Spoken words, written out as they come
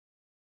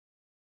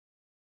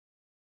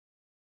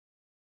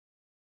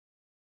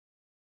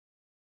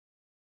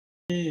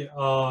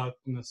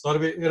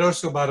Survey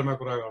एरर्सको बारेमा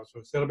कुरा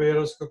गर्छु। सर्वे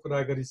एरर्सको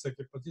कुरा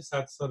गरिसकेपछि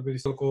साथ सर्वे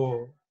रिसर्चको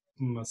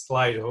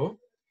स्लाइड हो।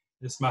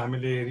 यसमा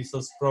हामीले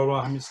रिसर्च प्रब्लम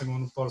हामीसँग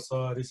हुनुपर्छ।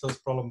 रिसर्च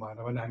प्रब्लम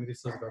भएन भने हामी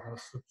रिसर्च गर्न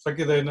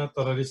सकिँदैन,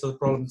 तर रिसर्च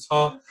प्रब्लम छ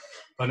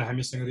भने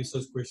हामीसँग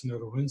रिसर्च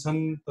क्वेसनहरू हुन्छन्।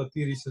 त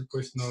ती रिसर्च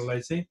क्वेसनहरूलाई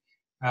चाहिँ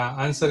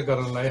आन्सर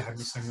गर्नलाई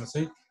हामीसँग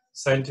चाहिँ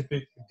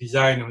साइन्टिफिक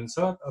डिजाइन हुन्छ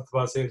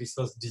अथवा चाहिँ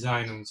रिसर्च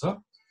डिजाइन हुन्छ।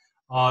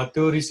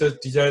 त्यो रिसर्च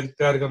डिजाइन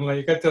तयार गर्नलाई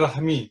एकातिर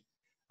हामी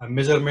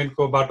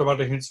मेजरमेन्टको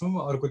बाटोबाट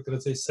हिँड्छौँ, अर्कोतिर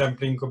चाहिँ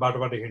स्याम्पलिङको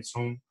बाटोबाट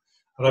हिँड्छौँ।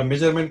 र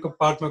मेजरमेन्टको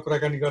पार्टमा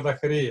कुराकानी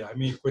गर्दाखेरि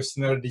हामी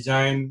क्वेसनर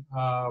डिजाइन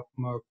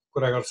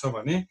कुरा गर्छौँ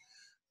भने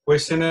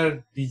क्वेसनर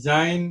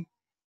डिजाइन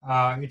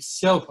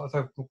इट्सेल्फ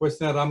अथवा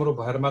क्वेसनर राम्रो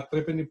भएर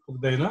मात्रै पनि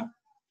पुग्दैन।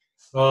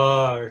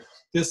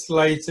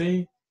 त्यसलाई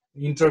चाहिँ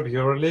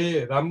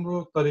इन्टरभ्युअरले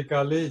राम्रो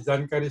तरिकाले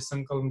जानकारी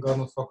सङ्कलन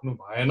गर्न सक्नु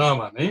भएन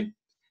भने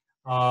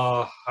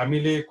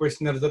हामीले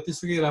क्वेसनर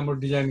जतिसुकै राम्रो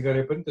डिजाइन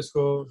गरे पनि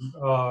त्यसको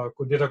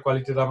डेटा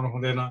क्वालिटी राम्रो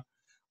हुँदैन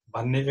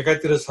भन्ने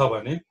एकातिर छ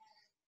भने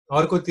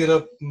अर्कोतिर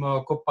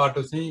को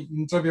पाटो चाहिँ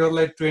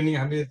इन्टरभ्युअरलाई ट्रेनिङ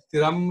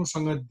हामीले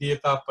राम्रोसँग दिए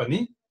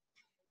तापनि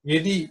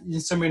यदि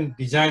इन्स्ट्रुमेन्ट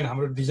डिजाइन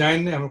हाम्रो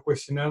डिजाइन नै हाम्रो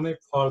क्वेसनर नै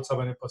फल्छ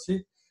भनेपछि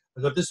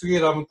जतिसुकै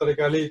राम्रो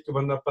तरिकाले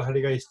त्योभन्दा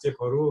पछाडिका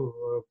स्टेपहरू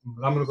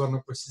राम्रो गर्न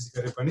कोसिस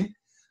गरे पनि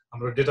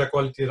हाम्रो डेटा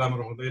क्वालिटी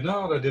राम्रो हुँदैन।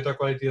 र डेटा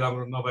क्वालिटी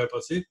राम्रो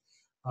नभएपछि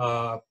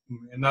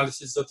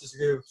एनालिसिस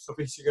जतिसुकै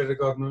सोफिस्टिकेटेड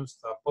गर्नुहोस्,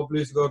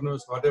 पब्लिस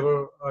गर्नुहोस्, वाट एभर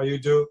यु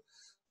डु,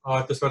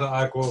 त्यसबाट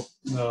आएको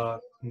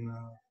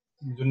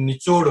जुन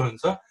निचोड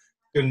हुन्छ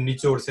त्यो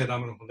निचोड चाहिँ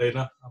राम्रो हुँदैन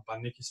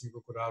भन्ने किसिमको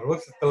कुराहरू हो।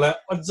 त्यसलाई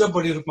अझ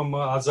बढी रूपमा म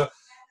आज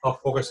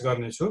फोकस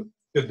गर्नेछु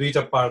त्यो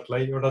दुईटा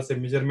पार्टलाई, एउटा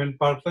चाहिँ मेजरमेन्ट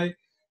पार्टलाई,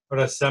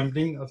 एउटा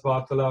स्याम्पलिङ अथवा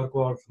त्यसलाई अर्को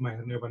अर्थमा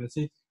हेर्ने हो भने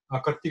चाहिँ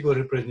कतिको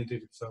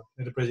रिप्रेजेन्टेटिभ छ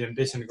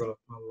रिप्रेजेन्टेसनको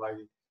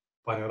लागि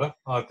भनेर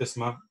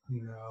त्यसमा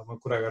म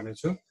कुरा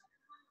गर्नेछु।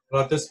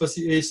 र त्यसपछि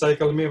यही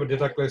साइकलमै अब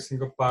डेटा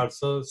कलेक्सनको पार्ट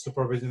छ,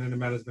 सुपरभिजन एन्ड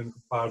म्यानेजमेन्टको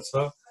पार्ट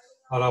छ,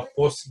 र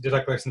पोस्ट डेटा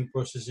कलेक्सन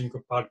प्रोसेसिङको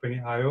पार्ट पनि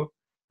आयो,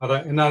 र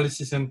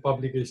एनालिसिस एन्ड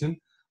पब्लिकेसन।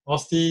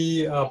 अस्ति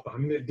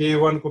हामीले डे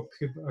 1 को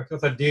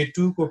अथवा डे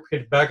 2 को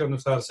फिडब्याक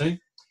अनुसार चाहिँ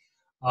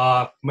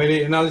मैले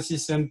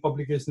एनालिसिस एन्ड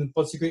पब्लिकेसन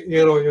पछिको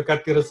एरो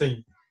एकातिर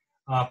चाहिँ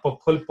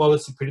फुल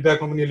पोलिसी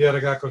फिडब्याकमा पनि लिएर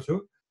गएको छु,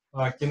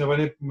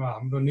 किनभने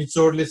हाम्रो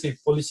निचोडले चाहिँ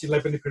पोलिसीलाई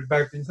पनि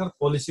फिडब्याक दिन्छ र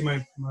पोलिसीमा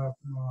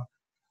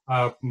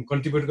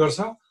कन्ट्रिब्युट गर्छ,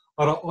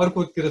 र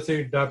अर्कोतिर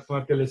चाहिँ डाटमा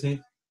त्यसले चाहिँ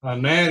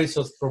नयाँ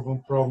रिसर्च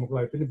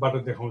प्रब्लमलाई पनि बाटो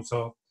देखाउँछ।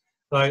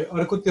 र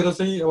अर्कोतिर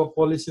चाहिँ अब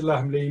पोलिसीलाई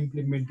हामीले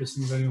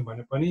इम्प्लिमेन्टेसन गऱ्यौँ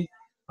भने पनि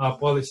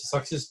पोलिसी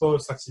सक्सेस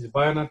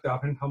भएन, त्यो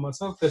आफ्नै ठाउँमा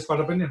छ। त्यसबाट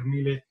पनि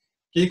हामीले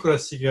केही कुरा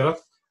सिकेर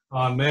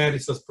नयाँ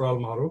रिसर्च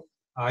प्रब्लमहरू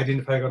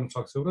आइडेन्टिफाई गर्न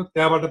सक्छौँ र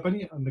त्यहाँबाट पनि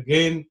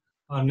अगेन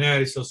नयाँ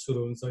रिसर्च सुरु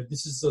हुन्छ।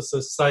 This is just a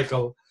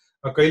cycle.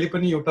 कहिले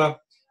पनि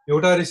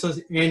एउटा रिसर्च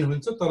एन्ड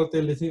हुन्छ तर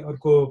त्यसले चाहिँ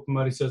अर्को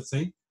रिसर्च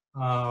चाहिँ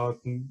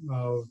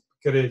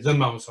के अरे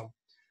जन्माउँछ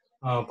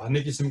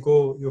भन्ने किसिमको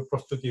यो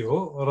प्रस्तुति हो।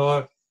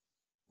 र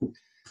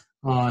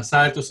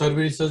सायद त्यो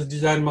सर्वे रिसर्च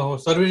डिजाइनमा हो।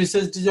 सर्वे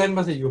रिसर्च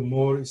डिजाइनमा चाहिँ यो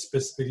मोर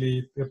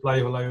स्पेसिफिकली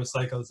एप्लाई होला यो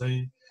साइकल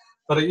चाहिँ,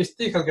 तर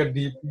यस्तै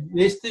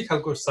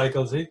खालको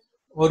साइकल चाहिँ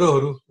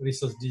अरू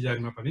रिसर्च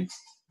डिजाइनमा पनि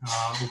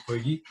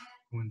उपयोगी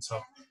हुन्छ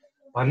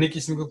भन्ने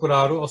किसिमको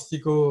कुराहरू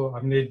अस्तिको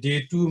हामीले डे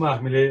 2 मा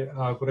हामीले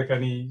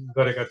कुराकानी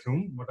गरेका थियौँ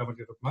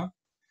मोटामोटी रूपमा।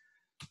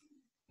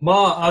 म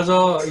आज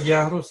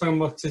यहाँहरूसँग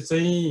समक्ष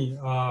चाहिँ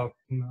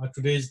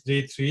टुडेज डे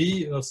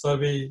 3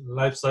 सर्वे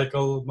लाइफ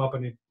साइकलमा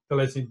पनि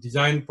त्यसलाई चाहिँ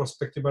design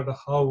पर्सपेक्टिभबाट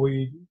how we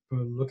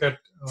look at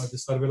the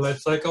survey life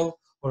cycle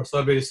or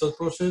survey research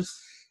process,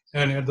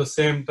 and at the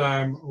same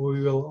time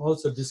we will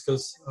also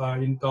discuss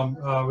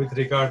with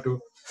regard to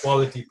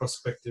quality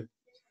perspective.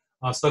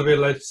 Survey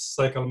life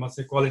साइकलमा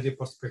चाहिँ quality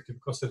perspective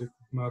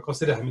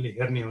कसरी हामीले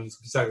हेर्ने हुन्छ,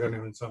 विचार गर्ने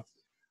हुन्छ,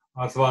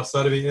 अथवा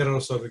सर्वे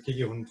एरर्सहरू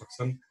के हुन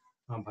सक्छन्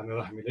भनेर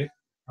हामीले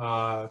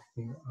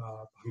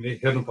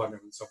हेर्नुपर्ने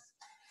हुन्छ।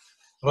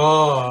 र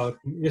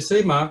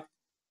यसैमा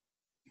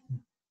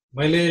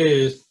मैले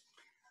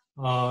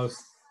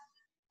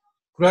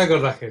कुरा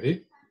गर्दाखेरि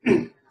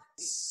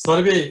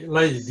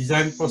सर्वेलाई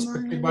डिजाइन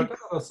पर्सपेक्टिभबाट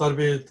र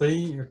सर्वे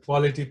चाहिँ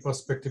क्वालिटी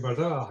पर्सपेक्टिभबाट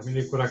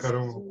हामीले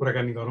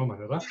कुराकानी गरौँ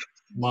भनेर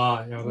म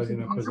यहाँलाई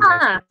दिन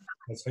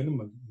खोजिरहेको छैन,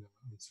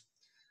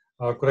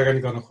 कुराकानी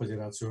गर्न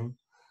खोजिरहेको छु।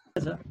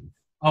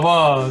 अब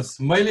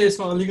मैले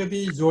यसमा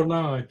अलिकति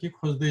जोड्न के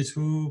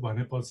खोज्दैछु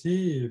भनेपछि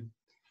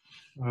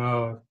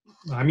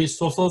हामी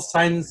सोसल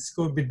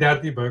साइन्सको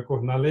विद्यार्थी भएको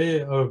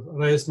हुनाले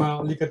र यसमा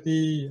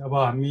अलिकति अब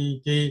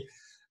हामी केही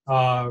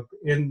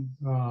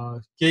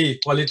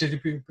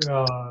क्वालिटेटिभ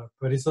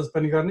रिसर्च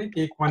पनि गर्ने,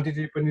 केही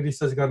क्वान्टिटेटिभ पनि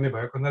रिसर्च गर्ने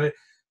भएको हुनाले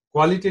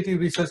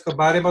क्वालिटेटिभ रिसर्चको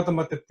बारेमा त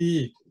म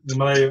त्यति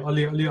मलाई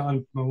अलि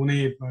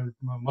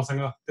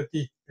मसँग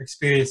त्यति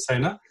एक्सपिरियन्स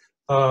छैन,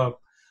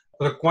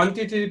 तर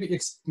क्वान्टिटेटिभ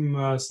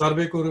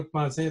सर्वेको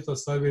रूपमा चाहिँ त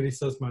सर्वे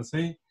रिसर्चमा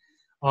चाहिँ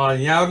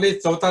यहाँहरूले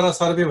चौतारा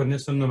सर्वे भन्ने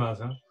सुन्नुभएको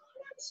छ।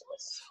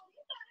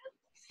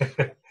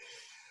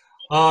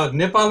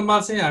 नेपालमा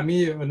चाहिँ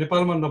हामी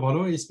नेपालमा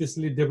नभनौँ,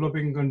 स्पेसली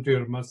डेभलपिङ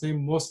कन्ट्रीहरूमा चाहिँ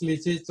मोस्टली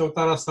चाहिँ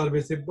चौतारा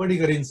सर्वे चाहिँ बढी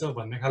गरिन्छ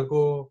भन्ने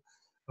खालको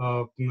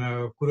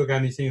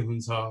कुराकानी चाहिँ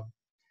हुन्छ।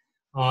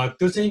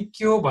 त्यो चाहिँ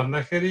के हो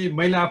भन्दाखेरि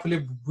मैले आफूले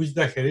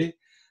बुझ्दाखेरि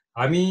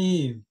हामी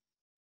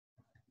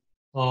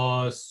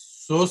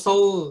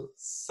सोसल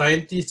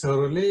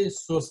साइन्टिस्टहरूले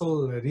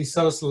सोसल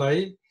रिसर्चलाई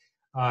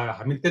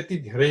हामी त्यति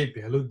धेरै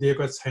भ्यालु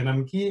दिएको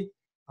छैनौँ कि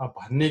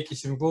भन्ने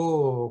किसिमको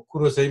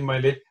कुरो चाहिँ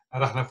मैले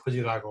राख्न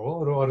खोजिरहेको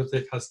हो। अरू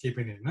चाहिँ खास केही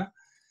पनि होइन।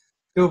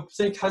 त्यो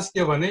चाहिँ खास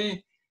के भने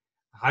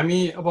हामी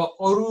अब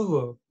अरू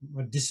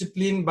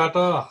डिसिप्लिनबाट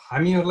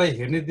हामीहरूलाई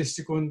हेर्ने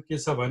दृष्टिकोण के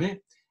छ भने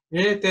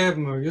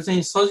त्यहाँ यो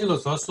चाहिँ सजिलो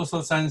छ,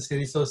 सोसल साइन्स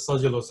रिसर्च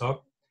सजिलो छ।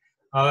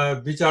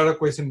 दुई चारवटा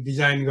क्वेसन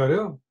डिजाइन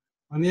गर्यो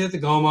अनि यता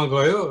गाउँमा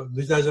गयो,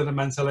 दुई चारजना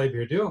मान्छेलाई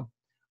भेट्यो,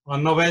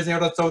 नभए चाहिँ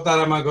एउटा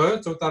चौतारामा गयो,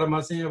 चौतारामा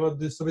चाहिँ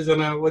अब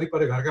सबैजना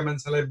वरिपरि घरका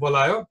मान्छेलाई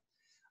बोलायो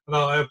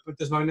र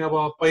त्यसमा पनि अब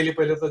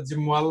पहिले त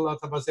जिम्वाल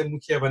अथवा चाहिँ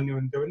मुखिया भन्ने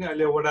हुन्थ्यो भने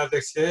अहिले वडा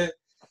अध्यक्ष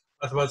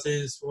अथवा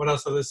चाहिँ वडा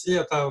सदस्य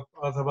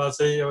अथवा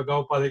चाहिँ अब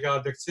गाउँपालिका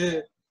अध्यक्ष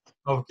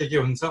अब के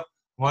हुन्छ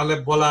उहाँलाई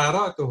बोलाएर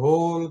त्यो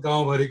होल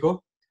गाउँभरिको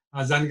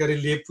जानकारी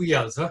लिए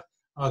पुगिहाल्छ,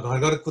 घर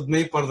घर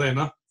कुद्नै पर्दैन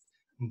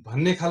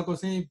भन्ने खालको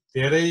चाहिँ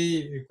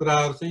धेरै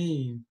कुराहरू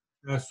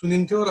चाहिँ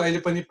सुनिन्थ्यो र अहिले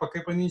पनि पक्कै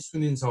पनि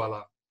सुनिन्छ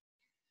होला।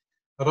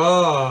 र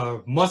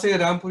म चाहिँ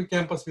रामपुर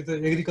क्याम्पसभित्र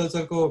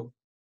एग्रिकल्चरको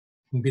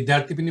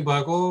विद्यार्थी पनि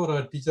भएको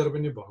र टिचर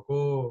पनि भएको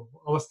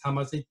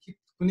अवस्थामा चाहिँ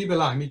कुनै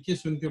बेला हामी के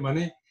सुन्थ्यौँ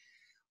भने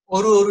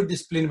अरू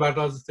डिसिप्लिनबाट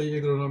जस्तै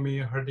एग्रोनोमी,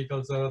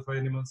 हर्टिकल्चर अथवा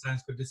एनिमल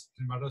साइन्सको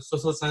डिसिप्लिनबाट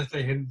सोसल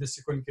साइन्सलाई हेर्ने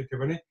दृष्टिकोण के थियो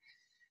भने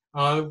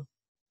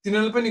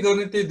तिनीहरूले पनि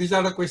गर्ने त्यही दुई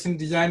चारवटा क्वेसन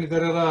डिजाइन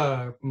गरेर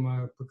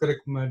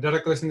डाटा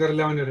कलेक्सन गरेर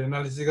ल्याउने र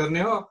एनालिसिस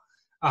गर्ने हो,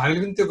 हामीले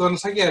पनि त्यो गर्न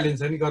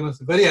सकिहालिन्छ नि,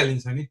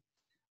 गरिहालिन्छ नि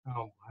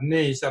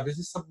भन्ने हिसाबले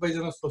चाहिँ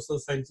सबैजना सोसल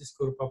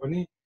साइन्टिस्टको रूपमा पनि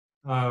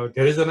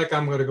धेरैजना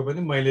काम गरेको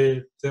पनि मैले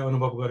चाहिँ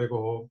अनुभव गरेको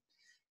हो।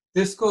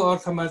 त्यसको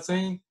अर्थमा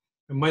चाहिँ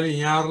मैले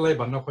यहाँहरूलाई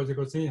भन्न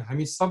खोजेको चाहिँ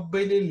हामी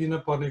सबैले लिन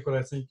पर्ने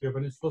कुरा चाहिँ के हो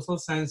भने सोसल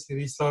साइन्स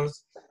रिसर्च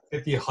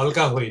त्यति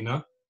हल्का होइन,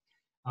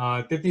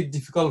 त्यति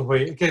डिफिकल्ट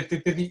होइन,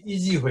 त्यति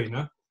इजी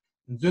होइन।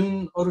 जुन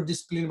अरू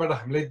डिसिप्लिनबाट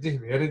हामीलाई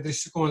हेर्ने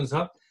दृष्टिकोण छ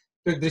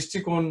त्यो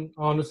दृष्टिकोण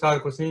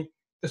अनुसारको चाहिँ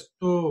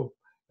त्यस्तो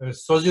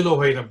सजिलो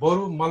होइन।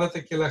 बरु मलाई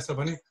त के लाग्छ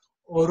भने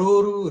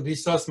अरू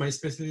रिसर्चमा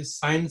स्पेसली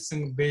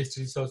साइन्ससँग बेस्ड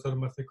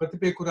रिसर्चहरूमा चाहिँ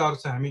कतिपय कुराहरू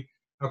चाहिँ हामी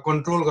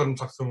कन्ट्रोल गर्न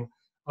सक्छौँ,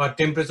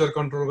 टेम्परेचर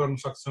कन्ट्रोल गर्न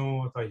सक्छौँ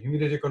अथवा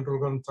ह्युमिडिटी कन्ट्रोल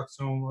गर्न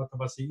सक्छौँ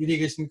अथवा चाहिँ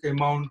इरिगेसनको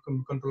एमाउन्ट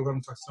कन्ट्रोल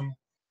गर्न सक्छौँ,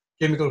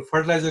 केमिकल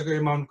फर्टिलाइजरको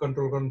एमाउन्ट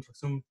कन्ट्रोल गर्न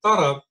सक्छौँ।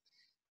 तर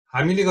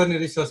हामीले गर्ने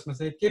रिसर्चमा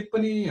चाहिँ के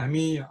पनि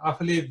हामी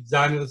आफूले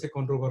जानेर चाहिँ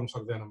कन्ट्रोल गर्न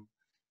सक्दैनौँ।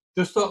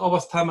 त्यस्तो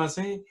अवस्थामा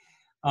चाहिँ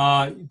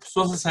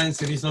सोसल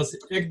साइन्स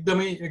रिसर्च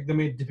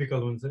एकदमै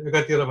डिफिकल्ट हुन्छ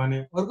एकातिर भने।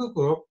 अर्को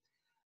कुरो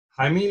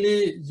हामीले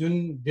जुन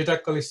डेटा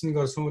कलेक्सन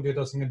गर्छौँ,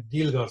 डेटासँग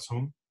डिल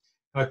गर्छौँ,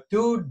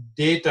 त्यो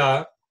डेटा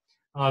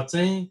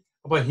चाहिँ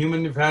अब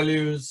ह्युमन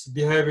भ्याल्युज,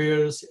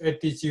 बिहेभियर्स,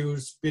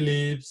 एटिच्युड्स,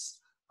 बिलिभ्स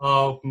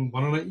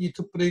भनौँ न यी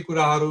थुप्रै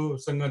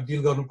कुराहरूसँग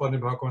डिल गर्नुपर्ने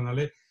भएको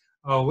हुनाले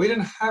we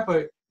don't have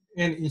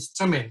an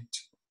instrument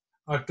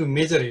to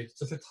measure it.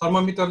 जस्तै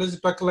थर्मोमिटरले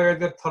चाहिँ टक्क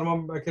लगाइदिएर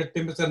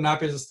टेम्परेचर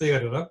नापे जस्तै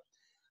गरेर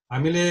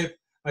हामीले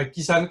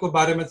किसानको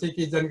बारेमा चाहिँ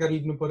केही जानकारी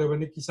लिनु पर्यो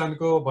भने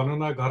किसानको भनौँ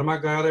न घरमा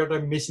गएर एउटा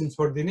मेसिन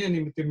छोडिदिने अनि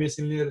त्यो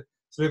मेसिनले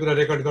सबै कुरा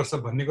रेकर्ड गर्छ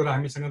भन्ने कुरा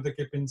हामीसँग त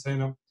केही पनि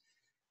छैन।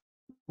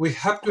 We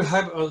have to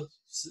have a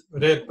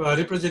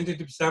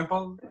representative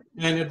sample,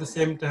 and at the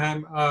same time,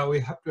 we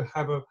have to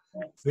have a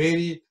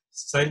very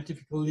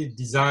scientifically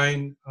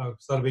designed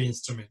survey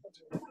instrument.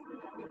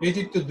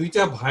 यदि त्यो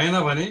दुईटा भएन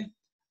भने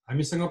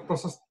हामीसँग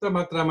प्रशस्त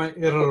मात्रामा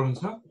एरर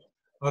हुन्छ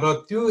र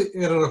त्यो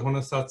एरर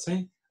हुन साथ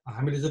चाहिँ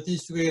हामीले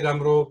जतिसुकै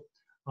राम्रो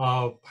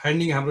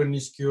फाइन्डिङ हाम्रो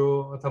निस्क्यो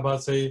अथवा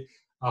चाहिँ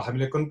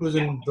हामीले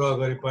कन्क्लुजन ड्र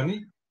गरे पनि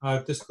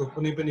त्यसको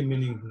कुनै पनि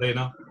मिनिङ हुँदैन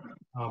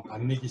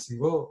भन्ने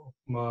किसिमको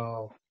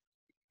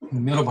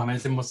मेरो भनाइ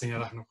चाहिँ मसँग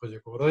राख्न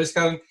खोजेको हो। र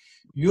यसकारण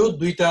यो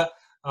दुईटा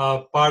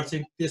पार्ट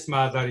चाहिँ त्यसमा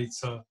आधारित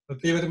छ। र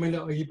त्यही भएर मैले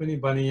अघि पनि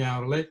भने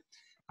यहाँहरूलाई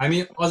हामी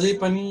अझै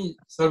पनि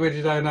सर्वे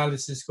डेटा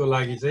एनालिसिसको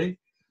लागि चाहिँ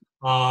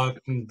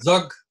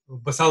जग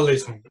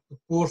बसाल्दैछौँ,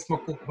 कोर्समा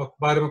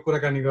बारेमा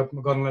कुराकानी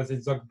गर्नलाई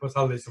चाहिँ जग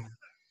बसाल्दैछौँ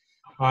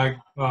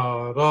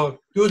र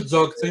त्यो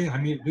जग चाहिँ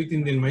हामी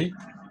 2-3 दिनमै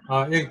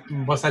एक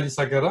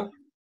बसालिसकेर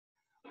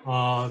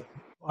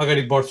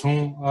अगाडि बढ्छौँ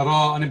र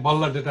अनि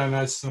बल्ल डेटा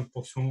एनालिसिसमा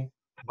पुग्छौँ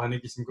भन्ने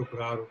किसिमको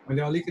कुराहरू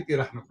मैले अलिकति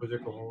राख्न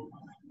खोजेको हो।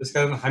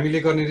 त्यसकारण हामीले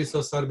गर्ने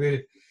research survey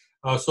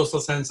social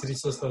science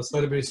research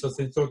survey research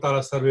चाहिँ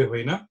चौतारा सर्वे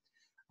होइन।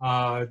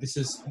 This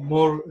is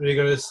more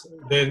rigorous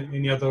than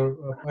any other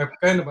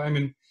kind of, I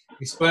mean,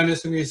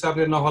 explanation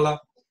हिसाबले नहोला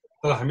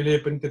तर हामीले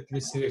पनि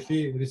त्यति सिरियसली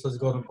रिसर्च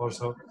गर्नुपर्छ।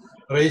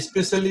 र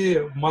स्पेशली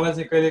मलाई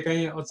चाहिँ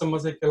कहिलेकाहीँ अचम्म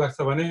चाहिँ के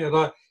लाग्छ भने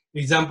र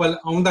इक्जाम्पल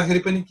आउँदाखेरि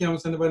पनि के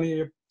आउँछ भने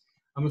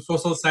हाम्रो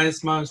सोसल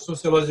साइन्समा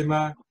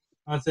सोसियोलोजीमा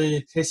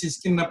चाहिँ थेसिस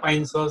किन्न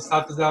पाइन्छ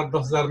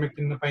 7,000-10,000 मा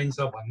किन्न पाइन्छ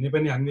भन्ने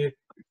पनि हामीले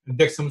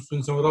देख्छौँ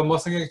सुन्छौँ। र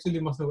मसँग actually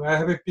I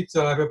have A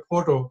picture, I have A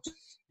photo,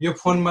 यो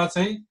फोनमा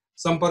चाहिँ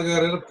सम्पर्क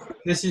गरेर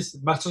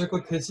थेसिस मास्टरको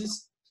थेसिस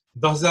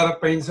 10,000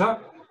 पाइन्छ,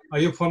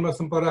 यो फोनमा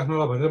सम्पर्क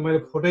राख्नुलाई भनेर मैले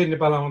फोटै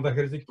नेपाल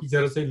आउँदाखेरि चाहिँ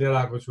खिचेर चाहिँ लिएर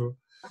आएको छु।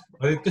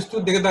 अनि त्यस्तो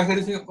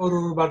देख्दाखेरि चाहिँ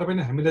अरूबाट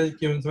पनि हामीलाई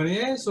के हुन्छ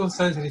भने सोसल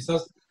साइन्स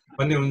रिसर्च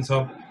भन्ने हुन्छ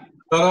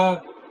तर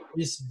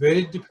it's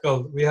very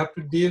difficult we have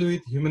to deal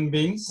with human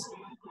beings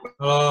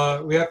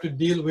we have to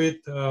deal with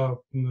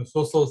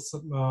social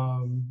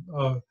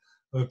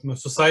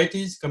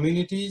societies,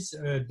 communities,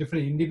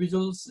 different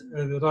individuals.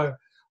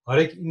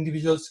 हरेक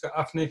इन्डिभिजुअल्सको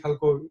आफ्नै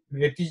खालको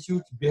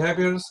एटिट्युड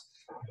बिहेभियर्स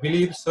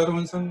बिलिभ्सहरू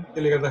हुन्छन्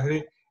त्यसले गर्दाखेरि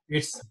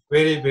इट्स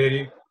भेरी भेरी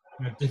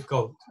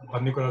डिफिकल्ट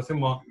भन्ने कुरा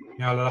चाहिँ म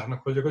यहाँलाई राख्न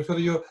खोजेको छु र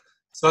यो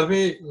survey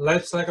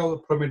life cycle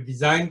from A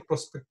design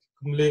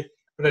पर्सपेक्टिभले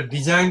एउटा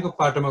डिजाइनको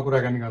पाटोमा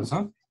कुराकानी गर्छ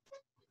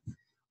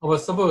अब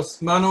सपोज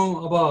मानौँ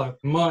अब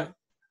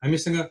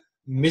हामीसँग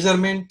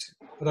मेजरमेन्ट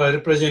र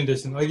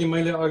रिप्रेजेन्टेसन अघि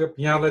मैले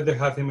यहाँलाई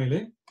देखाएको थिएँ मैले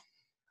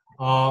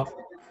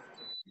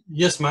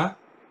यसमा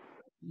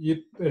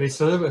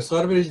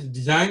सर्वे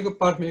डिजाइनको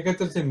पार्टमा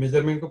एकातिर चाहिँ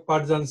मेजरमेन्टको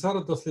पार्ट जान्छ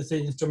र जसले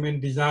चाहिँ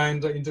इन्स्ट्रुमेन्ट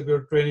डिजाइन र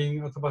इन्टरभ्युअर ट्रेनिङ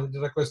अथवा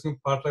डेटा कलेक्सनको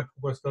पार्टलाई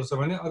फोकस गर्छ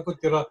भने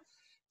अर्कोतिर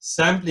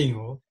स्याम्पलिङ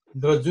हो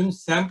र जुन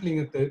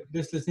स्याम्पलिङ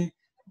त्यसले चाहिँ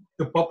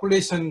त्यो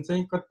पपुलेसन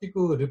चाहिँ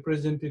कतिको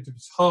रिप्रेजेन्टेटिभ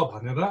छ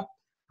भनेर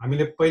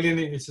हामीले पहिले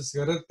नै एसेस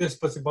गरेर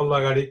त्यसपछि बल्ल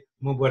अगाडि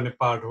मुभ गर्ने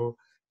पार्ट हो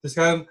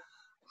त्यसकारण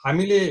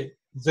हामीले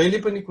जहिले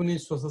पनि कुनै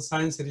social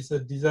science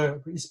research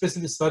design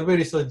specially survey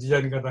research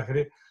design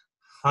गर्दाखेरि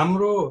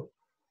हाम्रो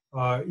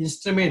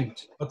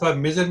इन्स्ट्रुमेन्ट अथवा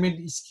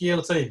मेजरमेन्ट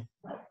स्केल चाहिँ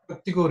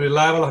कतिको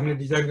रिलायबल हामीले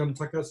डिजाइन गर्न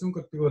सकेका छौँ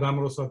कतिको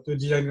राम्रो छ त्यो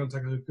डिजाइन गर्न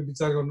सकेका छौँ त्यो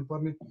विचार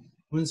गर्नुपर्ने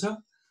हुन्छ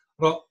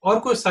र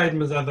अर्को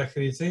साइडमा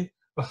जाँदाखेरि चाहिँ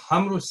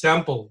हाम्रो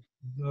स्याम्पल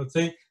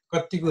चाहिँ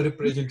कतिको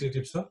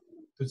रिप्रेजेन्टेटिभ छ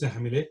त्यो चाहिँ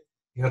हामीले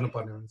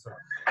हेर्नुपर्ने हुन्छ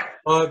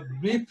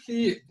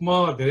ब्रिफली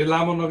म धेरै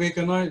लामो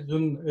नगइकन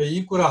जुन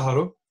यी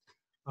कुराहरू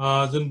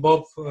जुन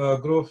बब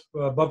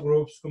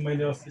ग्रोभ्सको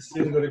मैले अस्ति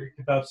सेयर गरेको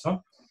किताब छ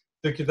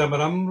त्यो किताबमा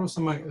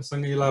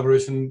राम्रोसँग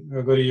इलाबोरेसन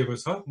गरिएको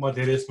छ म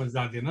धेरै यसमा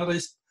जाँदिनँ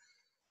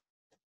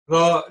र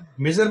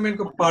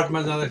मेजरमेन्टको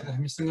पार्टमा जाँदाखेरि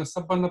हामीसँग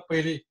सबभन्दा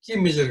पहिले के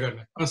मेजर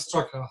गर्ने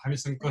कन्स्ट्रक्ट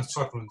हामीसँग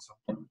कन्स्ट्रक्ट हुन्छ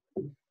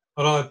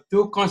र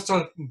त्यो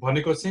कन्स्ट्रक्ट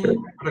भनेको चाहिँ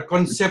एउटा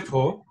कन्सेप्ट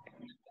हो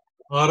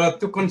र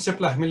त्यो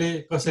कन्सेप्टलाई हामीले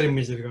कसरी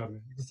मेजर गर्ने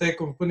जस्तै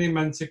कुनै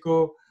मान्छेको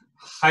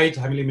हाइट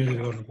हामीले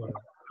मेजर गर्नु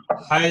पर्यो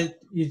height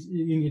is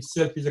in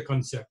itself is a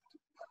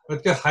concept र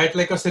त्यो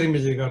हाइटलाई कसरी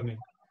मेजर गर्ने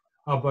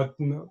अब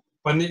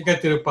भन्ने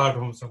एकातिर पार्ट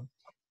हुन्छ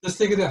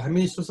जस्तै गरी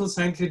हामी सोसल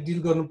साइन्सले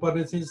डिल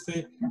गर्नुपर्ने चाहिँ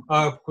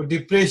जस्तै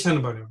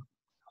डिप्रेसन भन्यो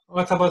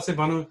अथवा चाहिँ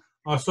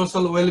भनौँ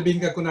सोसल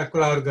वेलबिङका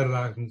कुराहरू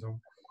गरिरहेको हुन्छौँ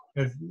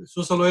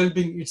social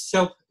well-being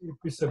itself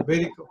is a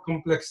very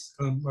complex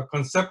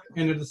concept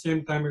and at the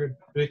same time a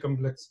very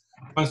complex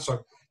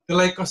construct.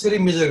 त्यसलाई कसरी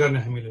मेजर गर्ने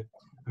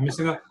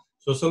हामीसँग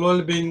सोसल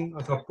वेलबिङ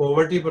अथवा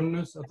पोभर्टी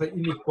भन्नुहोस् अथवा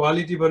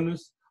इनइक्वालिटी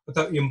भन्नुहोस्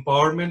अथवा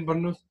इम्पावरमेन्ट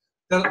भन्नुहोस्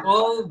they are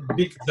all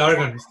big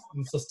jargons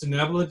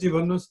sustainability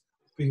भन्नुहोस्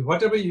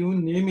whatever you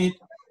name it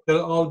they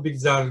are all big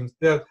jargons.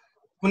 They are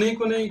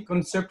कुनै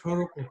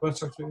कन्सेप्टहरू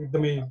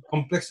एकदमै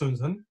कम्प्लेक्स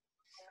हुन्छन्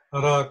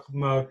र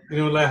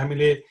तिनीहरूलाई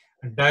हामीले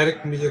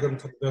डाइरेक्ट मेजर गर्न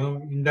सक्दैनौँ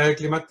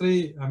इन्डाइरेक्टली मात्रै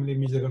हामीले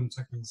मेजर गर्न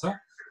सकिन्छ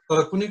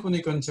तर कुनै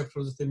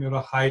कन्सेप्टहरू जस्तै मेरो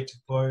हाइट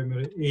भयो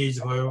मेरो एज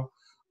भयो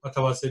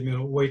अथवा चाहिँ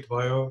मेरो वेट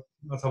भयो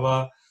अथवा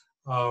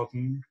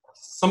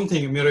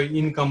समथिङ मेरो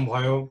इन्कम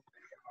भयो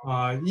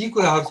यी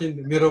कुराहरू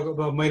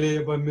चाहिँ मैले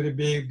मेरो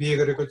बिहे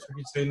गरेको छु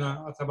कि छैन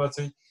अथवा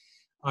चाहिँ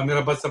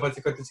मेरा बच्चा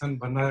कति छन्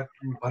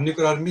भन्ने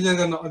कुराहरू मेजर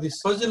गर्न अलि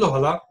सजिलो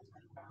होला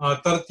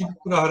तर ती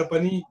कुराहरू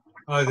पनि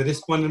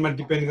रेस्पोन्डेन्टमा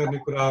डिपेन्ड गर्ने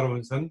कुराहरू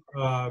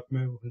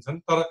हुन्छन्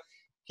तर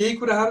केही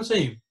कुराहरू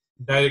चाहिँ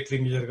डाइरेक्टली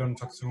मेजर गर्न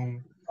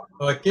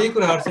सक्छौँ केही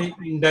कुराहरू चाहिँ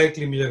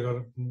इन्डाइरेक्टली मेजर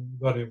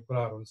गर्ने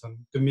कुराहरू हुन्छन्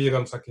त्यो मेजर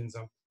गर्न सकिन्छ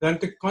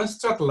त्यहाँदेखि त्यो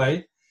कन्स्ट्रक्टलाई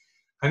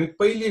हामी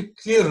पहिले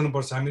क्लियर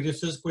हुनुपर्छ हामी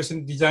रिसर्च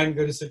क्वेसन डिजाइन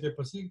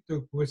गरिसकेपछि त्यो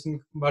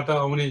क्वेसनबाट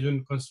आउने जुन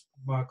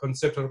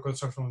कन्सेप्टहरू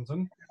कन्स्ट्रक्सन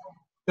हुन्छन्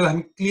त्यसलाई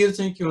हामी क्लियर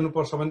चाहिँ के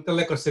हुनुपर्छ भने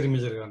त्यसलाई कसरी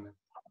मेजर गर्ने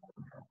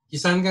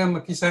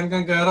किसानका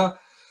गएर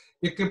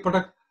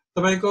एकैपटक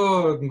तपाईँको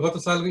गत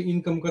सालको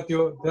इन्कम कति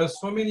हो there are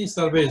so many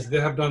surveys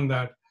they have done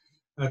that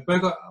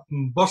तपाईँको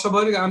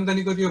वर्षभरिको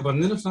आम्दानी कति हो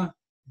भनिदिनुहोस् न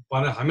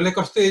हामीलाई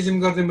कस्तो एजिम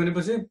गरिदिउँ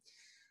भनेपछि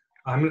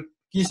हाम्रो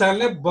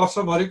किसानले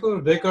वर्षभरिको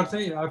रेकर्ड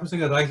चाहिँ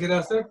आफूसँग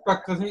राखिरहेको छ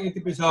टक्क चाहिँ यति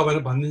पैसा हो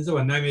भनेर भनिदिन्छ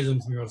भन्ने हामी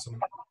एजुम्सन गर्छौँ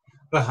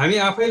र हामी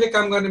आफैले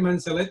काम गर्ने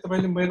मान्छेलाई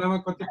तपाईँले महिनामा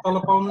कति तल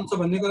पाउनुहुन्छ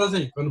भन्ने कुरा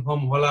चाहिँ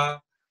कन्फर्म होला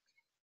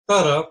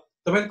तर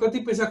तपाईँले कति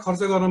पैसा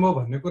खर्च गर्नुभयो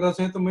भन्ने कुरा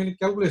चाहिँ त मैले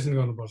क्यालकुलेसन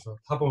गर्नुपर्छ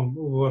थाहा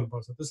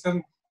गर्नुपर्छ त्यसकारण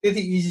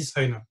त्यति इजी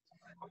छैन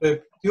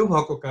त्यो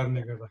भएको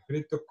कारणले गर्दाखेरि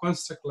त्यो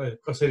कन्सेप्टलाई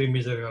कसरी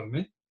मेजर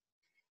गर्ने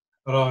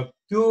र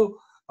त्यो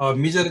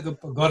मेजर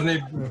गर्ने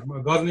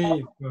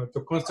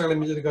त्यो कन्सेप्टलाई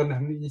मेजर गर्ने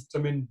हामीले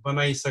इन्स्ट्रुमेन्ट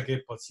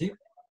बनाइसकेपछि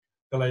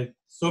त्यसलाई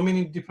सो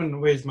मेनी डिफ्रेन्ट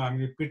वेजमा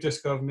हामीले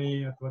प्रिटेस्ट गर्ने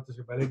अथवा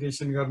त्यसको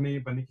भ्यालिडेसन गर्ने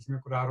भन्ने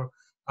किसिमको कुराहरू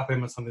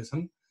आफैमा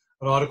छँदैछन्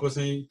र अर्को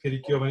चाहिँ फेरि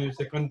के हो भने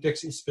चाहिँ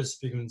कन्टेक्स्ट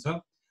स्पेसिफिक हुन्छ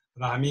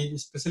र हामी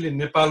स्पेसली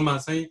नेपालमा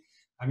चाहिँ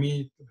हामी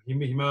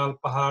हिमाल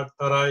पहाड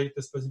तराई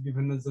त्यसपछि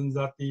विभिन्न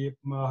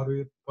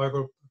जनजातिहरू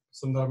भएको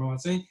सन्दर्भमा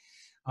चाहिँ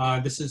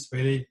this is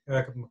very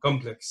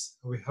complex.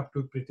 We have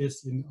to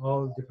pretest in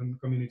all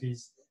different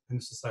communities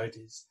and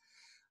societies.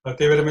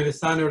 त्यही भएर मैले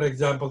सानो एउटा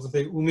इक्जाम्पल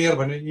जस्तै उमेर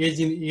भने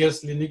एज इन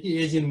इयर्स लिने कि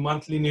एज इन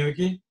मन्थ लिने हो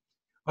कि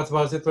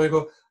अथवा चाहिँ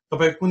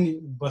तपाईँ कुन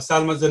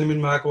सालमा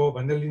जन्मिनु भएको हो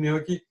भनेर लिने हो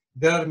कि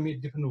there are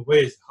different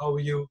ways how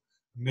you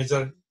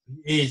major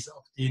age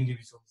of the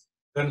individuals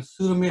त्यहाँदेखि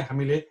सुरुमै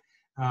हामीले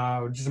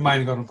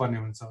डिटरमाइन गर्नुपर्ने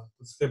हुन्छ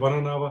जस्तै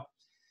भनौँ न अब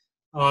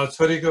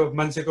छोरीको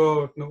मान्छेको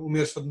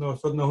उमेर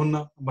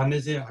सोध्नुहुन्न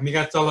भन्ने चाहिँ हामी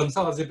कहाँ चलन छ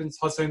अझै पनि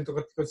छ छैन त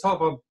कतिको छ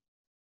अब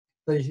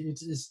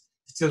इट इज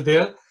स्टिल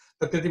देयर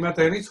तर त्यति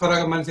मात्र होइन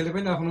छोराको मान्छेले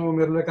पनि आफ्नो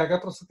उमेरले काका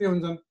प्रस्तुतै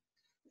हुन्छन्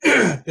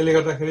त्यसले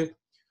गर्दाखेरि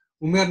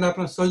उमेर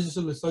नाप्न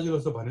सजिलो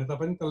छ भने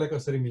तापनि त्यसलाई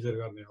कसरी मेजर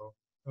गर्ने हो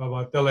अब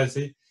त्यसलाई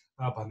चाहिँ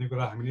भन्ने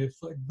कुरा हामीले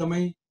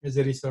एकदमै एज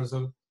ए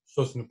रिसर्चर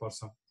सोच्नुपर्छ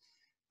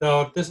र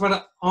त्यसबाट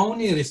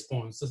आउने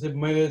रिस्पोन्स जस्तै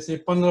मैले चाहिँ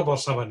 15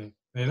 वर्ष भने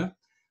होइन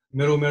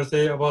मेरो उमेर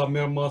चाहिँ अब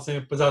म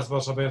चाहिँ 50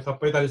 वर्ष भएँ अथवा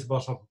 45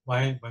 वर्ष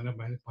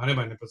भएँ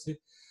भनेपछि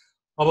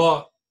अब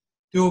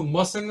त्यो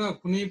मसँग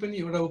कुनै पनि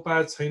एउटा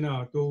उपाय छैन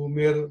त्यो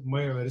उमेर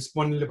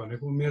रिस्पोन्डेन्टले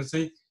भनेको उमेर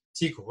चाहिँ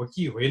ठिक हो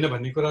कि होइन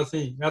भन्ने कुरा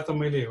चाहिँ या त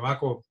मैले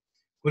उहाँको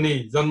कुनै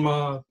जन्म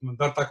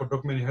दर्ताको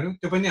डकुमेन्ट हेर्नु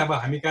त्यो पनि अब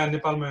हामी कहाँ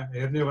नेपालमा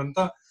हेर्ने हो भने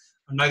त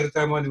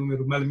नागरिकतामा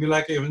उमेर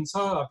मिलाएकै हुन्छ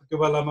अब त्यो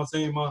बेलामा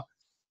चाहिँ म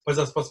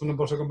 50-55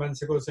 वर्षको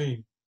मान्छेको चाहिँ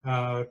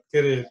के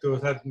अरे त्यो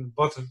सायद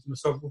बर्थ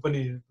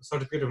पनि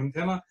सर्टिफिकेट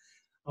हुन्थेन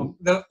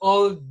देयर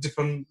अल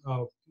डिफ्रेन्ट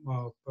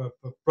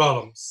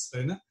प्रब्लम्स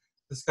होइन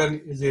त्यस कारण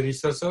एज ए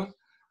रिसर्चर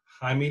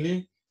हामीले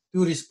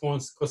त्यो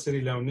रिस्पोन्स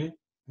कसरी ल्याउने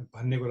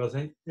भन्ने कुरा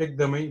चाहिँ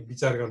एकदमै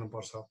विचार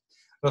गर्नुपर्छ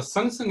र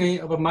सँगसँगै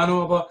अब मानव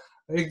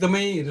अब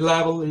एकदमै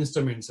रिलायबल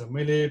इन्स्ट्रुमेन्ट छ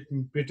मैले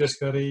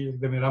प्रिटेस्ट गरेँ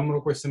एकदमै राम्रो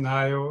क्वेसन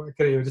आयो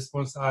के अरे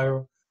रिस्पोन्स आयो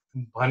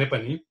भने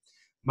पनि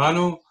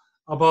मानव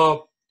अब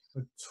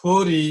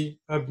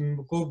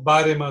छोरीको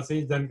बारेमा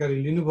चाहिँ जानकारी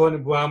लिनुभयो भने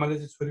बुवा आमाले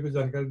चाहिँ छोरीको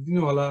जानकारी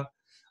दिनु होला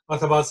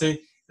अथवा चाहिँ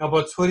अब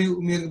छोरी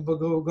उमेर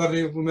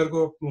गर्ने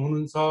उमेरको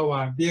हुनुहुन्छ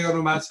उहाँ बिहे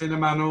गर्नु भएको छैन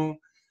मानौ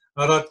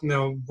र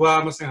बुवा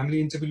आमासँग हामीले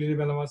इन्टरभ्यू लिने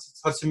बेलामा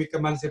छरछिमेकका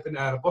मान्छे पनि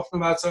आएर बस्नु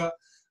भएको छ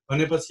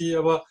भनेपछि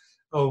अब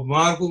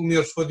उहाँहरूको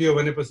उमेर सोधियो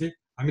भनेपछि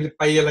हामीले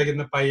पाइएला कि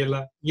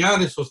नपाइएला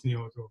यहाँले सोच्ने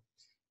हो त्यो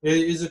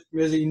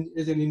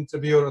एज एन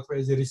इन्टरभ्युअर अथवा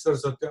एज ए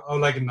रिसर्चर त्यो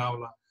आउला कि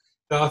नआउला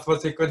अथवा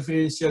चाहिँ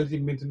कन्फिडेन्सियालिटी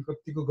मेन्टेन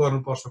कतिको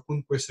गर्नुपर्छ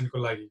कुन क्वेसनको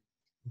लागि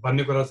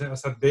भन्ने कुरा चाहिँ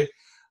असाध्यै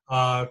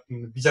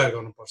विचार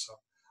गर्नुपर्छ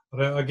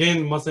र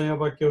अगेन म चाहिँ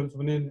अब के हुन्छ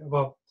भने अब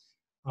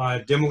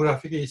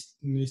डेमोग्राफीकै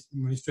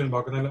स्टुडेन्ट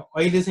भएको हुनाले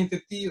अहिले चाहिँ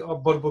त्यति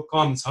वर्ग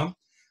कम छ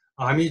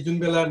हामी जुन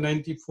बेला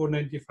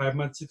 94-95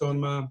 मा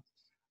चितवनमा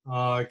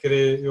के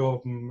अरे यो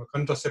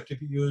कन्ट्रासेप्टिभ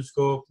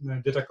युजको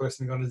डेटा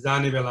कलेक्सन गर्न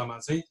जाने बेलामा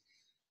चाहिँ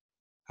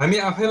हामी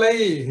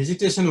आफैलाई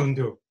हेजिटेसन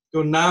हुन्थ्यो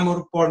त्यो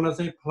नामहरू पढ्न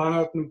चाहिँ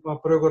फलाना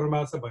प्रयोग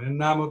गर्नुभएको छ भने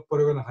नामहरू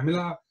प्रयोग गर्न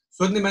हामीलाई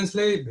सोध्ने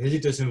मान्छेलाई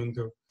हेजिटेसन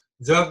हुन्थ्यो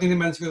जवाब दिने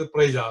मान्छेको त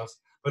पुरै जाओस्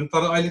भने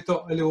तर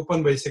अहिले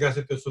ओपन भइसकेको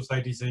छ त्यो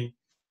सोसाइटी चाहिँ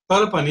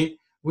तर पनि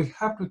वी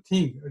हेभ टु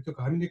थिङ्क त्यो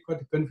हामीले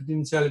कति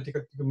कन्फिडेन्सियालिटी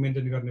कतिको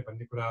मेन्टेन गर्ने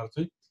भन्ने कुराहरू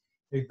चाहिँ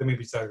एकदमै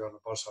विचार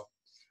गर्नुपर्छ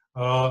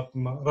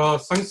र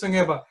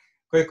सँगसँगै अब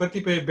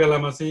कतिपय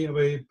बेलामा चाहिँ अब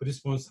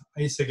रिस्पोन्स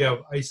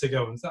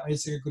आइसकेको हुन्छ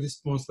आइसकेको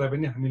रिस्पोन्सलाई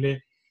पनि हामीले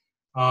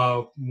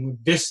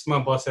डेस्कमा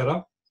बसेर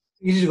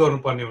एडिट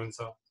गर्नुपर्ने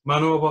हुन्छ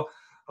मानव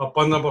अब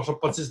 15 वर्ष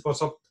 25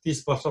 वर्ष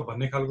 30 वर्ष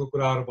भन्ने खालको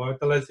कुराहरू भयो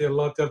त्यसलाई चाहिँ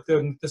ल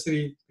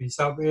त्यसरी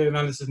हिसाब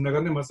एनालिसिस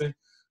नगर्ने म चाहिँ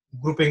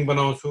ग्रुपिङ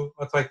बनाउँछु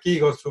अथवा केही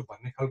गर्छु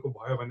भन्ने खालको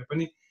भयो भने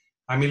पनि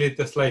हामीले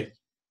त्यसलाई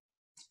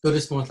त्यो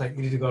रिस्पोन्सलाई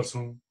एडिट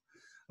गर्छौँ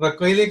र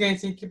कहिलेकाहीँ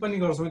चाहिँ के पनि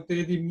गर्छौँ त्यो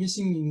यदि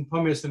मिसिङ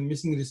इन्फर्मेसन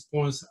मिसिङ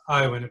रिस्पोन्स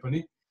आयो भने पनि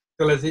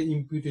त्यसलाई चाहिँ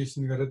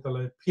इम्प्युटेसन गरेर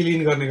त्यसलाई फिल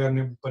इन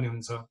गर्ने पनि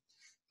हुन्छ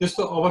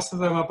त्यस्तो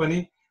अवस्थामा पनि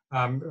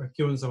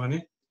के हुन्छ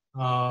भने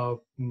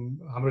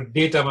हाम्रो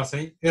डेटामा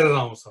चाहिँ एरर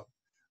आउँछ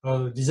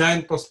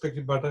डिजाइन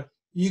पर्सपेक्टिभबाट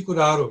यी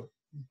कुराहरू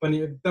पनि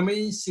एकदमै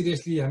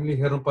सिरियसली हामीले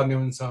हेर्नुपर्ने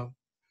हुन्छ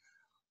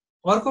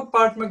अर्को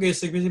पार्टमा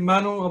गइसकेपछि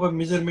मानौ अब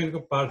मेजरमेन्टको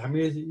पार्ट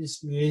हामीले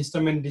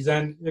इन्स्ट्रुमेन्ट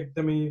डिजाइन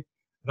एकदमै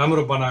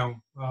राम्रो बनायौँ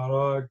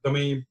र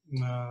एकदमै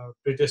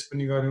प्रिटेस्ट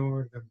पनि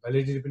गऱ्यौँ एकदम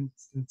भ्यालिडिटी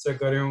पनि चेक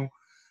गऱ्यौँ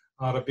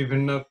र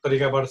विभिन्न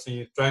तरिकाबाट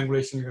चाहिँ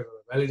ट्रायङ्गुलेसन गरेर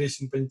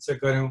भ्यालिडेसन पनि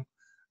चेक गऱ्यौँ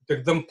त्यो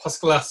एकदम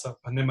फर्स्ट क्लास छ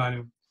भन्ने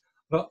मान्यौँ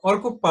र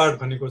अर्को पार्ट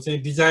भनेको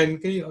चाहिँ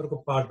डिजाइनकै अर्को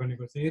पार्ट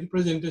भनेको चाहिँ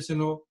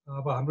रिप्रेजेन्टेसन हो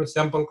अब हाम्रो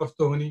स्याम्पल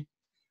कस्तो हुने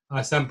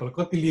स्याम्पल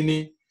कति लिने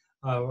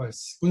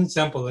कुन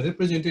स्याम्पल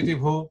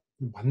रिप्रेजेन्टेटिभ हो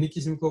भन्ने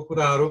किसिमको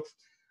कुराहरू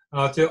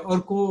चाहिँ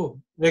अर्को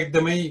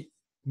एकदमै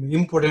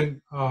इम्पोर्टेन्ट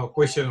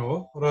क्वेसन हो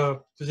र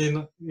त्यो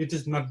चाहिँ it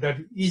is not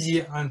that easy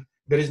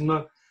there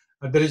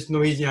is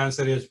no easy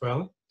answer as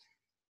well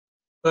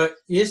र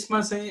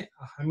यसमा चाहिँ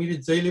हामीले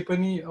जहिले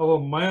पनि अब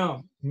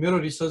मेरो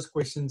रिसर्च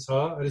क्वेसन छ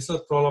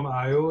रिसर्च प्रब्लम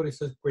आयो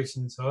रिसर्च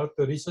क्वेसन छ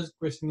त्यो रिसर्च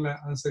क्वेसनलाई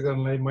आन्सर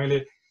गर्नलाई मैले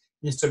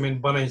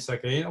इन्स्ट्रुमेन्ट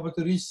बनाइसकेँ अब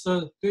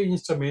त्यो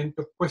इन्स्ट्रुमेन्ट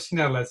त्यो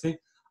क्वेसनहरूलाई चाहिँ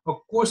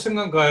अब कोसँग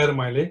गएर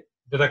मैले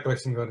डेटा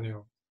कलेक्सन गर्ने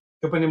हो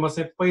त्यो पनि म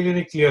चाहिँ पहिले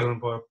नै क्लियर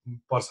हुनु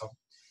पर्छ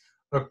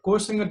र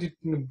कोसँग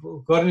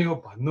गर्ने हो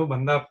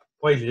भन्नुभन्दा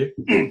पहिले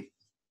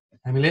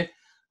हामीले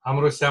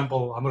हाम्रो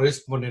स्याम्पल हाम्रो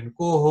रेस्पोन्डेन्ट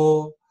को हो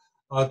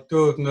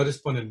त्यो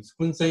रेस्पोन्डेन्ट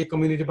कुन चाहिँ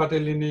कम्युनिटीबाट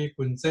लिने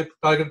कुन चाहिँ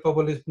टार्गेट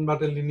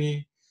पपुलेसनबाट लिने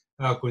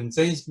कुन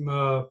चाहिँ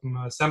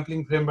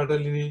स्याम्पलिङ फ्रेमबाट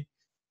लिने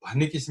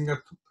भन्ने किसिमका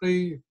थुप्रै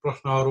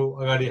प्रश्नहरू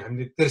अगाडि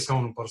हामीले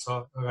तिर्साउनु पर्छ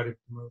अगाडि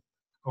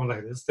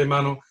आउँदाखेरि। जस्तै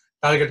मानौँ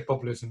टार्गेट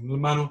पपुलेसन,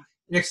 मानौँ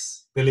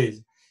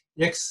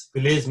एक्स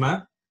भिलेजमा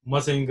म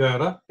चाहिँ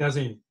गएर त्यहाँ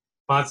चाहिँ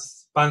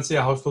 500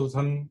 हाउसहोल्ड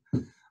छन्।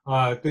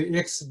 त्यो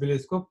एक्स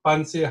भिलेजको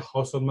 500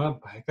 हाउसहोल्डमा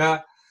भएका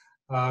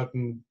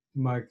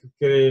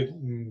के अरे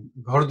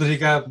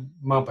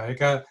घरधुरीकामा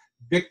भएका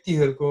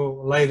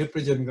व्यक्तिहरूकोलाई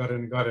रिप्रेजेन्ट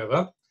गरेर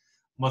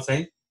म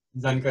चाहिँ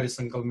जानकारी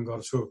सङ्कलन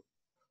गर्छु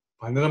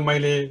भनेर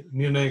मैले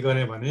निर्णय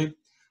गरेँ भने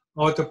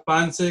अब त्यो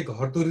 500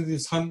 घरधुरी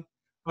छन्।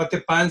 त्यो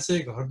 500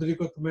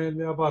 घरधुरीको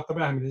तपाईँले अब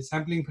हामीले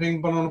स्याम्पलिङ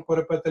फ्रेम बनाउनु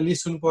पर्यो, त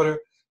लिस्ट हुनु पर्यो।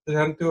 त्यस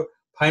कारण त्यो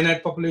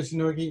फाइनाइट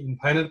पपुलेसन हो कि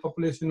इन्फाइनाइट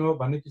पपुलेसन हो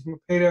भन्ने किसिमको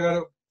फेरि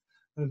अगाएर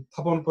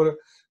थपाउनु पर्यो।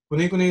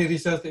 कुनै कुनै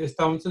रिसर्च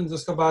यस्ता हुन्छन्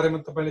जसको बारेमा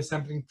तपाईँले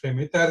स्याम्पलिङ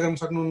फ्रेमै तयार गर्न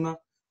सक्नुहुन्न।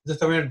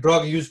 जस्तो तपाईँ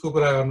ड्रग युजको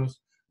कुरा गर्नुहोस्,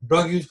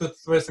 ड्रग युजको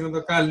तपाईँसँग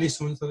त कहाँ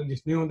लिस्ट हुन्छ,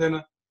 लिस्ट नै हुँदैन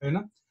होइन।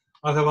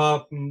 अथवा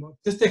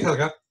त्यस्तै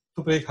खालका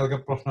थुप्रै खालका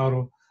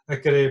प्रश्नहरू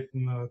के अरे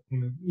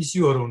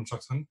इस्युहरू हुन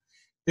सक्छन्।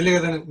 त्यसले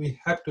गर्दा we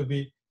have to be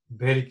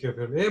very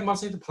careful. म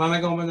चाहिँ फलाना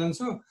गाउँमा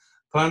जान्छु,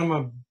 फलानामा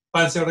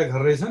 500 वटा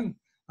घर रहेछन्,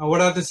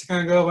 वडा अध्यक्ष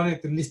कहाँ गयो भने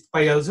त्यो लिस्ट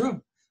पाइहाल्छु,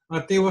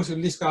 त्यही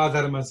लिस्टको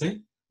आधारमा चाहिँ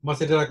म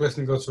चाहिँ डेटा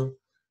कलेक्सन गर्छु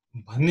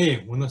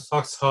भन्ने हुन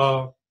सक्छ।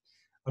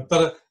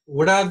 तर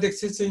वडा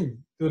अध्यक्ष चाहिँ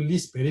त्यो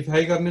लिस्ट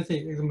भेरिफाई गर्ने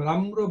चाहिँ एकदम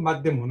राम्रो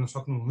माध्यम हुन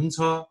सक्नुहुन्छ।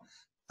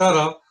 तर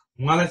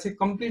उहाँलाई चाहिँ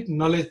कम्प्लिट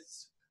नलेज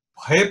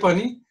भए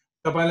पनि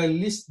तपाईँलाई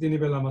लिस्ट दिने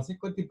बेलामा चाहिँ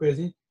कतिपय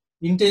चाहिँ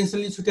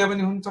इन्टेन्सनली छुट्या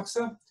पनि हुनसक्छ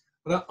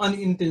र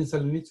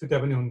अनइन्टेन्सनली छुट्या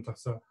पनि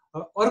हुनसक्छ।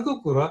 अर्को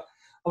कुरा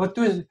अब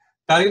त्यो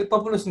टार्गेट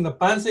पपुलेसन त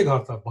 500 घर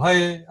त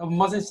भए, अब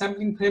म चाहिँ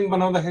स्याम्पलिङ फ्रेम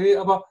बनाउँदाखेरि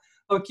अब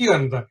के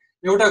गर्नु त,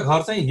 एउटा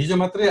घर चाहिँ हिजो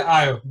मात्रै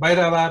आयो, बाहिर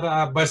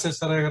आएर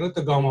बसाइसराई गरेर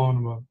त्यो गाउँमा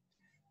आउनुभयो,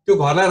 त्यो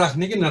घरलाई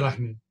राख्ने कि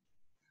नराख्ने।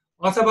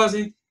 अथवा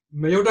चाहिँ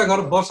एउटा घर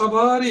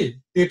वर्षभरि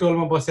त्यही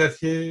टोलमा बसेका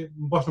थिए,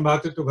 बस्नु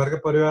भएको थियो त्यो घरको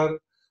परिवार,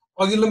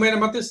 अघिल्लो महिना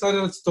मात्रै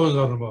सरेर चेन्ज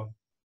गर्नुभयो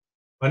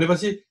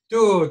भनेपछि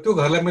त्यो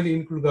घरलाई मैले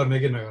इन्क्लुड गर्ने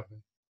कि नगर्ने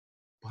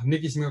भन्ने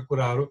किसिमका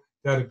कुराहरू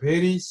they are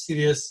very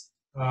serious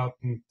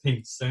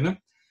things होइन।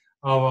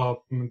 अब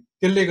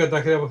त्यसले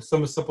गर्दाखेरि अब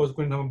सपोज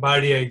कुनै ठाउँमा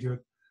बाढी आइदियो,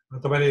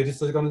 तपाईँले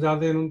रिसर्च गर्न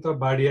जाँदै हुनुहुन्छ,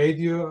 बाढी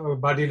आइदियो, अब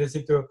बाढीले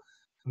चाहिँ त्यो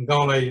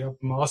गाउँलाई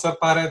असर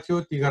पारेको थियो,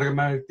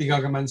 ती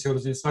गाउँका मान्छेहरू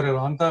चाहिँ सरेर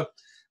अन्त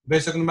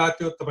गइसक्नु भएको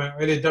थियो। तपाईँ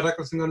अहिले डाटा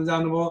कलेक्सन गर्न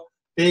जानुभयो,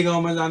 त्यही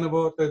गाउँमा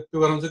जानुभयो, त्यो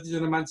गाउँमा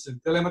जतिजना मान्छे छन्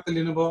त्यसलाई मात्रै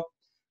लिनुभयो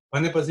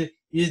भनेपछि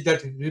इज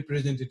द्याट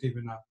रिप्रेजेन्टेटिभ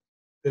इनफ।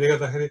 त्यसले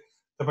गर्दाखेरि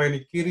तपाईँले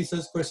के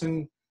रिसर्च क्वेसन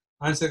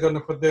आन्सर गर्न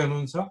खोज्दै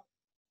हुनुहुन्छ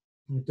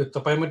त्यो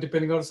तपाईँमा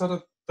डिपेन्ड गर्छ र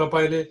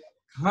तपाईँले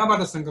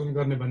कहाँबाट सङ्कलन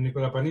गर्ने भन्ने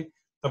कुरा पनि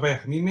तपाईँ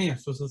हामीमै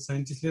सोसल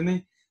साइन्टिस्टले नै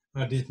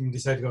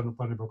डिसाइड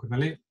गर्नुपर्ने भएको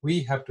हुनाले we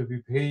have to be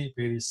very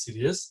very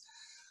serious.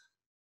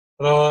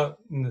 र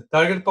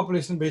टार्गेट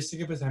पपुलेसन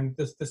भइसकेपछि हामी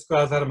त्यसको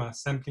आधारमा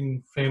स्याम्पलिङ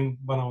फ्रेम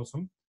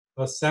बनाउँछौँ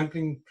र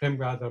स्याम्पलिङ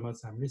फ्रेमको आधारमा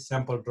चाहिँ हामीले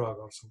स्याम्पल ड्र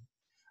गर्छौँ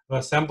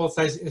र स्याम्पल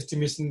साइज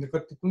एस्टिमेसन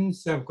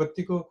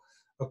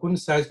कुन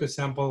साइजको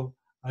स्याम्पल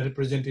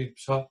रिप्रेजेन्टेटिभ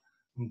छ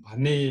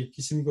भन्ने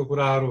किसिमको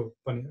कुराहरू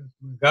पनि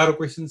गाह्रो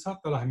क्वेसन छ,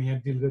 तर हामी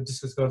यहाँ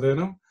डिस्कस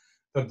गर्दैनौँ।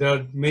 तर there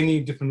are many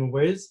different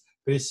ways,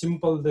 very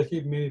सिम्पलदेखि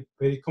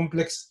very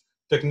complex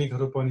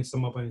टेक्निकहरू पनि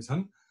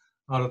छन्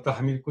र त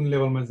हामी कुन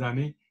लेभलमा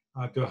जाने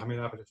त्यो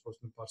हामीले आफूले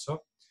सोच्नुपर्छ।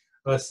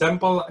 र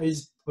स्याम्पल आइज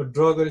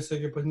ड्र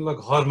गरिसकेपछि ल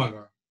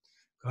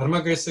घरमा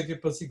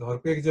गइसकेपछि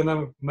घरको एकजना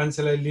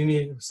मान्छेलाई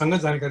लिनेसँग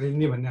जानकारी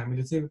लिने भन्ने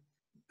हामीले चाहिँ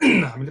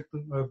हामीले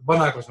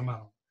बनाएको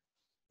छौँ।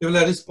 त्यो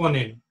बेला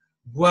रिस्पोन्डेन्ट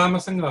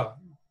बुवाआमासँग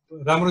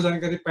राम्रो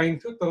जानकारी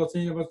पाइन्थ्यो, तर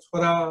चाहिँ अब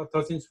छोरा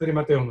त चाहिँ छोरी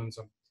मात्रै हुनुहुन्छ,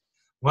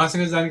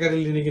 उहाँसँग जानकारी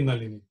लिने कि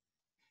नलिने,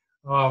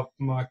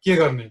 के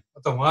गर्ने,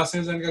 अथवा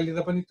उहाँसँग जानकारी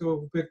लिँदा पनि त्यो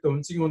उपयुक्त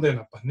हुन्छ कि हुँदैन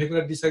भन्ने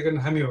कुरा डिसाइड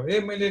गर्ने हामी हो।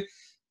 मैले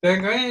त्यहाँ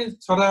गएँ,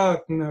 छोरा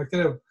के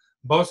अरे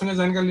बाउसँग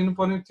जानकारी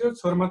लिनुपर्ने थियो,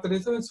 छोरा मात्रै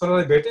रहेछ,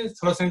 छोरालाई भेटेँ,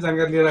 छोरासँग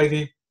जानकारी लिएर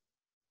आइदिएँ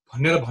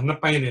भनेर भन्न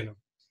पाइँदैन।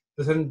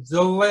 त्यस कारण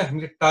जसलाई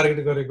हामीले टार्गेट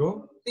गरेको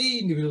त्यही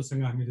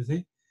इन्डिभिजुअलसँग हामीले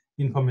चाहिँ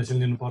इन्फर्मेसन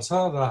लिनुपर्छ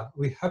र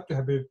we have to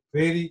have A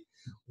very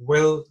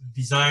well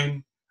design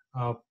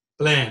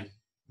plan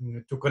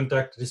to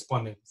contact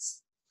रिस्पोन्डेन्ट्स।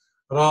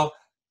 र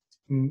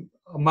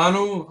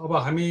मानौँ अब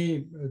हामी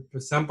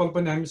स्याम्पल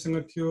पनि हामीसँग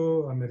थियो,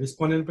 हामी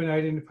रिस्पोन्डेन्ट पनि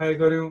आइडेन्टिफाई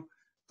गऱ्यौँ,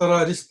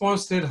 तर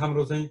रिस्पोन्स रेट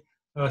हाम्रो चाहिँ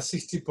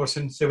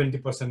 60%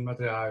 70%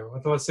 मात्रै आयो,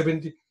 अथवा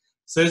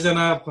 100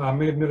 जना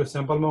मेरो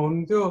स्याम्पलमा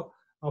हुनुहुन्थ्यो,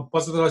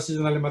 75-80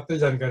 जनाले मात्रै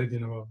जानकारी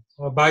दिनुभयो,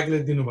 अब बाँकीले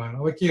दिनु भएन।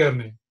 अब के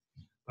गर्ने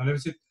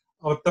भनेपछि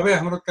अब तपाईँ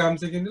हाम्रो काम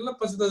चाहिँ किन ल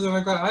 75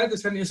 जनाको आयो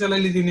त्यस कारण यसैलाई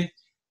लिदिने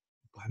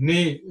भन्ने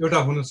एउटा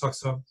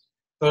हुनसक्छ।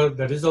 तर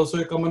that is also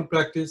A common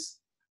practice.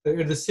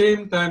 At the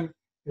same time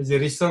as a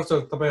researcher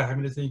तपाईँ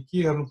हामीले चाहिँ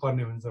के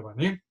गर्नुपर्ने हुन्छ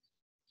भने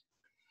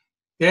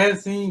त्यहाँ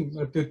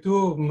चाहिँ त्यो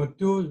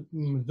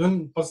जुन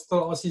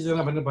 75-80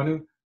 जना भनेर भन्यो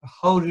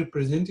हाउ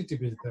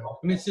रिप्रेजेन्टेटिभ इज द्याट,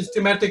 कुनै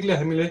सिस्टमेटिकली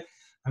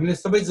हामीले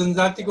सबै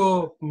जनजातिको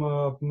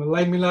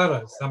लाई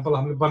मिलाएर स्याम्पल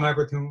हामीले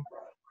बनाएको थियौँ,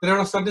 तर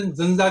एउटा सर्टेन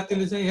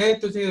जनजातिले चाहिँ हे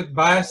त्यो चाहिँ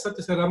बायस छ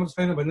त्यसो राम्रो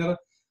छैन भनेर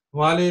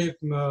उहाँले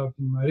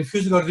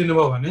रिफ्युज गरिदिनु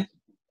भयो भने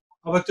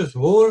अब त्यो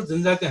होल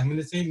जनजाति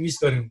हामीले चाहिँ मिस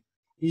गर्यौं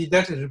इज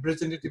द्याट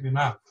रिप्रेजेन्टेटिभ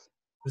इनफ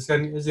त्यस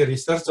कारण as a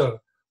researcher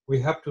we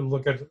have to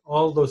look at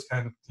all those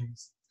kind of things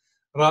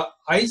र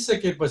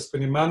आइसकेपछि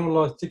पनि मानव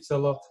ल ठिक छ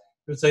ल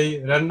त्यो चाहिँ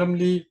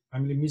ऱ्यान्डमली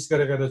हामीले मिस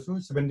गरेका रहेछौँ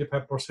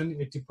 75%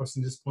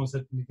 80% रेस्पोन्स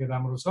रेट निकै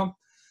राम्रो छ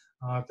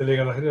त्यसले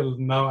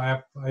गर्दाखेरि now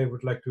I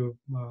would like to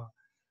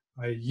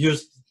use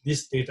this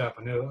data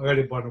भनेर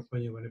अगाडि बढ्नु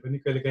खोज्यो भने पनि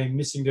कहिलेकाहीँ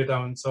मिसिङ डेटा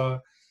हुन्छ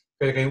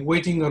कहिलेकाहीँ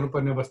वेटिङ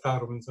गर्नुपर्ने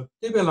अवस्थाहरू हुन्छ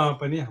त्यही बेलामा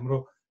पनि हाम्रो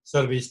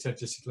सर्वे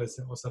स्ट्याटिस्टिक्सलाई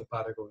चाहिँ असर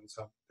पारेको हुन्छ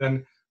then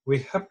we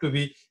have to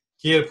be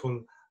careful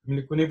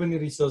हामीले कुनै पनि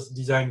रिसर्च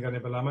डिजाइन गर्ने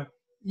बेलामा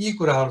यी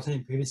कुराहरू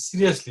चाहिँ फेरि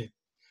सिरियसली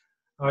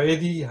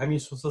यदि हामी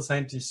सोसल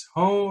साइन्टिस्ट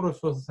हौँ र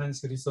सोसल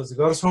साइन्सको रिसर्च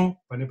गर्छौँ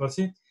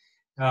भनेपछि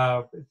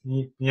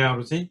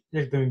यहाँहरू चाहिँ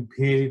एकदमै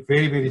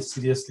भेरी भेरी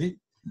सिरियसली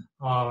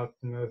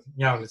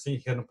यहाँहरूले चाहिँ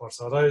हेर्नुपर्छ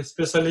र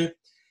स्पेसली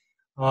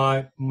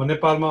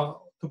नेपालमा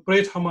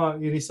थुप्रै ठाउँमा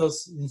यी रिसर्च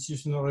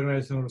इन्स्टिट्युसन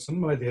अर्गनाइजेसनहरू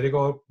छन् मलाई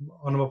धेरैको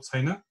अनुभव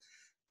छैन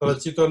तर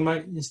चितवनमा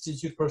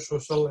institute for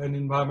social and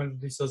environmental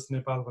research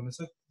Nepal भन्ने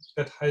छ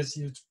that has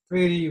use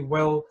very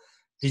well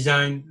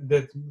design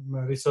that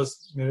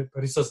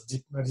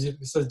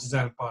research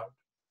design part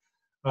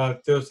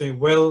त्यो चाहिँ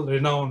well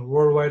renowned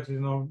world wide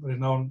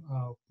renowned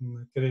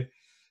के अरे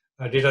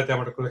डेटा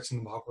त्यहाँबाट कलेक्सन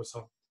भएको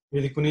छ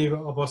यदि कुनै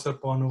अवसर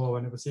पाउनुभयो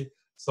भनेपछि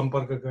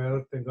सम्पर्क गरेर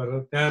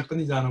त्यहाँ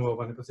पनि जानुभयो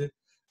भनेपछि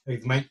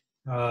एकदमै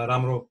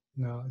राम्रो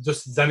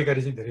जस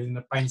जानकारी चाहिँ धेरै लिन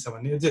पाइन्छ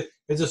भन्ने एज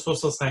ए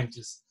सोसल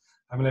साइन्टिस्ट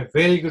हामीलाई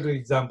भेरी गुड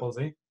इक्जाम्पल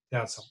चाहिँ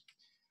त्यहाँ छ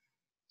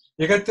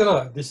एकातिर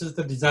this is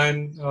the design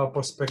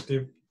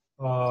perspective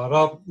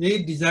र यही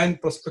डिजाइन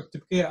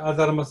पर्सपेक्टिभकै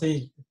आधारमा चाहिँ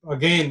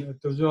अगेन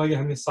त्यो जुन अघि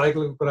हामीले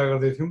साइकलको कुरा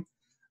गर्दै थियौँ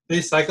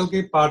त्यही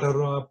साइकलकै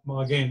पार्टहरू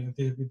again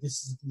this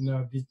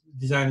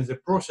design is a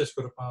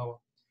प्रोसेसको रूपमा अब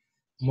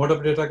मोड of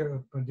data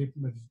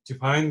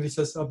define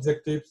research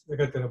objective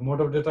एकातिर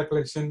मोड अफ डेटा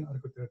कलेक्सन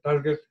अर्कोतिर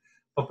टार्गेट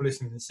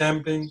पपुलेसन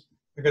स्याम्पलिङ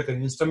एकातिर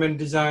इन्स्ट्रुमेन्ट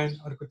डिजाइन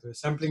अर्कोतिर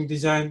स्याम्पलिङ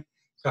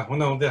डिजाइनका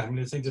हुँदाहुँदै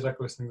हामीले चाहिँ डेटा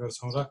कलेक्सन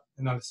गर्छौँ र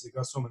एनालिसिस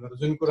गर्छौँ भनेर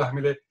जुन कुरा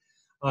हामीले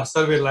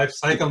सर्वे लाइफ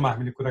साइकलमा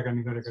हामीले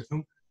कुराकानी गरेका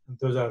थियौँ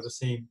those are the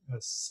same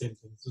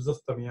thing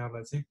जस्तो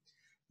यहाँलाई चाहिँ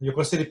यो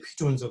कसरी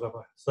फिट हुन्छ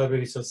तपाईँ सर्वे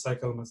रिसर्च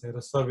साइकलमा चाहिँ र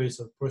सर्वे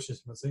रिसर्च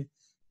प्रोसेसमा चाहिँ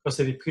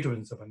कसरी फिट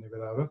हुन्छ भन्ने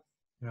कुराहरू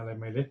यहाँलाई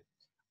मैले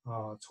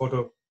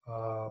छोटो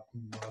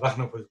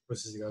राख्न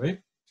कोसिस गरेँ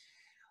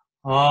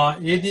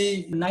यदि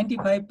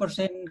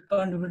 95%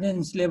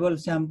 कन्फिडेन्स लेभल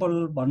स्याम्पल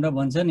भनेर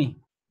भन्छ नि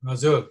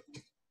हजुर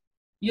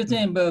यो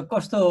चाहिँ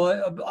कस्तो हो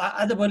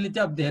आजभोलि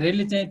चाहिँ अब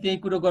धेरैले चाहिँ त्यही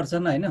कुरो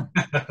गर्छन् हैन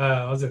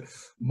हजुर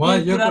म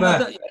यो कुरा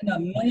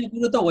नयाँ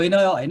कुरो त होइन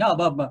हैन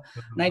अब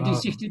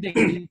 1960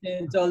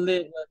 देखि चल्दै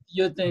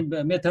यो चाहिँ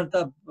मेथड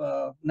त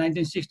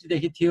 1960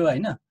 देखि थियो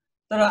हैन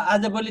तर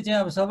आजभोलि चाहिँ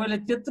अब सबैले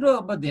त्यत्रो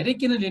अब धेरै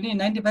किन लिने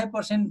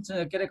 95%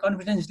 के अरे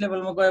कन्फिडेन्स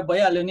लेभलमा गयो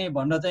भइहाल्यो नि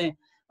भनेर चाहिँ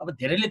अब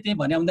धेरैले त्यही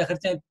भने आउँदाखेरि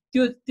चाहिँ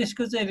त्यो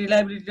त्यसको चाहिँ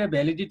रिलायबिलिटी र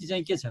भ्यालिडिटी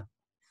चाहिँ के छ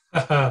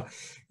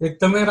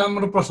एकदमै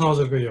राम्रो प्रश्न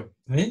हजुरको यो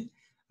है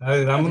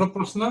राम्रो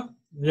प्रश्न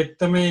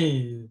एकदमै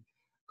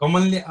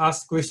कमनली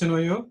आस्क क्वेसन हो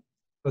यो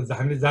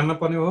हामीले जान्न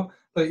पर्ने हो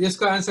तर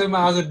यसको आन्सरमा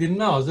आज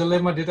दिन्न हजुरलाई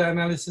म डेटा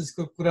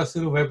एनालिसिसको कुरा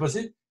सुरु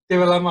भएपछि त्यो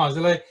बेलामा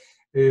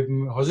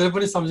हजुरले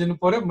पनि सम्झिनु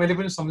पर्यो मैले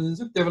पनि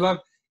सम्झिन्छु त्यो बेला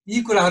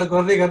यी कुराहरू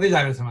गर्दै गर्दै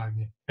जानेछौँ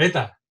हामी है त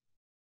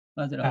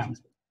हजुर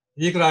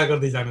यी कुराहरू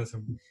गर्दै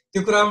जानेछौँ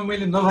त्यो कुरामा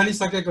मैले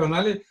नभनिसकेको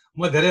हुनाले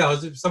म धेरै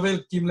हजुर सबै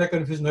टिमलाई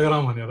कन्फ्युज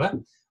नगराउँ भनेर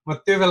म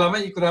त्यो बेलामा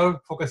यी कुराहरू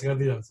फोकस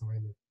गर्दै जान्छु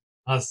मैले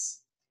हस्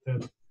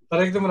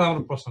तर एकदम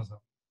राम्रो प्रश्न छ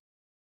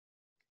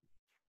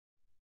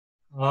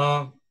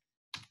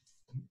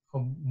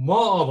म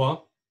अब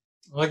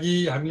अघि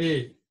हामीले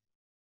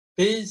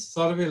त्यही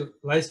सर्वे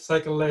लाइफ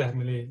साइकललाई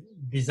हामीले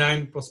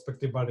डिजाइन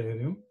पर्सपेक्टिभबाट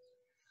हेऱ्यौँ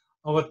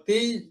अब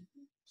त्यही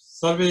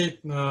सर्वे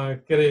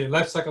के अरे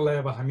लाइफ साइकललाई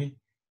अब हामी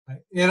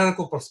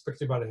एररको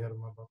पर्सपेक्टिभबाट हेरौँ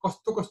अब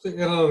कस्तो कस्तो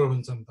एररहरू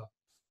हुन्छन् त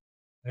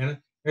हैन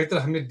एकतर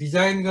हामीले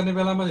डिजाइन गर्ने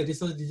बेलामा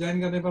रिसर्च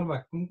डिजाइन गर्ने बेलामा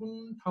कुन कुन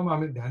ठाउँमा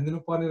हामीले ध्यान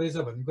दिनुपर्ने रहेछ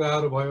भन्ने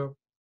कुराहरू भयो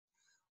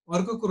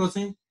अर्को कुरो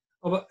चाहिँ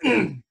अब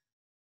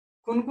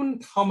कुन कुन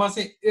ठाउँमा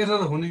चाहिँ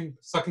एरर हुने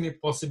सक्ने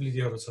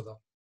पोसिबिलिटीहरू छ त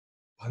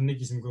भन्ने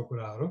किसिमको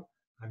कुराहरू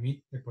हामी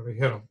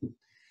एकपल्ट हेरौँ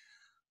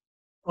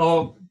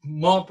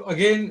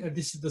again,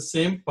 this is the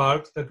same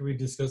part that we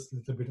discussed a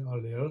little bit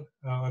earlier.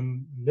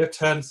 On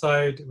left-hand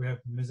side, we have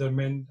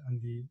measurement. On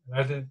the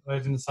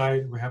right-hand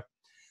side, we have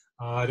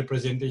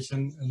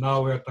representation. And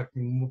now we are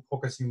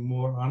focusing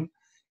more on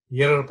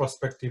error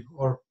perspective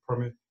or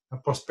from a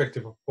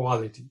perspective of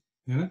quality.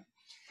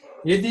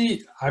 यदि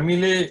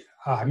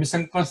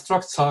हामीसँग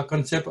construct छ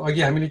concept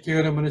अघि हामीले के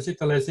गर्यौँ भने चाहिँ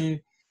त्यसलाई चाहिँ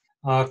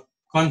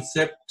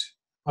कन्सेप्ट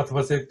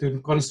अथवा चाहिँ त्यो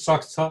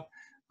कन्स्ट्रक्ट छ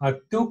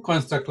त्यो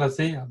कन्स्ट्रक्टलाई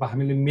चाहिँ अब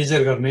हामीले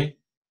मेजर गर्ने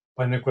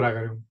भन्ने कुरा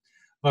गर्यौँ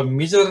र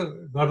मेजर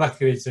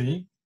गर्दाखेरि चाहिँ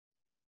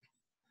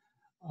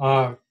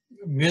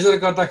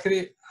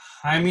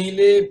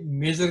हामीले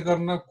मेजर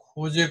गर्न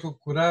खोजेको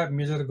कुरा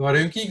मेजर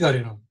गर्यौँ कि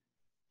गरेनौँ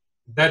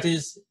द्याट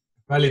इज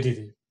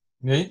भ्यालिडिटी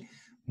है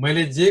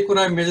मैले जे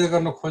कुरा मेजर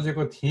गर्न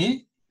खोजेको थिएँ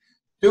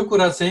त्यो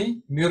कुरा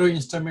चाहिँ मेरो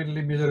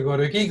इन्स्ट्रुमेन्टले मेजर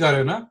गर्यो कि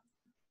गरेन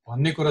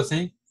भन्ने कुरा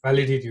चाहिँ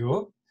भ्यालिडिटी हो।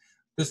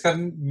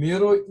 त्यसकारण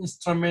मेरो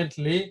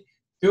इन्स्ट्रुमेन्टले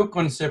त्यो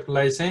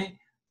कन्सेप्टलाई चाहिँ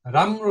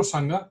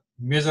राम्रोसँग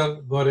मेजर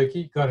गर्यो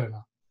कि गरेन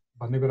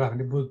भन्ने कुरा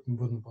हामीले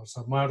बुझ्नुपर्छ।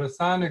 म एउटा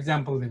सानो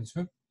इक्जाम्पल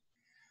दिन्छु।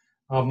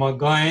 म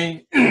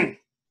गएँ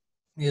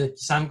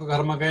किसानको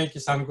घरमा गएँ,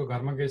 किसानको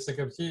घरमा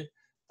गइसकेपछि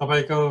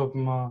तपाईँको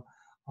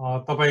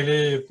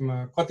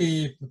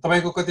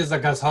कति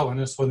जग्गा छ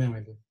भनेर सोधेँ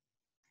मैले।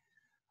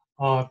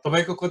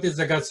 तपाईँको कति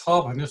जग्गा छ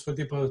भनेर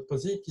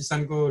सोधेपछि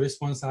किसानको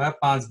रिस्पोन्स आयो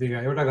 5 बिघा।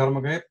 एउटा घरमा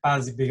गएँ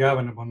 5 बिघा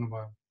भनेर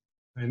भन्नुभयो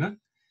हैन।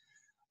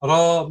 र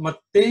म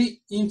त्यही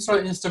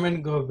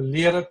इन्स्ट्रुमेन्ट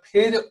लिएर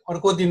फेरि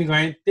अर्को दिन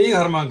गएँ, त्यही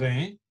घरमा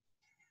गएँ।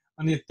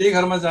 अनि त्यही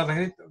घरमा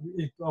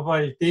जाँदाखेरि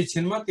अब त्यही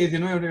छिनमा त्यही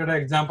दिनमा एउटा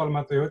इक्जाम्पल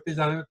मात्रै हो,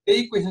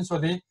 त्यही क्वेसन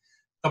सोधेँ,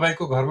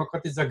 तपाईँको घरमा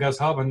कति जग्गा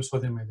छ भनेर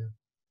सोधेँ मैले।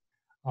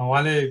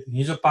 उहाँले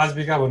हिजो 5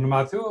 बिघा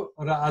भन्नुभएको थियो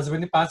र आज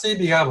पनि 5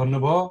 बिघा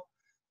भन्नुभयो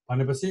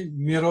भनेपछि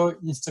मेरो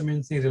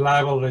इन्स्ट्रुमेन्ट चाहिँ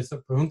रिलायबल रहेछ।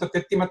 हुन त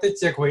त्यति मात्रै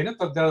चेक होइन,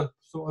 तर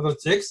अदर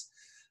चेक्स,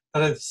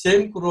 तर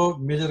सेम कुरो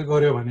मेजर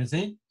गर्यो भने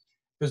चाहिँ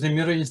त्यो चाहिँ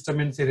मेरो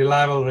इन्स्ट्रुमेन्ट चाहिँ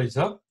रिलायबल रहेछ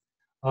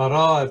र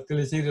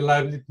त्यसले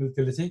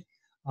चाहिँ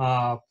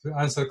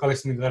आन्सर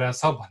कलेक्सन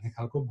गरेछ भन्ने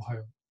खालको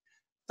भयो।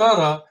 तर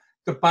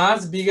त्यो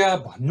 5 बिघा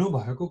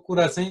भन्नुभएको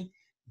कुरा चाहिँ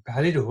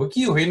भ्यालिड हो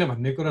कि होइन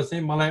भन्ने कुरा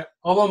चाहिँ मलाई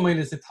अब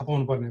मैले चाहिँ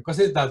थापाउनु पर्ने।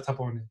 कसरी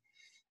थापाउने?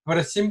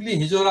 एउटा सिम्पली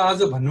हिजो र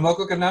आज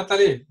भन्नुभएको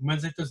नाताले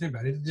मैले चाहिँ त्यो चाहिँ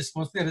भ्यालिड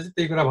रिस्पोन्स नै रहेछ,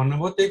 त्यही कुरा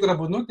भन्नुभयो, त्यही कुरा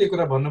बुझ्नु, त्यही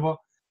कुरा भन्नुभयो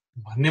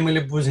भन्ने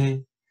मैले बुझेँ।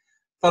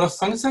 तर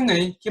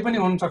सँगसँगै के पनि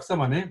हुनसक्छ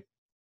भने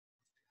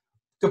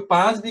त्यो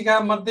 5 बिघा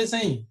मध्ये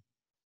चाहिँ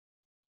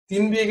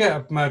 3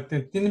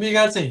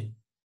 बिघा चाहिँ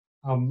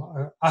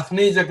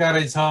आफ्नै जग्गा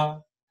रहेछ,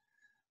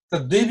 तर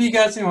 2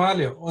 बिघा चाहिँ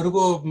उहाँले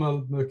अरूको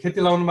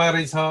खेती लाउनु भएको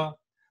रहेछ।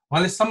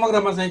 उहाँले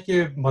समग्रमा चाहिँ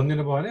के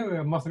भनिदिनु भयो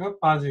भने मसँग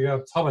 5 बिघा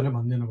छ भनेर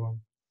भनिदिनु भयो।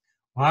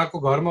 उहाँको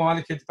घरमा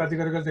उहाँले खेतीपाती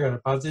गरेको जग्गा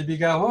 5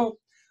 बिघा हो,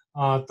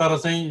 तर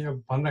चाहिँ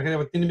भन्दाखेरि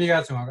अब 3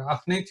 बिघा चाहिँ उहाँको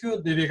आफ्नै थियो,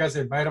 2 बिघा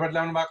चाहिँ बाहिरबाट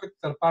ल्याउनु भएको,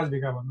 तर 5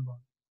 बिघा भन्नुभयो।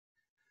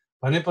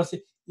 भनेपछि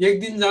एक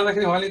दिन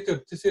जाँदाखेरि उहाँले त्यो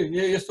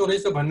यस्तो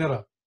रहेछ भनेर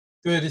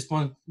त्यो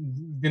रिस्पोन्स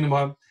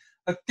दिनुभयो।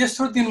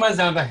 तेस्रो दिनमा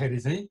जाँदाखेरि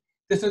चाहिँ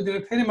तेस्रो दिन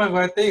फेरि म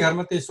गएँ, त्यही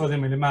घरमा त्यही सोधेँ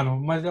मैले। मानौँ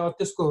मैले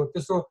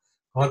तेस्रो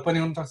घर पनि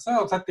हुनसक्छ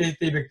अर्थात्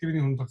त्यही व्यक्ति पनि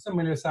हुनसक्छ,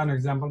 मैले सानो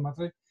इक्जाम्पल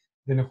मात्रै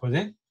दिन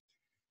खोजेँ।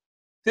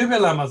 त्यो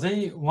बेलामा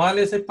चाहिँ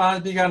उहाँले चाहिँ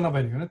 5 बिघा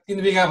नभनिकन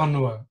 3 बिघा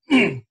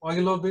भन्नुभयो।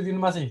 अघिल्लो 2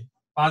 दिनमा चाहिँ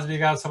 5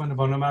 बिघा छ भनेर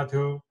भन्नुभएको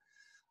थियो,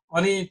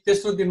 अनि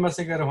तेस्रो दिनमा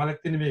चाहिँ गएर उहाँले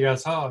 3 बिघा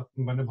छ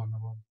भनेर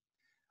भन्नुभयो।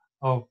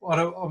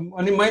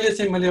 अनि मैले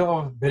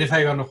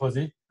भेरिफाई गर्न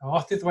खोजेँ।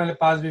 अस्ति तपाईँले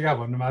 5 बिघा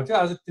भन्नुभएको थियो,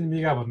 आज 3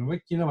 बिघा भन्नुभयो,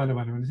 किन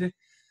भने चाहिँ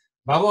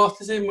बाबु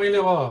अस्ति चाहिँ मैले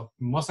अब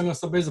मसँग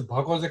सबै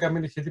भएको जग्गा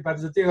मैले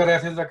खेतीपाती जति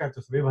गरेको थिएँ जग्गा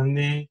त्यो सबै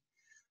भनिदिएँ,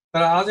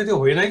 तर आज त्यो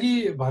होइन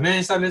कि भने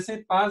हिसाबले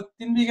चाहिँ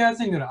 3 बिघा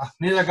चाहिँ मेरो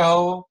आफ्नै जग्गा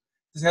हो,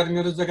 त्यस कारण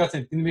मेरो जग्गा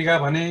चाहिँ 3 बिघा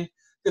भने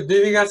त्यो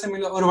 2 बिघा चाहिँ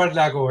मैले अरूबाट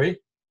ल्याएको है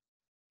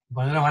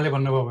भनेर उहाँले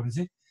भन्नुभयो भने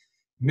चाहिँ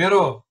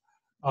मेरो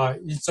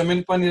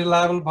इन्स्ट्रुमेन्ट पनि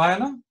रिलायबल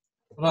भएन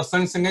र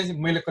सँगसँगै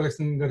मैले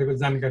कलेक्सन गरेको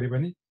जानकारी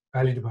पनि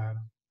भ्यालिड भएन।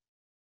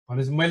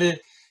 भनेपछि मैले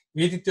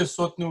यदि त्यो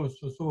सोध्नु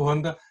हो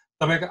भने त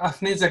तपाईँको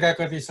आफ्नै जग्गा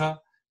कति छ,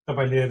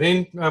 तपाईँले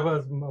रेन्ट अब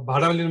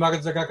भाडामा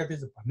लिनुभएको जग्गा कति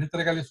छ भन्ने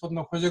तरिकाले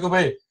सोध्न खोजेको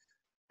भए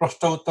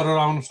प्रष्ट उत्तरहरू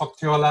आउन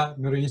सक्थ्यो होला,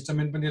 मेरो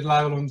इन्स्ट्रुमेन्ट पनि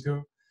रिलायबल हुन्थ्यो,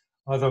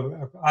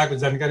 अथवा आएको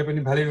जानकारी पनि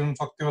भ्यालिड हुन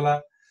सक्थ्यो होला।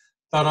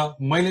 तर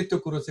मैले त्यो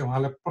कुरो चाहिँ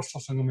उहाँलाई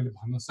प्रष्टसँग मैले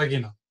भन्न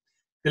सकिनँ।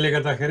 त्यसले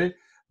गर्दाखेरि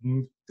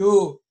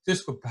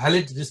त्यसको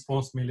भ्यालिड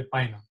रिस्पोन्स मैले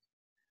पाइनँ।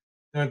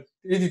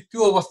 यदि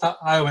त्यो अवस्था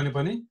आयो भने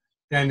पनि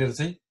त्यहाँनिर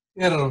चाहिँ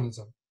एरर हुन्छ,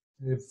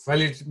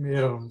 भ्यालिड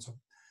एरर हुन्छ।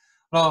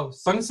 र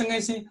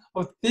सँगसँगै चाहिँ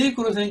अब त्यही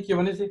कुरो चाहिँ के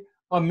भने चाहिँ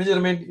अब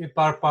मेजरमेन्ट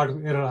पार्टको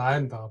एरर आयो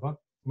नि त। अब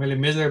मैले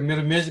मेरो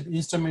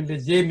इन्स्ट्रुमेन्टले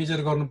जे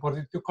मेजर गर्नु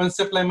पर्थ्यो त्यो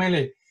कन्सेप्टलाई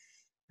मैले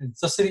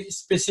जसरी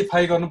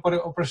स्पेसिफाई गर्नु पर्यो,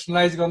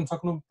 अपरेसनलाइज गर्न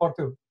सक्नु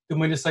पर्थ्यो, त्यो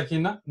मैले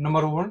सकिनँ,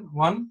 नम्बर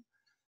 1।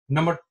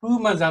 नम्बर 2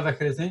 मा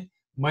जाँदाखेरि चाहिँ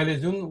मैले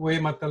जुन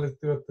वेमा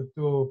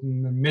त्यो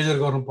मेजर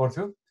गर्नु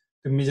पर्थ्यो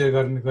त्यो मेजर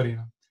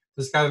गरिनँ।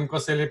 त्यसकारण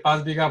कसैले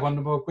 5 बिघा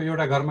भन्नुभयो, कोही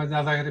एउटा घरमा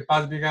जाँदाखेरि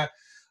 5 बिघा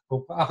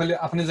आफूले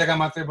आफ्नै जग्गा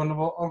मात्रै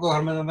भन्नुभयो, अर्को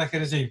घरमा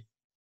जाँदाखेरि चाहिँ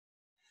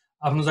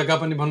आफ्नो जग्गा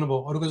पनि भन्नुभयो,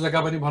 अरूको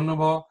जग्गा पनि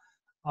भन्नुभयो।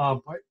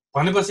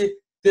 भनेपछि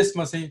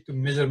त्यसमा चाहिँ त्यो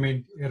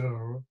मेजरमेन्ट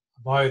एररहरू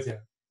भयो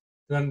त्यहाँ।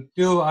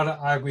 त्यो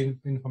आएको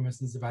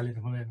इन्फर्मेसन चाहिँ भ्यालिड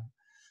हुँदैन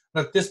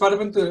र त्यसबाट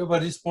पनि त्यो अब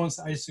रिस्पोन्स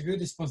आइसक्यो।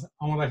 रिस्पोन्स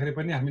आउँदाखेरि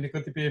पनि हामीले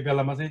कतिपय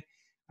बेलामा चाहिँ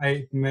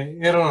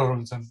एररहरू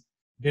हुन्छन्,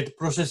 डेटा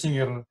प्रोसेसिङ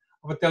एरर।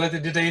 अब त्यसलाई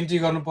चाहिँ डेटा इन्ट्री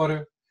गर्नु पर्यो।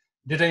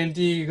 डेटा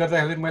इन्ट्री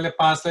गर्दाखेरि मैले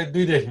 5 लाई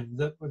 2 देखेँ,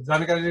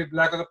 जानकारी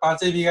ल्याएको त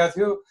 5 बिघा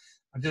थियो,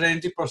 डेटा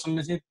इन्ट्री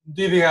पर्सनले चाहिँ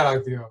 2 बिघा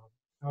राखिदियो।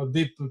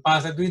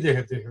 5 लाई 2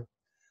 देख्यो,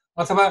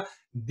 अथवा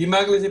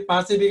दिमागले चाहिँ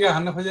 5 बिघा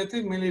हान्न खोजेको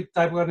थियो, मैले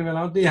टाइप गर्ने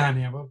बेलामा 2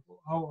 हाने। अब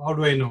हाउ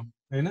डु आई नो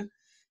होइन।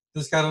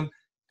 त्यसकारण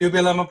त्यो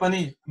बेलामा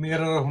पनि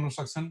एरर हुन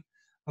सक्छन्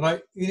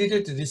र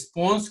इरिटेड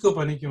रिस्पोन्सको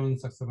पनि के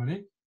हुनसक्छ भने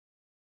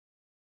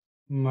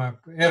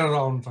एरर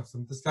आउन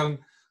सक्छन्। त्यसकारण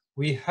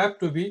we have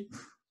to be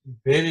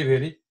very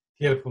very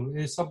careful.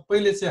 यो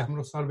सबैले चाहिँ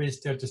हाम्रो सर्वे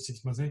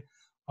स्ट्याटिस्टिक्समा चाहिँ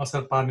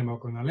असर पार्ने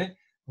भएको हुनाले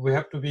we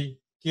have to be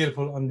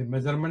careful on the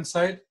measurement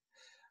side.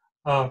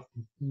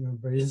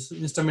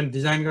 Instrument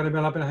design गर्ने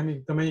बेला पनि हामी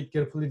एकदमै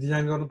केयरफुल्ली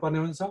डिजाइन गर्नुपर्ने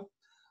हुन्छ।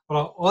 र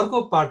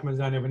अर्को पार्टमा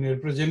जाने भने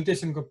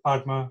रिप्रेजेन्टेसनको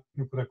पार्टमा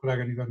यो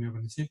कुराकानी गर्ने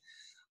भनेपछि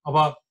अब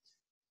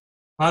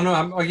मानौँ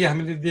अघि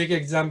हामीले दिएको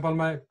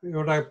एक्जाम्पलमा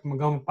एउटा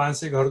गाउँमा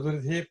 500 घरधुरी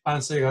थिए,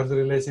 500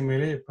 घरधुरीलाई चाहिँ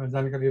मैले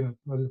जानकारी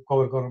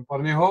कभर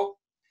गर्नुपर्ने हो।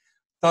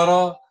 तर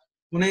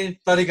कुनै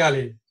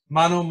तरिकाले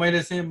मानौँ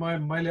मैले चाहिँ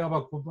मैले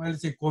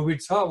कोभिड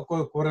छ, अब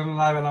कोरोना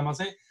लागेको बेलामा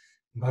चाहिँ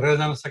घर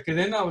जान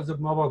सकिँदैन, अब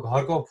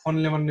घरको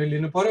फोनले पनि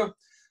लिनु पर्यो,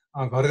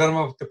 घर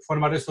घरमा त्यो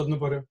फोनबाटै सोध्नु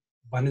पर्यो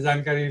भन्ने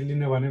जानकारी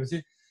लिनु भनेपछि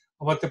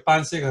अब त्यो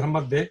 500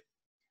 घरमध्ये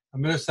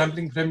मेरो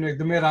स्याम्पलिङ फ्रेम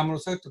एकदमै राम्रो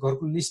छ, त्यो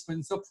घरको लिस्ट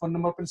पनि छ, फोन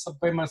नम्बर पनि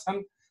सबैमा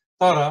छन्।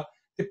 तर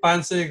त्यो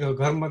 500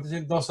 घरमध्ये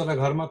चाहिँ 10वटा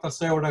घरमा त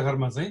 100वटा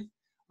घरमा चाहिँ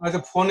त्यो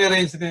फोनै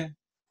रहन्छ, त्यहाँ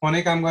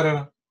फोनै काम गरेन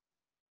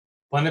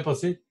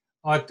भनेपछि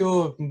त्यो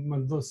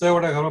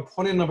 100वटा घरमा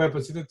फोनै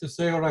नभएपछि त त्यो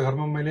 100वटा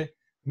घरमा मैले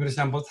मेरो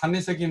स्याम्पल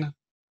छान्नै सकिनँ।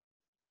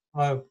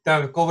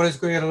 त्यहाँ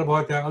कभरेजको एरर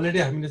भयो, त्यहाँ अलरेडी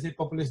हामीले चाहिँ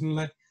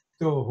पपुलेसनलाई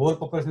त्यो होल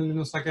पपुलेसन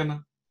लिन सकेन।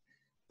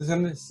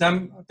 त्यसैले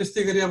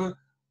त्यस्तै गरी अब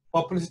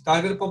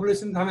टार्गेट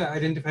पपुलेसन हामी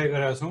आइडेन्टिफाई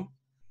गरेका छौँ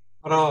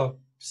र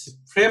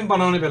फ्रेम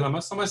बनाउने बेलामा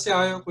समस्या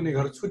आयो, कुनै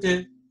घर छुटे,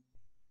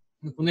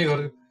 कुनै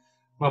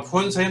घरमा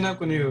फोन छैन,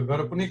 कुनै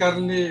घर कुनै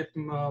कारणले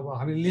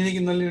हामी लिने कि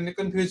नलिने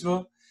कन्फ्युज भयो।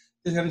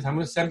 त्यस कारण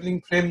हाम्रो स्याम्पलिङ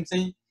फ्रेम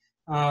चाहिँ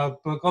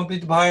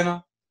कम्प्लिट भएन।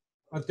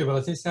 त्यो बेला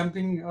चाहिँ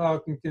स्याम्पलिङ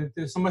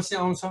त्यो समस्या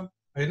आउँछ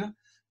होइन।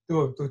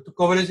 त्यो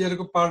कभरेज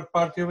एरको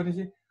पार्ट थियो भने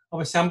चाहिँ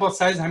अब स्याम्पल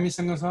साइज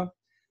हामीसँग छ।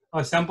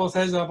 स्याम्पल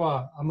साइज अब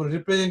हाम्रो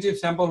रिप्रेजेन्टेटिभ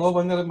स्याम्पल हो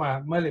भनेर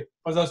मैले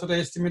 50वटा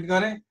एस्टिमेट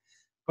गरेँ।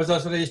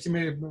 50वटा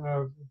एस्टिमेट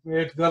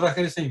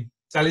गर्दाखेरि चाहिँ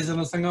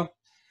 40जनासँग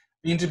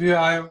इन्टरभ्यू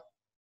आयो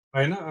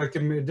होइन,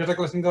 डेटा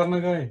कलेक्सन गर्न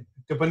गएँ,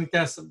 त्यो पनि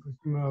त्यहाँ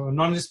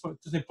नन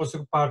रेस्पोन्स चाहिँ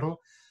पछिको पार्ट हो।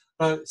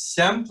 र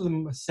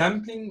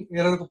स्याम्पलिङ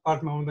एररको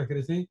पार्टमा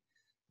आउँदाखेरि चाहिँ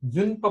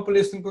जुन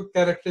पपुलेसनको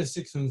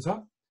क्यारेक्टरिस्टिक्स हुन्छ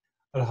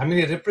र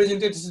हामीले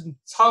रिप्रेजेन्टेटिभ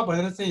छ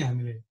भनेर चाहिँ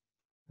हामीले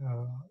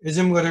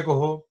एज्युम गरेको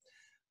हो।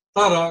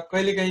 तर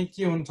कहिलेकाहीँ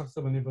के हुनसक्छ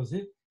भनेपछि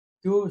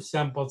त्यो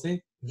स्याम्पल चाहिँ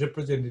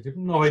रिप्रेजेन्टेटिभ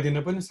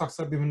नभइदिन पनि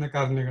सक्छ विभिन्न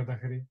कारणले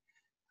गर्दाखेरि।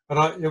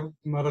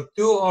 र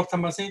त्यो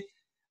अर्थमा चाहिँ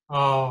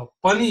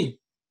पनि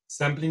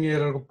स्याम्पलिङ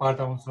एररको पार्ट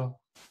आउँछ।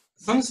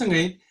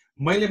 सँगसँगै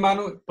मैले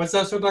मानौँ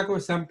 50वटाको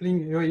स्याम्पलिङ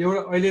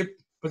एउटा अहिले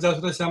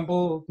 50वटा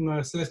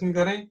स्याम्पल सिलेक्सन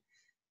गरेँ,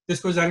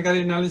 त्यसको जानकारी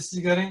एनालिसिस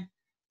गरेँ,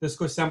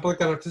 त्यसको स्याम्पल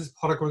क्यारेक्टरिस्टिक्स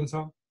फरक हुन्छ।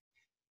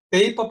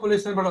 त्यही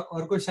पपुलेसनबाट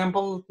अर्को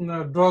स्याम्पल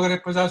ड्र गरेँ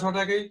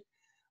 50वटाकै,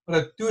 र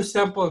त्यो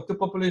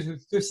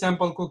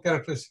स्याम्पलको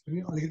क्यारेक्टरिस्टिक्स पनि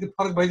अलिकति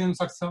फरक भइदिन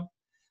सक्छ।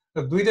 र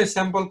दुईवटा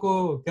स्याम्पलको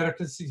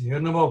क्यारेक्टरिस्टिक्स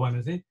हेर्नुभयो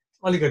भने चाहिँ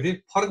अलिकति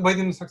फरक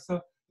भइदिन सक्छ।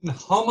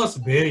 हाउ मच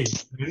भेरी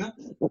होइन,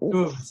 त्यो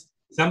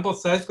स्याम्पल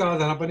साइजको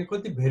आधारमा पनि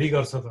कति भेरी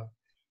गर्छ त,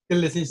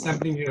 त्यसले चाहिँ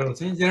स्याम्पलिङ एरर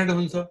चाहिँ जेनेरेट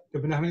हुन्छ। त्यो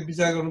पनि हामीले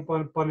विचार गर्नु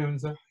पर्ने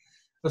हुन्छ।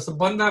 र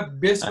सबभन्दा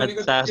बेस्ट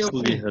भनेको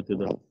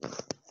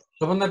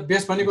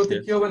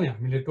चाहिँ के हो भने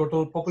हामीले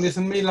टोटल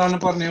पपुलेसनमै लानु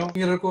पर्ने हो।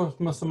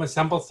 एररको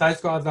स्याम्पल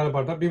साइजको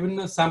आधारबाट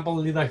विभिन्न स्याम्पल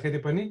लिँदाखेरि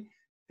पनि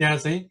त्यहाँ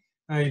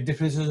चाहिँ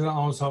डिफ्रेन्सिएसन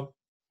आउँछ,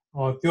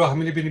 त्यो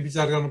हामीले पनि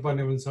विचार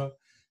गर्नुपर्ने हुन्छ।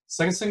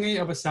 सँगसँगै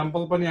अब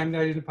स्याम्पल पनि हामीले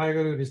आइडेन्टिफाई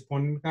गर्यो,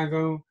 रिस्पोन्डेन्ट कहाँ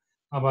गयौँ,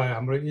 अब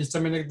हाम्रो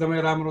इन्स्ट्रुमेन्ट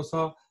एकदमै राम्रो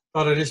छ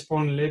तर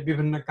रिस्पोन्डले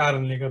विभिन्न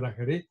कारणले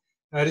गर्दाखेरि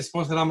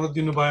रिस्पोन्स राम्रो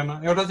दिनु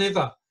भएन। एउटा चाहिँ त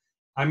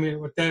हामी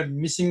त्यहाँ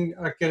मिसिङ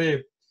के अरे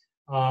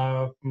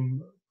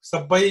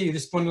सबै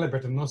रिस्पोन्डलाई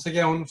भेट्न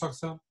नसकेका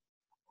हुनसक्छ।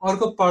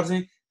 अर्को पार्ट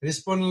चाहिँ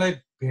रिस्पोन्डलाई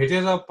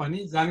भेटेर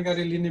पनि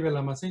जानकारी लिने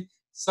बेलामा चाहिँ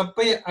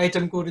सबै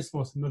आइटमको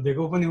रिस्पोन्स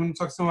नदिएको पनि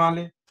हुनसक्छ,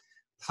 उहाँले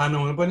थाहा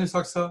नहुनु पनि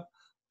सक्छ,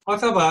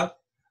 अथवा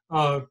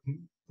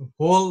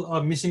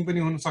होल मिसिङ पनि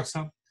हुनसक्छ।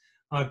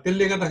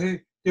 त्यसले गर्दाखेरि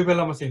त्यो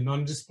बेलामा चाहिँ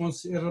नन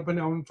रिस्पोन्स एरर पनि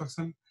आउन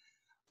सक्छन्।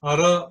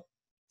 र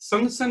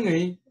सँगसँगै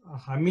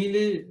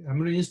हामीले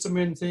हाम्रो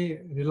इन्स्ट्रुमेन्ट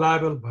चाहिँ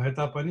रिलायबल भए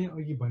तापनि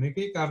अघि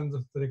भनेकै कारण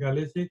जस्तो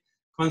तरिकाले चाहिँ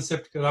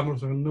कन्सेप्ट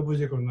राम्रोसँग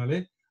नबुझेको हुनाले,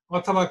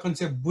 अथवा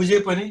कन्सेप्ट बुझे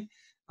पनि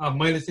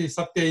मैले चाहिँ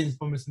सत्य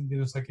इन्फर्मेसन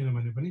दिन सकिनँ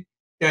भने पनि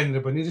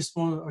त्यहाँनिर पनि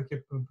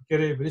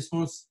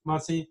रिस्पोन्समा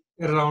चाहिँ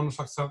एरर आउन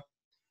सक्छ।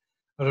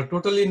 र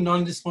टोटली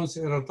नन रिस्पोन्स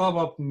एरर त अब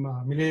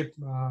हामीले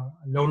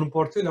ल्याउनु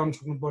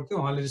सक्नु पर्थ्यो,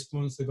 उहाँले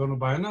रिस्पोन्स गर्नु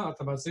भएन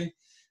अथवा चाहिँ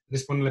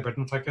रिस्पोन्डलाई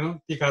भेट्न सकेनौँ,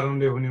 ती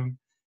कारणले हुने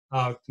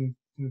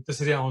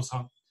त्यसरी आउँछ।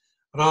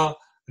 र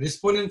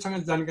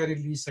रिस्पोन्डेन्टसँग जानकारी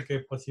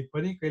लिइसकेपछि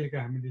पनि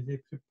कहिलेकाहीँ हामीले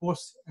चाहिँ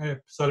पोस्ट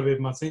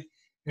सर्वेमा चाहिँ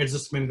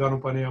एडजस्टमेन्ट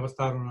गर्नुपर्ने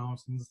अवस्थाहरू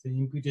आउँछन्, जस्तै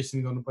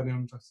इम्प्युटेसन गर्नुपर्ने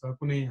हुनसक्छ,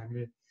 कुनै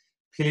हामीले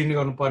फिल इन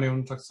गर्नुपर्ने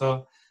हुनसक्छ।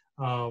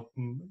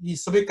 यी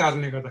सबै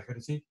कारणले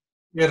गर्दाखेरि चाहिँ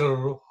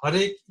एररहरू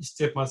हरेक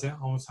स्टेपमा चाहिँ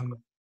आउँछन्।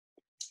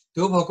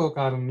 त्यो भएको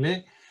कारणले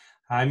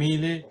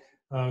हामीले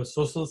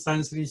सोसल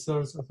साइन्स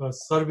रिसर्च अथवा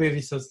सर्वे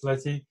रिसर्चलाई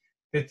चाहिँ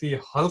त्यति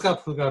हल्का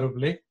फुल्का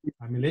रूपले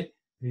हामीले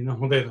लिन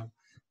हुँदैन।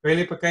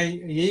 कहिलेकाहीँ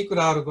यही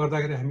कुराहरू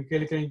गर्दाखेरि हामी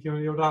कहिलेकाहीँ के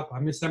भने एउटा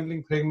हामी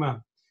स्याम्पलिङ फ्रेममा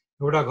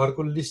एउटा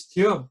घरको लिस्ट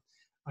थियो,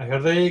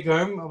 हेर्दै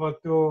गयौँ, अब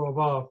त्यो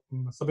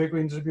सबैको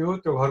इन्टरभ्यू हो,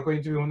 त्यो घरको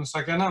इन्टरभ्यू हुन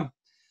सकेन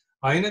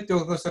होइन, त्यो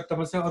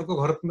सट्टामा चाहिँ अर्को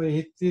घर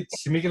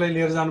छिमेकीलाई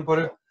लिएर जानु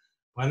पर्यो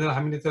भनेर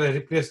हामीले त्यसलाई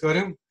रिप्लेस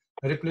गर्यौँ।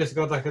 रिप्लेस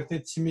गर्दाखेरि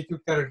चाहिँ छिमेकीको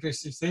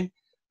क्यारेक्टरिस्टिक चाहिँ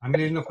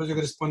हामीले लिन खोजेको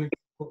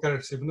रेस्पोन्डेन्टको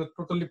क्यारेक्टरिस्टिकभन्दा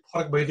टोटल्ली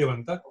फरक भइदियो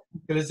भने त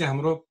त्यसले चाहिँ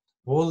हाम्रो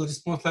होल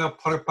रिस्पोन्सलाई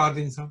फरक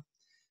पारिदिन्छ।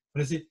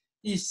 भनेपछि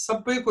यी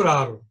सबै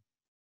कुराहरू,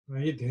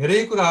 यी धेरै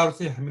कुराहरू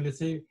चाहिँ हामीले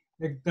चाहिँ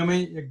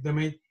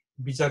एकदमै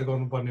विचार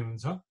गर्नुपर्ने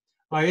हुन्छ।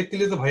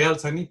 यतिले त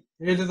भइहाल्छ नि,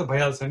 यसले त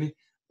भइहाल्छ नि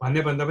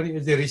भन्ने भन्दा पनि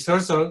एज ए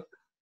रिसर्चर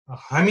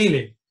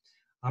हामीले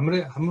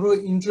हाम्रो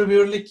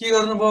इन्टरभ्युअरले के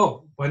गर्नुभयो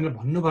भनेर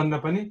भन्नुभन्दा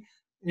पनि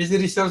एज ए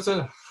रिसर्चर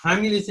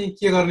हामीले चाहिँ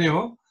के गर्ने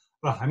हो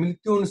र हामीले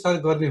त्यो अनुसार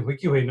गर्ने हो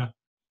कि होइन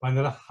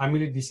भनेर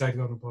हामीले डिसाइड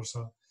गर्नुपर्छ।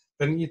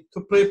 त्यहाँदेखि यी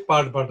थुप्रै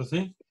पार्टबाट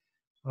चाहिँ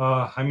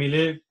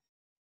हामीले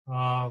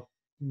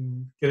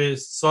के अरे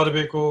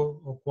सर्वेको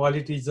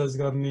क्वालिटी जज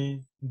गर्ने,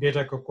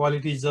 डेटाको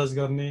क्वालिटी जज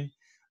गर्ने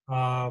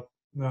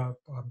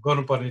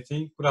गर्नुपर्ने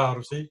चाहिँ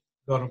कुराहरू चाहिँ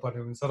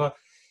गर्नुपर्ने हुन्छ। र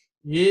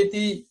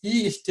यदि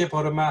यी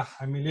स्टेपहरूमा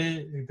हामीले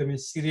एकदमै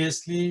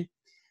सिरियसली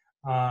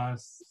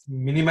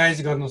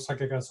मिनिमाइज गर्न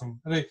सकेका छौँ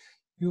र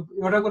यो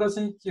एउटा कुरा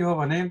चाहिँ के हो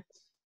भने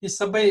यी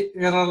सबै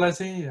एररलाई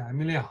चाहिँ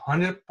हामीले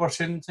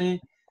 100% चाहिँ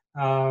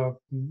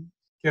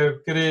के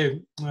अरे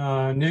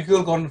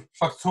निर्क्युर गर्न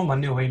सक्छौँ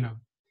भन्ने होइन।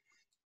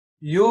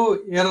 यो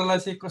एररलाई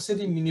चाहिँ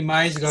कसरी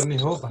मिनिमाइज गर्ने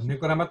हो भन्ने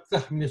कुरा मात्र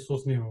हामीले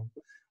सोच्ने हो।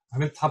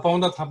 हामी थाहा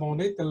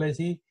पाउँदै त्यसलाई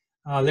चाहिँ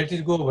लेट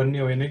इट गो भन्ने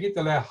होइन कि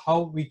त्यसलाई हाउ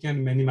वी क्यान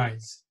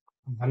मिनिमाइज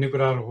भन्ने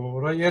कुराहरू हो।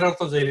 र एरर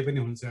त जहिले पनि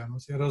हुन्छ।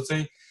 हेर्नुहोस्, एरर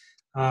चाहिँ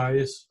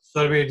यस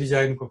सर्वे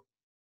डिजाइनको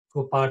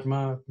पार्टमा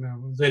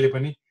जहिले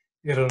पनि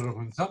एरर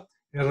हुन्छ।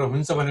 एरर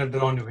हुन्छ भनेर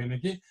डराउने होइन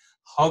कि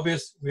how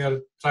best we are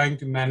trying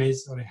to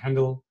manage or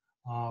handle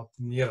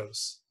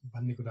errors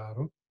भन्ने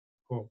कुराहरू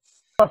हो।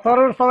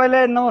 सरहरू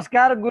सबैलाई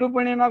नमस्कार। गुरु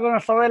पूर्णिमाको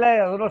सबैलाई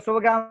हजुर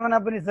शुभकामना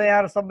पनि छ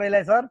यार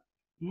सबैलाई। सर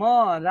म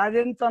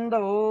राजेन्द्र चन्द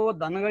हो,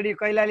 धनगढी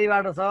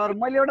कैलालीबाट। सर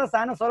मैले एउटा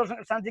सानो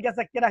सरसँग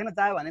जिज्ञासा के राख्न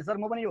चाहे भने सर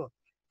म पनि यो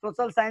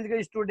सोसल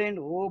साइन्सको स्टुडेन्ट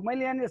हो।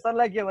 मैले यहाँनिर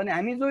सरलाई के भने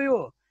हामी जो यो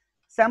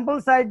स्याम्पल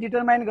साइज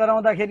डिटरमाइन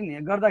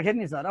गर्दाखेरि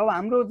नि सर अब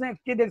हाम्रो चाहिँ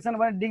के देख्छन्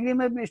भने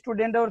डिग्रीमा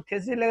स्टुडेन्टहरू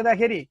थेसिस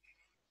लेख्दाखेरि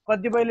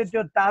कतिपयले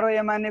त्यो तारो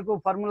एमानेको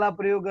फर्मुला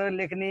प्रयोग गरेर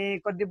लेख्ने,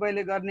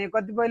 कतिपयले गर्ने,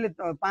 कतिपयले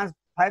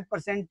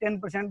 5%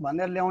 10%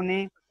 भनेर ल्याउने।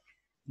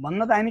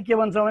 भन्न त हामी के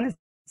भन्छौँ भने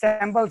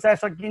स्याम्पल साइज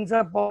सकिन्छ,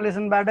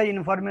 पपुलेसनबाट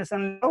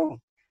इन्फर्मेसन ल्याऊ।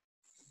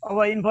 अब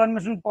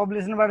इन्फर्मेसन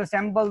पपुलेसनबाट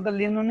स्याम्पल त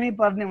लिनु नै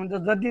पर्ने हुन्छ,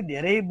 जति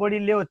धेरै बढी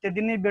ल्याऊ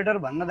त्यति नै बेटर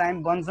भन्न त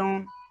हामी भन्छौँ।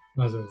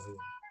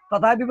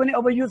 तथापि पनि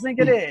अब यो चाहिँ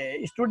के अरे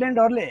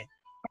स्टुडेन्टहरूले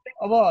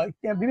अब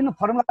त्यहाँ विभिन्न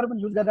फर्मुलाहरू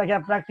पनि युज गरिराखेका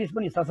प्र्याक्टिस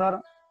पनि छ। सर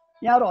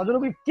यहाँहरू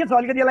हजुरको के छ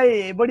अलिकति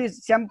यसलाई बढी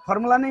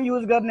फर्मुला नै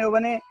युज गर्ने हो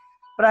भने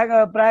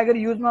प्राय गरी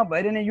युजमा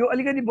भइरहने यो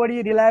अलिकति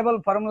बढी रिलायबल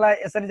फर्मुला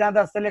यसरी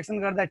जाँदा सेलेक्सन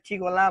गर्दा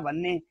ठिक होला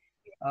भन्ने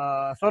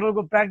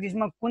सरहरूको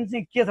प्र्याक्टिसमा कुन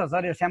चाहिँ के छ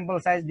सर यो स्याम्पल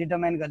साइज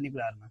डिटरमाइन गर्ने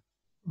कुराहरूमा?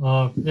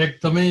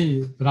 एकदमै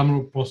राम्रो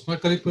प्रश्न।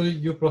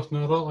 करिब यो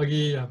प्रश्न र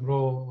अघि हाम्रो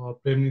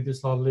प्रेमनिधि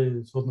सरले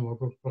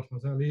सोध्नुभएको प्रश्न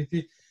चाहिँ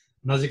अलिकति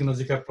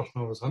नजिकका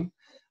प्रश्नहरू छन्।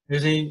 यो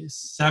चाहिँ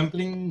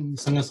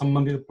स्याम्पलिङसँग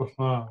सम्बन्धित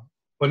प्रश्न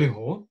पनि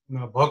हो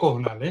भएको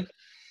हुनाले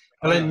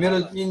यसलाई मेरो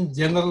इन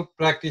जेनरल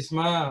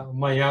प्र्याक्टिसमा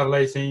म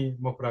यहाँहरूलाई चाहिँ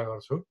म कुरा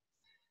गर्छु।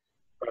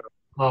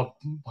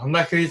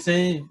 भन्दाखेरि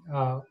चाहिँ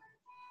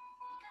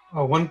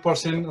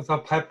 1% अथवा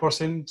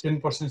 5%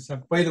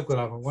 10% पहिलो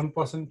कुरा हो।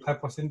 1%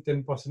 5%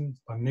 10%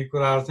 भन्ने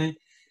कुराहरू चाहिँ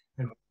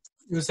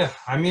यो चाहिँ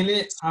हामीले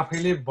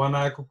आफैले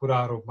बनाएको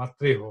कुराहरू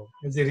मात्रै हो।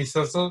 एज ए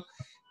रिसर्चर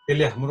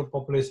यसले हाम्रो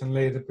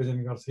पपुलेसनलाई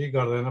रिप्रेजेन्ट गर्छ कि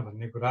गर्दैन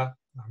भन्ने कुरा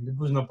हामीले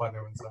बुझ्नुपर्ने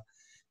हुन्छ।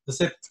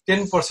 जस्तै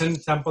 10%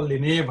 स्याम्पल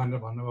लिने भनेर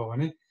भन्नुभयो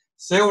भने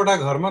 100वटा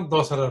घरमा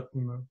 10वटा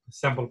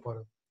स्याम्पल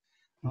पर्यो।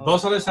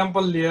 10वटा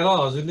स्याम्पल लिएर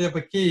हजुरले अब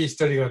के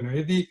स्टडी गर्ने हो?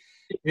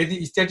 यदि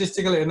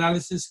स्ट्याटिस्टिकल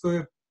एनालिसिसको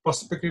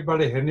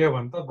पर्सपेक्टिभबाट हेर्ने हो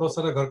भने त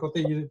 10वटा घरको त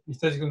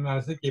स्ट्याटिस्टिकल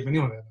एनालिसिस केही पनि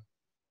हुँदैन,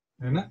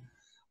 होइन?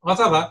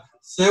 अथवा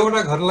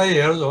 100वटा घरलाई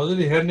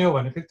हजुरले हेर्ने हो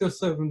भने फेरि त्यो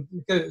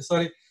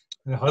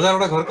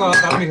 1000वटा घरको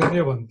आधारमा हेर्ने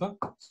हो भने त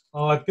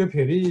त्यो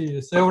फेरि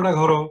 100वटा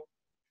घर हो।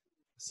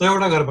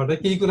 100वटा घरबाट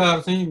केही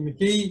कुराहरू चाहिँ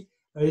केही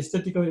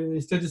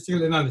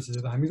स्ट्याटिस्टिकल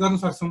एनालिसिसहरू हामी गर्न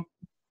सक्छौँ,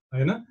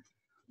 होइन?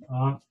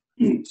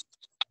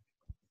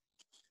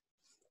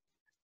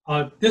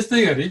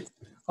 त्यस्तै गरी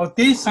अब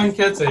त्यही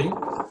सङ्ख्या चाहिँ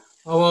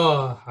अब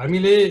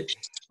हामीले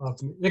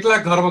 1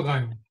 लाख घरमा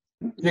गयौँ।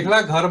 1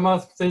 लाख घरमा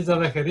चाहिँ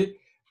जाँदाखेरि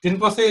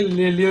 10%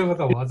 लियो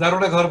त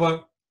 1000वटा घर भयो।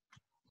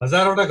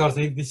 1000वटा घर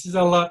चाहिँ दिस इज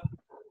अ लट।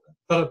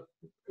 तर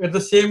एट द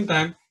सेम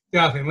टाइम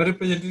त्यो आफैमा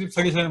रिप्रेजेन्टेटिभ छ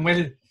कि छैन,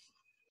 मैले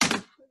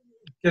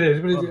के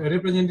अरे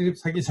रिप्रेजेन्टेटिभ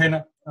छ कि छैन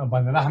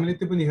भनेर हामीले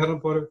त्यो पनि हेर्नु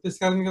पर्यो। त्यस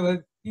कारणले गर्दा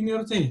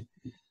तिनीहरू चाहिँ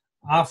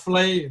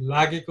आफूलाई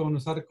लागेको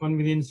अनुसार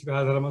कन्भिनियन्सको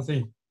आधारमा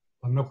चाहिँ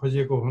भन्न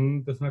खोजिएको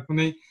हुन्। त्यसमा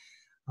कुनै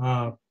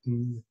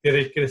के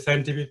अरे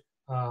साइन्टिफिक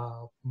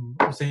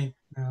चाहिँ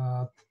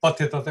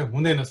तथ्यता चाहिँ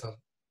हुँदैन सर,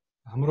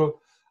 हाम्रो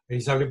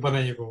हिसाबले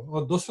बनाइएको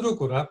हो। दोस्रो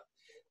कुरा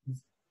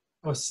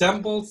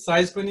स्याम्पल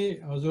साइज पनि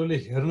हजुरले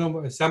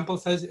हेर्नु, स्याम्पल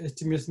साइज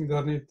एस्टिमेसन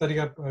गर्ने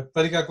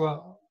तरिकाको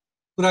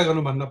कुरा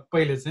गर्नुभन्दा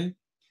पहिले चाहिँ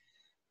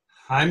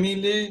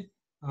हामीले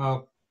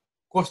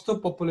कस्तो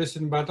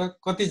पपुलेसनबाट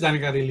कति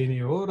जानकारी लिने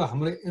हो र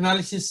हाम्रो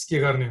एनालिसिस के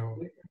गर्ने हो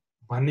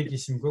भन्ने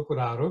किसिमको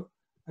कुराहरू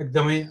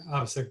एकदमै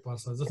आवश्यक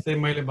पर्छ। जस्तै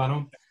मैले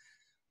भनौँ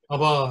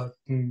अब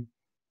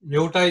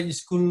एउटा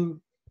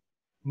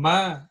स्कुलमा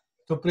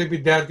थुप्रै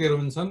विद्यार्थीहरू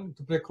हुन्छन्,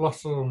 थुप्रै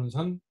क्लस्टरहरू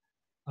हुन्छन्,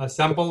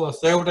 स्याम्पल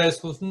 100वटा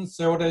स्कुल छन्,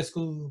 100वटा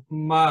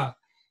स्कुलमा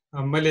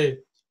मैले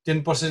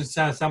 10%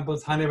 स्याम्पल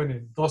छाने भने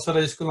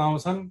 10वटा स्कुल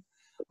आउँछन्।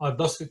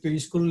 10 त्यो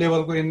स्कुल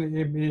लेभलको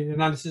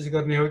एनालिसिस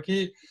गर्ने हो कि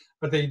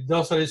कतै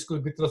 10वटा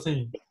स्कुलभित्र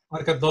चाहिँ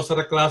अर्का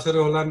 10वटा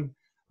क्लासहरू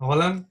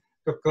होलान्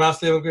त्यो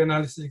क्लास लेभलको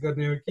एनालिसिस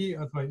गर्ने हो कि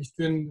अथवा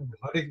स्टुडेन्ट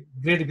हरेक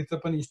ग्रेडभित्र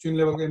पनि स्टुडेन्ट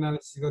लेभलको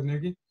एनालिसिस गर्ने हो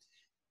कि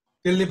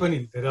त्यसले पनि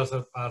धेरै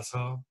असर पार्छ।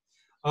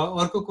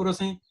 अर्को कुरो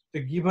चाहिँ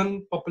त्यो गिभन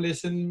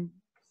पपुलेसन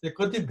चाहिँ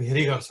कति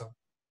भेरी गर्छ।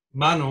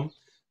 मानौँ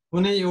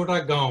कुनै एउटा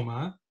गाउँमा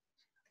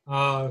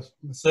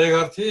 100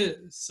 घर थिए,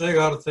 100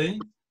 घर चाहिँ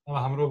अब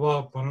हाम्रो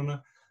भनौँ न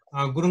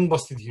गुरुङ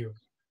बस्ती थियो।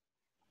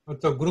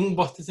 त्यो गुरुङ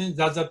बस्ती चाहिँ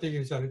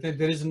जातिको छ अरे त्यहाँ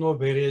देयर इज नो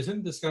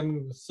भेरिएसन। त्यस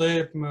कारण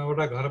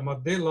 100वटा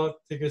घरमध्ये ल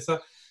ठिकै छ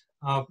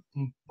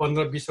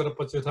 15-20वटा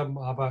 25वटा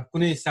अब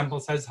कुनै स्याम्पल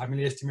साइज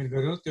हामीले एस्टिमेट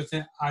गर्यौँ त्यो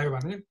चाहिँ आयो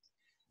भने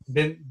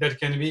then that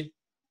can be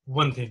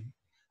one thing.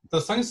 तर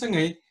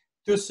सँगसँगै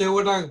त्यो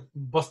 100वटा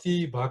बस्ती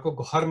भएको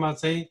घरमा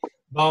चाहिँ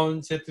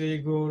बाहुन, छेत्री,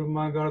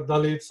 गुरुङ,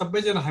 दलित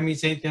सबैजना हामी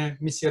चाहिँ त्यहाँ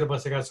मिसिएर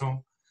बसेका छौँ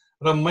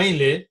र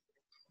मैले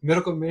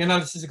मेरो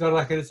एनालिसिस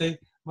गर्दाखेरि चाहिँ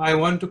I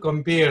want to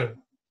compare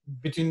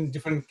between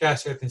different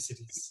cast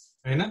एथनिसिटिज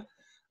होइन।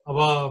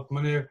 अब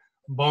मैले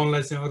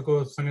बाहुनलाई चाहिँ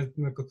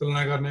अर्कोसँग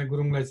तुलना गर्ने,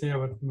 गुरुङलाई चाहिँ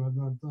अब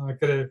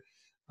के अरे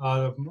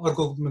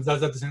अर्को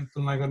जातिसँग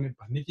तुलना गर्ने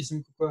भन्ने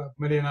किसिमको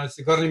मैले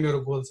एनालिसिस गर्ने मेरो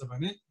गोल छ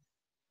भने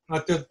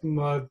त्यो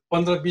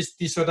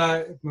 15-20-30वटा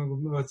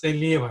चाहिँ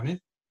लिएँ भने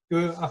त्यो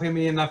आफैमा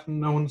इनाफ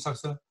नहुन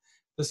सक्छ।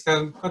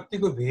 त्यसकारण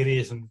कतिको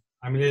भेरिएसन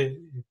हामीले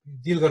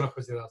डिल गर्न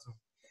खोजिरहेको छौँ।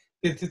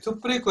 त्यो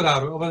थुप्रै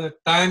कुराहरू अब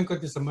टाइम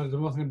कति छ,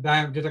 मसँग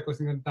डेटा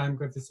कलेक्सन गर्ने टाइम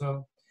कति छ,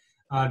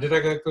 डेटा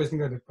कलेक्सन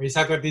गर्ने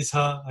पैसा कति छ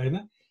होइन।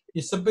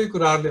 यी सबै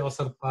कुराहरूले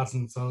असर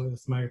पार्छन्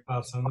यसमा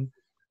पार्छन्।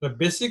 र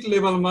बेसिक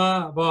लेभलमा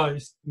अब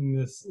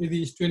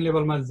यदि स्टुडेन्ट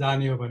लेभलमा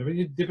जाने हो भने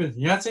इट डिपेन्ड्स।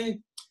 यहाँ चाहिँ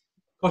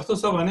कस्तो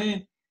छ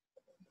भने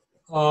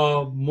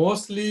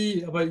मोस्टली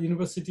अब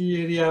युनिभर्सिटी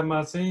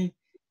एरियामा चाहिँ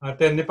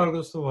त्यहाँ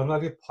नेपालको जस्तो भन्दा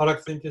अलिक फरक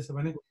चाहिँ के छ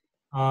भने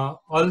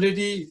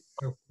अलरेडी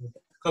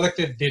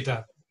कलेक्टेड डेटा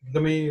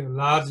एकदमै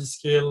लार्ज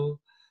स्केल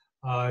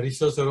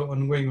रिसर्चहरू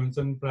अनगोइङ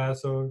हुन्छन् प्रायः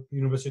जसो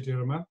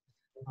युनिभर्सिटीहरूमा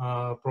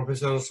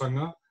प्रोफेसरसँग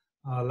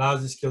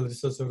लार्ज स्केल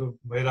रिसर्चहरू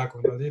भइरहेको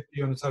हुनाले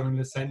त्यो अनुसार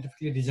उनीहरूले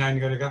साइन्टिफिकली डिजाइन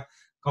गरेका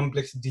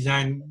कम्प्लेक्स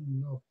डिजाइन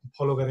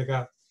फलो गरेका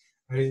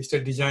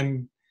स्टेट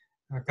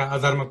डिजाइनका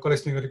आधारमा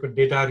कलेक्सन गरेको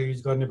डेटाहरू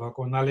युज गर्ने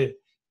भएको हुनाले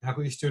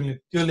यहाँको स्टुडेन्टले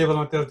त्यो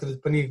लेभलमा त्यतातिर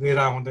पनि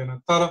गइरहेको हुँदैन।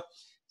 तर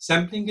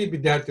स्याम्पलिङकै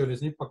विद्यार्थीहरूले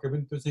चाहिँ पक्कै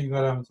पनि त्यो चाहिँ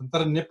गरेर हुन्छन्।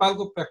 तर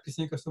नेपालको प्र्याक्टिस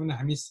चाहिँ कस्तो भने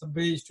हामी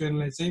सबै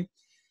स्टुडेन्टलाई चाहिँ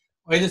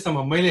अहिलेसम्म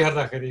मैले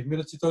हेर्दाखेरि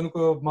मेरो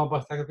चितवनकोमा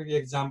बस्दाको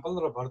एक्जाम्पल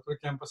र भरतपुर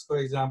क्याम्पसको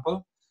एक्जाम्पल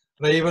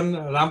र इभन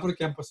रामपुर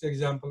क्याम्पसको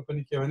एक्जाम्पल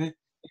पनि के भने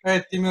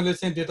तिमीहरूले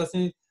चाहिँ डेटा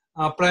चाहिँ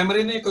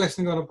प्राइमरी नै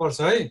कलेक्सन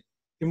गर्नुपर्छ है,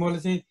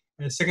 तिमीहरूले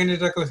चाहिँ सेकेन्डरी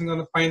डेटा कलेक्सन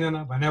गर्न पाइँदैन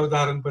भन्ने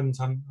उदाहरण पनि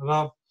छन्।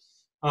 र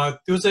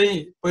त्यो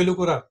चाहिँ पहिलो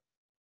कुरा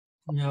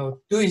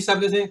त्यो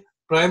हिसाबले चाहिँ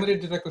प्राइमरी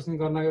डेटा कलेक्सन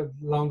गर्न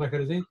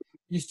लाउँदाखेरि चाहिँ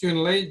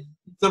स्टुडेन्टलाई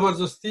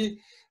जबरजस्ती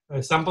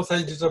स्याम्पल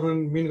साइज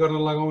डिटर्मिन गर्न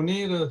लगाउने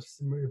र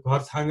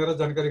घर छानेर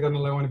जानकारी गर्न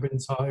लगाउने पनि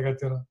छ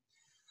एकातिर।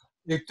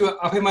 एक त्यो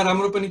आफैमा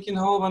राम्रो पनि किन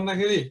हो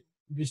भन्दाखेरि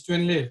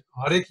स्टुडेन्टले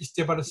हरेक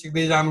स्टेपबाट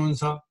सिक्दै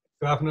जानुहुन्छ,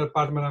 त्यो आफ्नो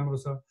पार्टमा राम्रो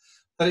छ।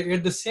 तर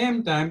एट द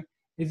सेम टाइम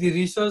यदि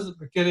रिसर्च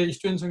के अरे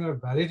स्टुडेन्टसँग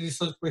भ्यालिड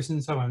रिसर्च क्वेसन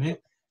छ भने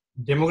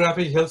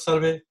डेमोग्राफिक हेल्थ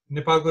सर्वे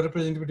नेपालको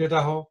रिप्रेजेन्टेटिभ डेटा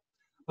हो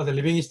अथवा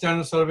लिभिङ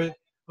स्ट्यान्डर्ड सर्वे,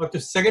 त्यो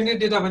सेकेन्डरी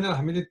डेटा भनेर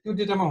हामीले त्यो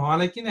डेटामा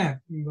उहाँलाई किन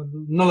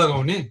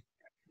नलगाउने,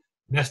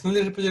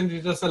 नेसनली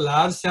रिप्रेजेन्टेटिभ डेटा छ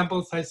लार्ज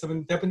स्याम्पल साइज छ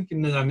भने त्यहाँ पनि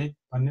किन्न जाने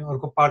भन्ने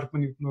अर्को पार्ट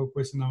पनि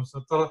क्वेसन आउँछ।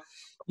 तर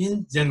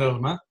इन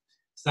जेनरलमा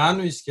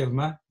सानो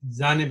स्केलमा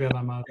जाने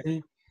बेलामा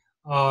चाहिँ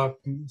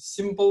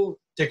सिम्पल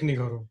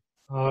टेक्निकहरू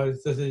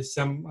जस्तै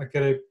के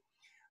अरे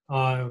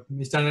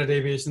स्ट्यान्डर्ड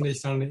डेभिएसन,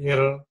 स्ट्यान्डर्ड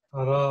एरर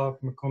र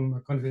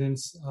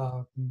कन्फिडेन्स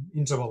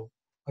इन्टरभल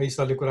अघि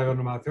सरले कुरा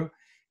गर्नुभएको थियो,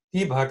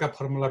 ती भएका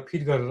फर्मुला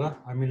फिट गरेर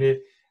हामीले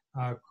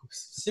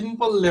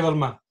सिम्पल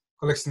लेभलमा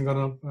कलेक्सन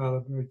गर्न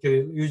के अरे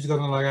युज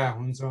गर्न लगाएको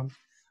हुन्छ।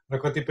 र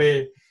कतिपय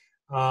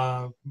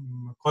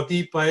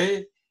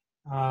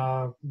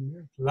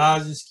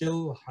लार्ज स्केल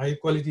हाई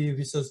क्वालिटी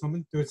रिसर्चमा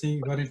पनि त्यो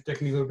चाहिँ गर्ने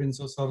टेक्निकहरू पनि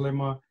छ। सरलाई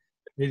म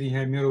यदि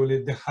यहाँ मेरो उसले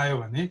देखायो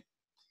भने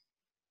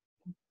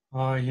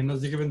यहाँ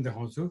नजिकै पनि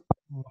देखाउँछु।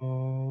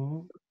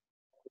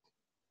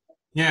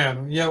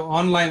 यहाँ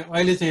अनलाइन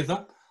अहिले चाहिँ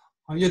त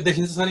यो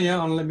देखिन्छ सर यहाँ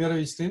अनलाइन मेरो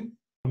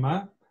स्क्रिनमा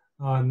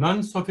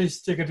नन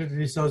सोफिस्टिकेटेड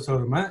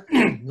रिसर्चहरूमा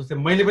जस्तै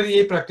मैले पनि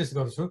यही प्र्याक्टिस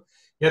गर्छु।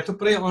 यहाँ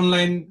थुप्रै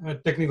अनलाइन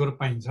टेक्निकहरू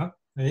पाइन्छ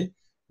है।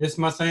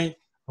 यसमा चाहिँ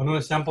भनौँ न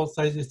स्याम्पल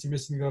साइज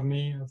एस्टिमेसन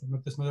गर्ने अथवा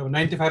त्यसमा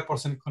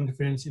 95%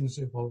 कन्फिडेन्स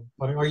इन्टरभल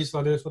भनेको अघि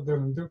सरले सोध्दै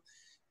हुनुहुन्थ्यो।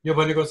 यो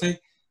भनेको चाहिँ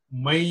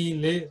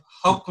मैले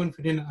how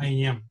confident I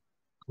am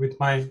with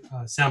my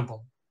sample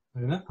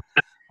होइन।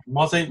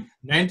 म चाहिँ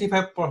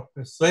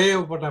 95%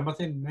 100वटामा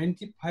चाहिँ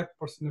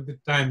 95% अफ द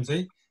टाइम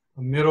चाहिँ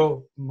मेरो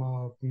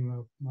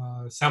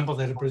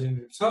स्याम्पल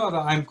रिप्रेजेन्टेटिभ छ र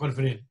I am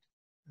confident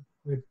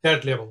with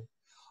that level.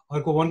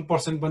 अर्को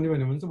 1% पनि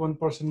भन्यो भने चाहिँ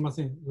 1%मा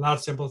चाहिँ लार्ज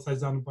स्याम्पल साइज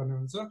जानुपर्ने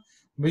हुन्छ।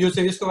 यो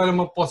चाहिँ यसको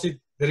बारेमा पछि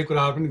धेरै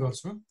कुराहरू पनि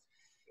गर्छु।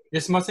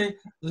 यसमा चाहिँ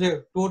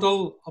टोटल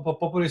अब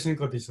पपुलेसन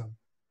कति छ,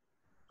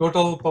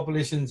 टोटल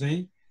पपुलेसन चाहिँ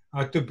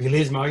त्यो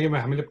भिलेजमा अघि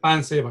हामीले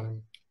 500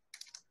 भन्यौँ,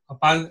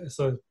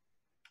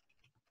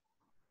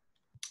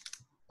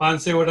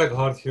 500वटा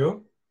घर थियो।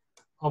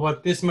 अब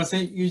त्यसमा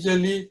चाहिँ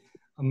युजली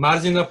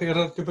मार्जिन अफ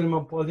एरर, त्यो पनि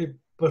म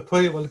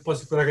थोरै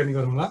पछि कुराकानी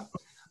गरौँला।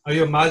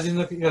 यो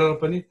मार्जिन अफ एरर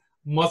पनि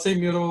म चाहिँ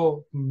मेरो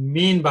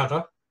मेनबाट,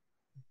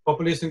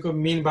 पपुलेसनको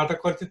मेनबाट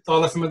कति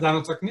तलसम्म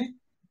जान सक्ने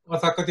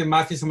अथवा कति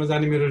माथिसम्म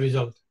जाने मेरो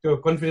रिजल्ट, त्यो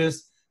कन्फिडेन्स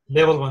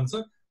लेभल भन्छ,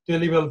 त्यो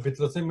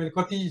लेभलभित्र चाहिँ मैले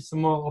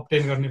कतिसम्म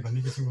अब्टेन गर्ने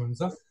भन्ने किसिमको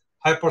हुन्छ।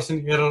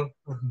 5% एरर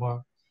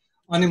भयो।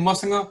 अनि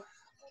मसँग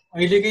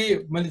अहिलेकै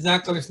मैले जहाँ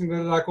कलेक्सन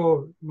गरेर आएको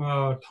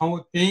ठाउँ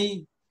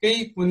त्यहीकै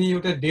कुनै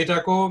एउटा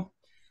डेटाको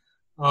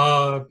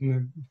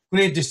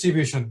कुनै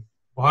डिस्ट्रिब्युसन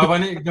भयो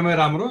भने एकदमै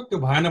राम्रो, त्यो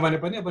भएन भने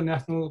पनि अब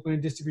नेसनल कुनै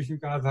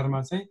डिस्ट्रिब्युसनको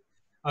आधारमा चाहिँ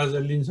आज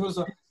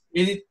लिन्छौँ।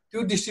 यदि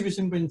त्यो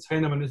डिस्ट्रिब्युसन पनि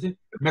छैन भने चाहिँ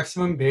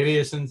म्याक्सिमम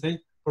भेरिएसन चाहिँ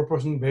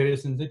प्रोपोर्सनल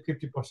भेरिएसन चाहिँ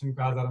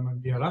 50%को आधारमा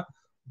लिएर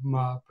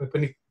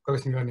पनि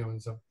कलेक्सन गर्ने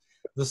हुन्छ।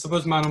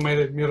 सपोज मानौँ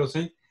मेरो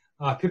चाहिँ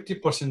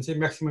 50% चाहिँ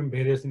म्याक्सिमम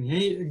भेरिएसन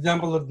यही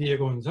एक्जाम्पलहरू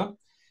दिएको हुन्छ।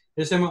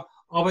 यसैमा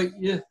अब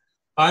यो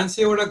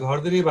 500वटा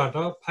घरधुरीबाट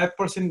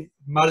 5%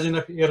 मार्जिन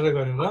अफ एरर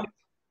गरेर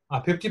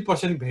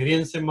 50%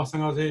 भेरिएन्स चाहिँ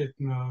मसँग चाहिँ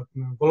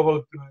ग्लोबल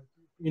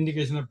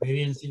इन्डिकेसन अफ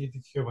भेरिएन्स यदि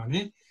थियो भने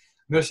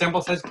मेरो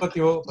स्याम्पल साइज कति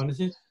हो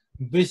भनेपछि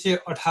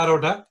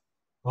 218वटा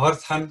घर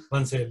छान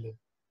भन्छ यसले,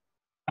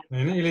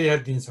 होइन, यसले याद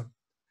दिन्छ।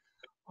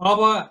 अब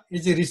यो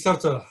चाहिँ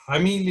रिसर्चर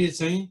हामीले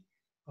चाहिँ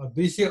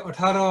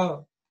 218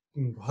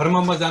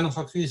 घरमा म जान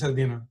सक्छु कि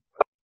सक्दिनँ,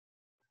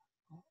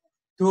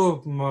 त्यो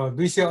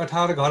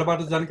 218 घरबाट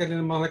जानकारी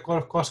लिन मलाई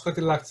कस्ट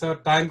कति लाग्छ,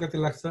 टाइम कति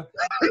लाग्छ,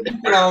 यी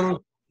कुराहरू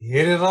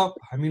हेरेर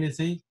हामीले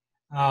चाहिँ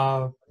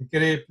के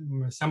अरे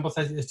स्याम्पल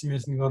साइज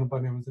एस्टिमेसन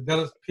गर्नुपर्ने हुन्छ। There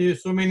are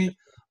so many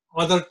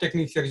other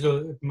techniques जो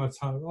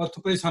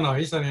थुप्रै छन्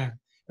है सर। यहाँ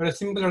एउटा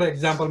सिम्पल एउटा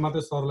एक्जाम्पल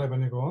मात्रै सरलाई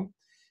भनेको हो।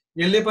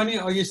 यसले पनि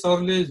अघि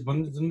सरले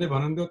जुन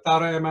भन्नुहुन्थ्यो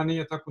तारा एमानी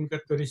अथवा कुनका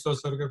त्यो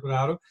रिसर्चहरूका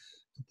कुराहरू,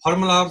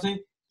 फर्मुलाहरू चाहिँ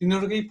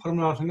तिनीहरूकै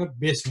फर्मुलाहरूसँग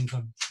बेस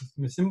हुन्छन्,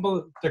 सिम्पल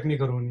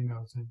टेक्निकहरू हुन्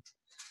यिनीहरू चाहिँ।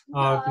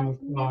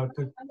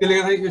 त्यसले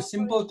गर्दाखेरि यो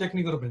सिम्पल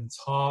टेक्निकहरू पनि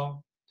छ।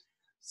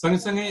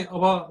 सँगसँगै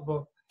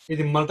अब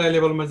यदि मल्टी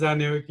लेभलमा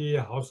जाने हो कि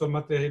हाउस होल्ड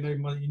मात्रै होइन,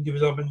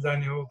 इन्डिभिजुअल पनि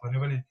जाने हो भन्यो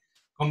भने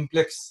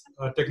कम्प्लेक्स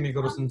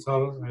टेक्निकहरू छन्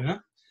सर, होइन।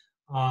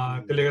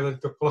 त्यसले गर्दा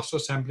त्यो क्लस्टर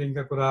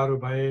स्याम्पलिङका कुराहरू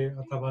भए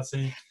अथवा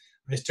चाहिँ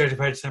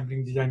स्ट्रेटिफाइड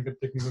स्याम्पलिङ डिजाइनका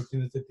टेक्निकहरू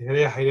तिनीहरू चाहिँ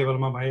धेरै हाई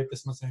लेभलमा भए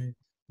त्यसमा चाहिँ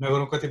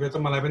नगरौँ। कतिपय त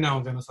मलाई पनि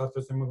आउँदैन सर,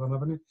 त्यो चाहिँ म गर्न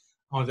पनि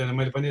आउँदैन,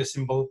 मैले पनि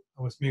सिम्पल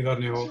उसमै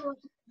गर्ने हो।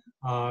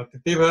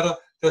 त्यही भएर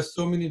त्यहाँ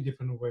सो मेनी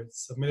डिफ्रेन्ट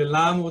वेज। मैले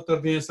लामो उत्तर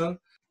दिएँ सर।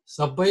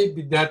 सबै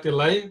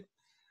विद्यार्थीलाई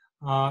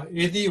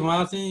यदि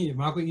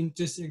उहाँको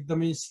इन्ट्रेस्ट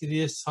एकदमै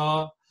सिरियस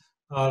छ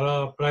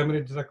र प्राइमेरी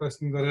डेटा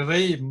कलेक्सन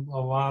गरेरै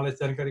उहाँलाई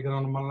जानकारी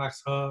गराउन मन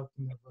लाग्छ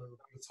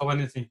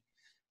भने चाहिँ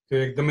त्यो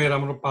एकदमै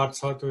राम्रो पार्ट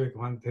छ, त्यो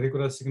उहाँ धेरै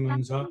कुरा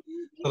सिक्नुहुन्छ।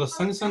 तर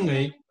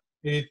सँगसँगै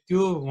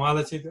त्यो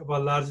उहाँलाई चाहिँ अब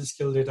लार्ज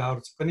स्केल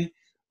डेटाहरू पनि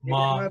म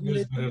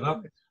युज गरेर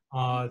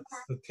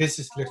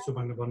थेसिस लेख्छु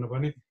भनेर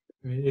भन्नुपर्ने।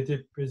 यदि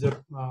पेज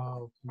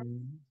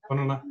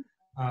भनौँ न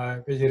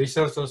page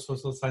researcher,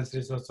 social science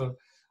researcher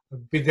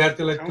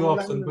विद्यार्थीलाई त्यो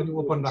अप्सन पनि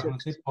ओपन राख्न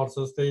चाहिँ पर्छ।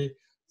 जस्तै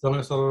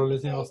जनक सरले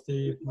चाहिँ अस्ति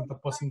मतलब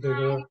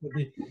पश्चिमतिर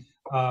कति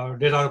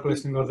डेटाहरू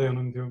कलेक्सन गर्दै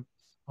हुनुहुन्थ्यो,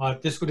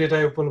 त्यसको डेटा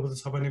उपलब्ध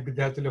छ भने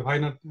विद्यार्थीले व्हाइ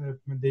not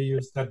they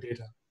use that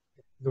data.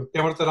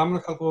 त्यहाँबाट त राम्रो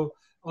खालको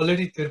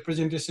अलरेडी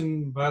रिप्रेजेन्टेसन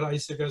भएर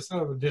आइसकेको छ,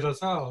 डेटा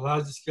छ,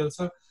 लार्ज स्केल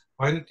छ,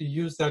 व्हाइ not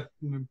use that,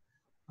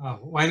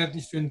 white not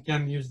student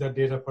can use that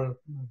data for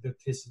the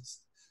thesis.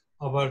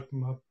 अब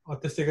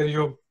त्यस्तै गरी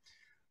यो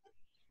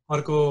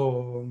अर्को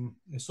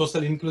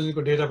सोसल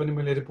इन्क्लुजनको डेटा पनि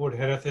मैले रिपोर्ट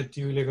हेरेको थिएँ,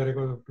 टियुले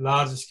गरेको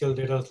लार्ज स्केल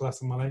डेटा जस्तो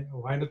लाग्छ मलाई।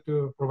 व्हाइ not to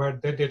provide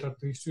that data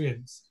to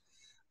students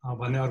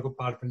भन्ने अर्को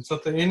पार्ट पनि छ।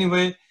 त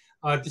anyway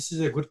this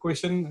is a good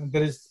question.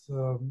 There is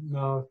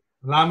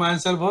लामो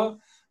आन्सर भयो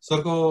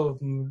सरको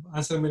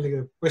आन्सर, मैले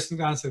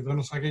क्वेसनको आन्सर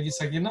गर्न सकेँ कि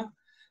सकिनँ।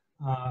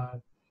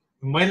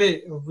 मैले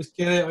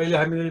के अरे अहिले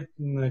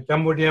हामीले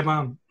क्याम्बोडियामा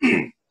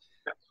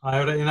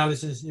एउटा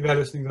एनालिसिस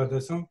इभ्यालुएसन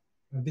गर्दैछौँ।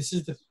 This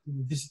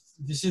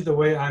is the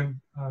way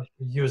I'm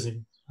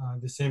using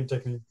the same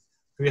technique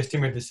to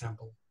estimate the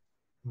sample.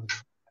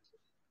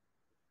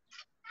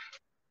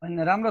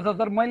 राम्रो छ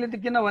सर। मैले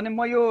त किनभने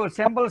म यो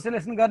स्याम्पल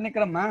सिलेक्सन गर्ने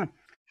क्रममा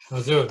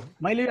हजुर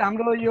मैले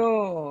हाम्रो यो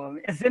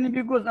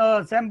एसएनबी को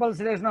स्याम्पल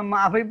सिलेक्सनमा म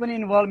आफै पनि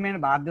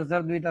इन्भल्भमेन्ट भएको थियो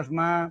सर। 2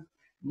 टर्ममा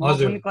म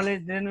पनि कलेज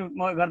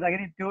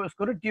गर्दाखेरि त्यो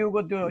उसको र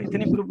टियुको त्यो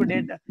ethnic group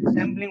data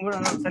sampling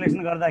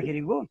selection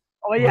गर्दाखेरिको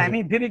अब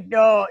हामी फेरि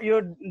यो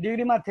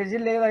डिग्रीमा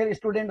थेसिस लेख्दाखेरि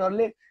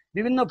स्टुडेन्टहरूले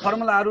विभिन्न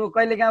फर्मुलाहरू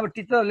कहिलेकाहीँ अब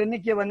टिचरहरूले नै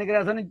के भन्ने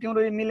कुरा छ नि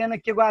तिम्रो मिलेन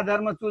के को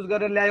आधारमा चुज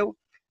गरेर ल्यायो,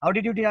 how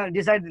did you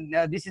decide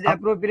this is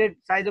appropriate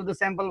size of the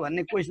sample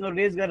भन्ने क्वेसनहरू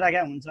रेज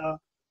गरिराखेको हुन्छ।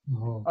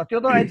 त्यो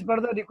त as per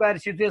the required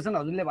situation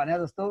हजुरले भने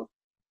जस्तो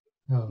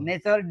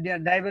नेचर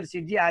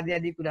डाइभर्सिटी आदि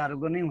आदि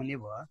कुराहरूको नै हुने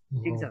भयो।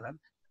 ठिक छ सर।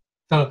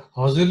 तर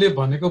हजुरले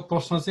भनेको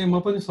प्रश्न चाहिँ म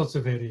पनि सोध्छु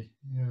फेरि,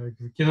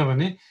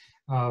 किनभने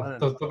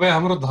तपाईँ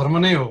हाम्रो धर्म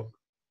नै हो।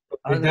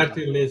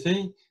 विद्यार्थीहरूले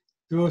चाहिँ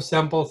त्यो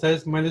स्याम्पल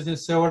साइज मैले चाहिँ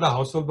 100वटा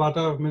हाउसहोल्डबाट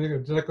मैले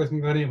डेटा कलेक्सन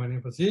गरेँ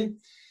भनेपछि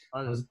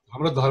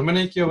हाम्रो धर्म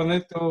नै के हो भने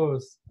त्यो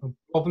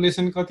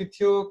पपुलेसन कति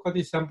थियो,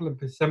 कति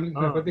स्याम्पलिङ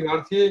कति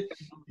गरेको थिए,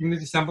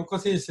 तिमीले स्याम्पल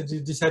कसरी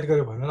डिसाइड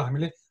गर्यो भनेर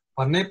हामीले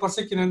भन्नै पर्छ,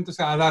 किनभने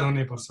त्यसको आधार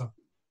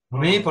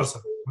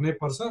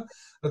हुनैपर्छ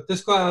र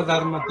त्यसको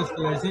आधारमा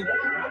त्यसलाई चाहिँ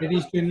यदि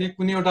स्टुडेन्टले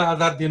कुनै एउटा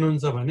आधार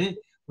दिनुहुन्छ भने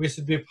वी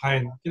सुड बी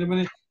फाइन,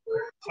 किनभने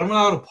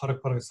फर्मुलाहरू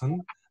फरक छन्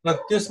र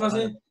त्यसमा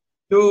चाहिँ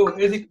त्यो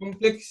यदि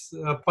कम्प्लेक्स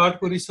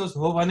पार्टको रिसर्च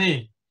हो भने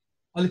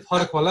अलिक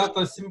फरक होला।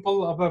 तर सिम्पल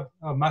अब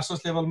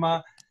मास्टर्स लेभलमा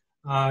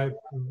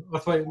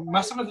अथवा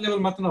मास्टर्स लेभल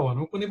मात्र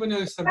नभनौँ, कुनै पनि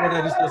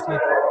रिसर्चलाई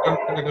काम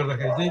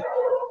गर्दाखेरि चाहिँ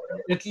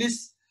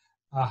एटलिस्ट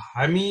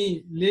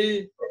हामीले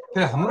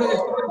हाम्रो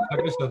यस्तो पनि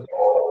भएको छ,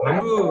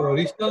 हाम्रो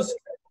रिसर्च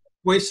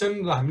क्वेसन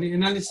र हामीले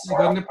एनालिसिस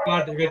गर्ने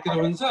पार्ट एकातिर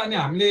हुन्छ अनि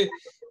हामीले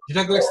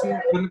डेटा कलेक्सन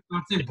गर्ने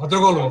पार्ट चाहिँ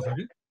भद्रगोल हुन्छ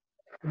कि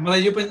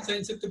मलाई यो पनि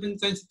चाहिन्छ त्यो पनि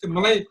चाहिन्छ। त्यो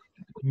मलाई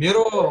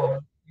मेरो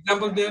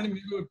इक्जाम्पल दियो भने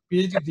मेरो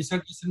पिएचडी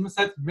डिसर्टेसनमा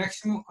सायद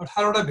म्याक्सिमम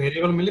 18वटा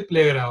भेरिएबल मैले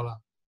प्ले गरेँ होला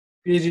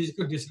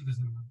पिएचडीको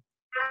डिसर्टेसनमा।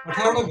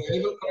 18वटा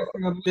भेरिएबल कलेक्सन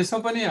गर्नु त्यसमा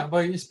पनि अब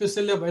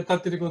स्पेसल्ली अब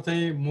यतातिरको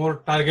चाहिँ मोर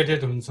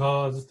टार्गेटेड हुन्छ।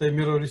 जस्तै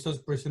मेरो रिसर्च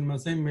क्वेसनमा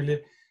चाहिँ मैले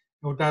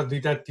एउटा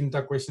 2टा 3टा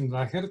क्वेसन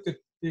राखेर त्यो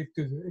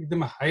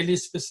एकदम हाइली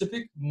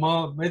स्पेसिफिक म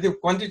यदि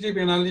क्वान्टिटेटिभ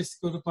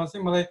एनालिसिसको रूपमा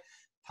चाहिँ मलाई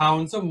थाहा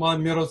हुन्छ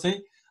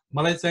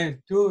मलाई चाहिँ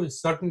त्यो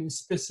सर्टन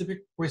स्पेसिफिक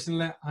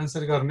क्वेसनलाई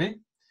आन्सर गर्ने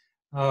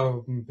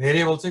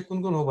भेरिएबल चाहिँ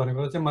कुन हो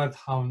भनेको चाहिँ मलाई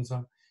थाहा हुन्छ।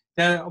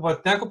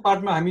 त्यहाँको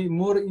पार्टमा हामी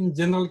मोर इन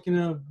जेनरल किन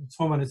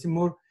छौँ भने चाहिँ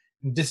मोर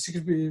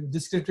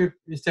डिस्क्रिप्टिभ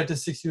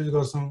स्ट्याटिस्टिक्स युज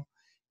गर्छौँ।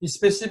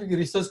 स्पेसिफिक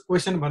रिसर्च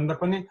क्वेसन भन्दा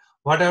पनि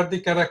what are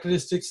the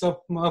characteristics of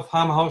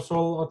farm house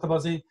hold अथवा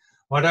चाहिँ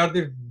what are the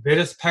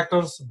various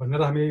factors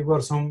भनेर हामी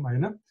गर्छौँ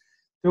होइन।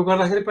 त्यो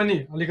गर्दाखेरि पनि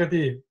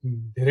अलिकति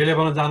धेरै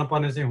लेभलमा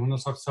जानुपर्ने चाहिँ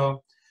हुनसक्छ।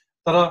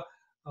 तर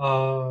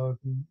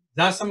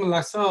जहाँसम्म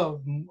लाग्छ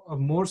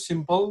मोर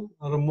सिम्पल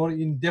र मोर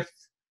इन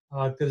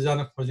डेप्थतिर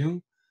जान खोज्यौँ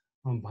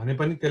भने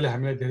पनि त्यसले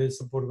हामीलाई धेरै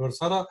सपोर्ट गर्छ।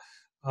 र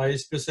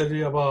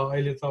स्पेसली अब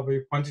अहिले त अब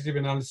क्वान्टिटेटिभ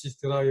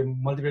एनालिसिसतिर यो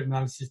मल्टिभेरिएट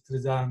एनालिसिसतिर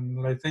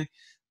जानलाई चाहिँ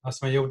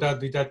यसमा 1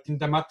 2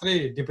 3टा मात्रै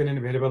डिपेन्डेन्ट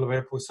भेरिएबल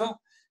भए पुग्छ।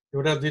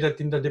 1 2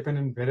 3टा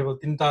डिपेन्डेन्ट भेरिएबल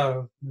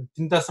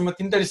 3टासम्म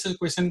 3टा रिसर्च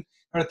क्वेसन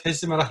एउटा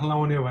थेसिसमा राख्न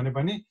लाउने हो भने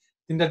पनि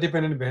 3टा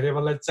डिपेन्डेन्ट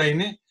भेरिएबललाई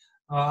चाहिने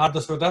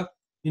 8-10वटा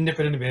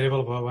इन्डिपेन्डेन्ट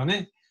भेरिएबल भयो भने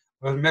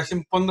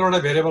म्याक्सिमम 15वटा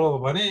भेरिएबल हो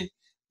भने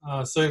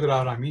सही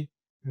कुराहरू हामी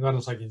गर्न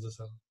सकिन्छ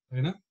सर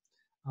होइन।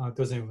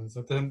 त्यो चाहिँ हुन्छ।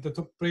 त्यसैले त्यो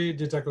थुप्रै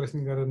डेटा कलेक्सन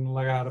गरेर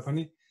लगाएर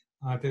पनि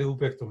त्यसले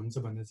उपयुक्त हुन्छ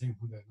भन्ने चाहिँ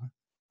हुँदैन।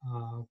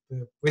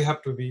 We have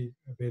to be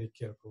very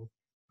careful.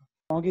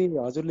 अघि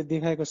हजुरले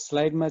देखाएको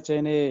स्लाइडमा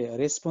चाहिँ नि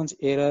रेस्पोन्स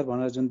एरर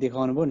भनेर जुन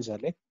देखाउनु भयो नि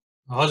सरले,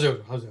 हजुर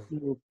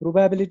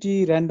प्रोबेबिलिटी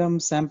ऱ्यान्डम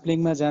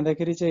स्याम्पलिङमा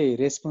जाँदाखेरि चाहिँ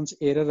रेस्पोन्स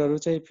एररहरू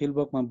चाहिँ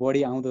फिल्डवर्कमा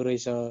बढी आउँदो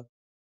रहेछ।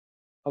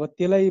 अब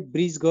त्यसलाई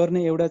ब्रिज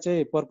गर्ने एउटा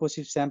चाहिँ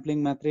पर्पोसिभ स्याम्पलिङ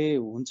मात्रै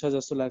हुन्छ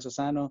जस्तो लाग्छ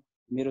सानो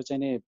मेरो चाहिँ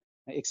नि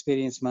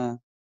एक्सपिरियन्समा।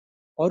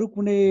 अरू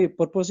कुनै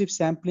पर्पोसिभ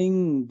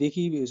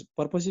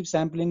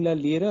स्याम्पलिङलाई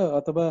लिएर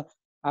अथवा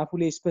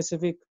आफूले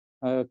स्पेसिफिक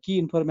की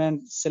इन्फर्मेन्ट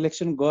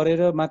सेलेक्सन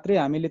गरेर मात्रै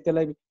हामीले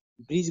त्यसलाई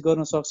ब्रिज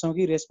गर्न सक्छौँ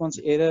कि response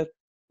error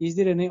is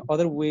there any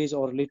other ways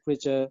or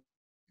literature?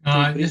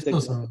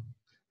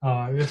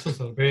 यस्तो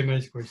sir very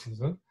nice question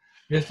sir.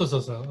 यस्तो छ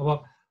सर, अब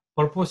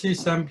पर्पोसिभ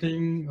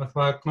स्याम्पलिङ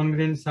अथवा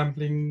कन्भिनियन्ट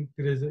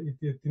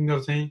स्याम्पलिङतिर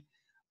तिनीहरू चाहिँ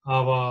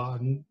अब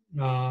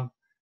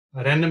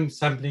ऱ्यान्डम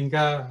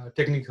स्याम्पलिङका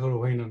टेक्निकहरू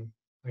होइनन्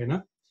होइन।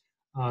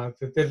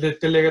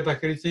 त्यसले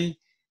गर्दाखेरि चाहिँ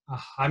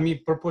हामी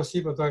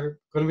पर्पोसिभ अथवा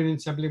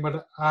कन्भिनियन्ट स्याम्पलिङबाट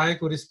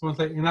आएको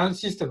रिस्पोन्सलाई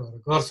एनालिसिस त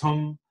गर्छौँ,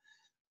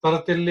 तर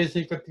त्यसले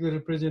चाहिँ कतिको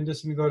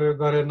रिप्रेजेन्टेसन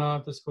गरेन,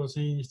 त्यसको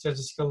चाहिँ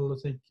स्ट्याटिस्टिकल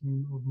चाहिँ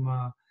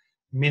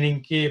मिनिङ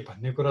के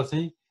भन्ने कुरा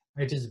चाहिँ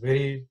it is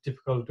very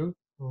difficult to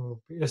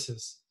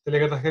assess. त्यसले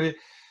गर्दाखेरि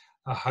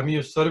हामी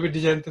यो सर्वे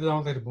डिजाइनतिर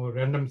आउँदाखेरि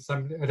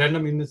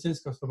ऱ्यान्डम इन द सेन्स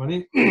कस्तो भने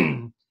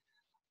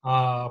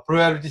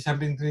प्रोबेबिलिटी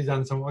स्याम्पलिङतिर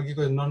जान्छौँ।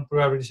 अघिको नन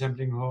प्रोबेबिलिटी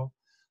स्याम्पलिङ हो।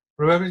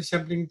 प्रोबेबिलिटी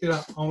स्याम्पलिङतिर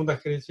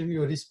आउँदाखेरि चाहिँ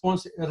यो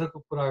रिस्पोन्स एररको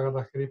कुरा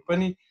गर्दाखेरि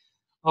पनि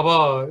अब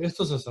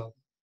यस्तो छ सर,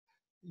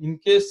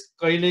 इनकेस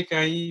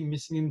कहिलेकाहीँ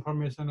मिसिङ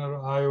इन्फर्मेसनहरू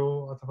आयो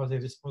अथवा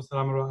चाहिँ रिस्पोन्स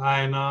राम्रो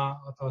आएन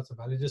अथवा चाहिँ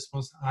भ्यालिड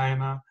रिस्पोन्स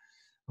आएन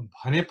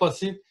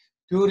भनेपछि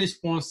त्यो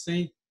रिस्पोन्स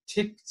चाहिँ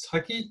ठिक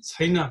छ कि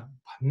छैन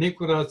भन्ने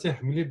कुरा चाहिँ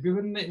हामीले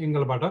विभिन्न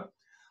एङ्गलबाट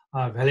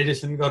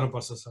भ्यालिडेसन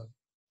गर्नुपर्छ सर,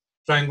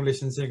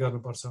 ट्रायङ्गुलेसन चाहिँ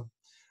गर्नुपर्छ।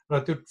 र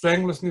त्यो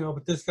ट्रायङ्गुलेसन अब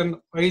त्यस कारण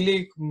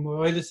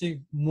अहिले चाहिँ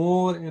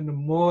मोर एन्ड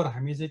मोर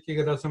हामी चाहिँ के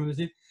गरिरहेको छौँ भने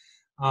चाहिँ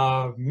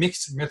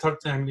मिक्स्ड मेथड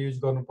चाहिँ हामीले युज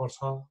गर्नुपर्छ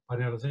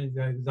भनेर चाहिँ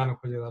जान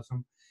खोजिरहेको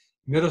छौँ।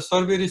 मेरो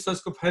सर्वे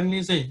रिसर्चको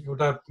फाइन्डिङ चाहिँ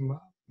एउटा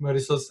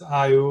रिसर्च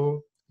आयो,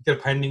 त्यो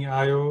फाइन्डिङ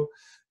आयो,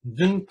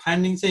 जुन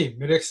फाइन्डिङ चाहिँ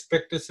मेरो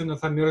एक्सपेक्टेसन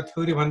अथवा मेरो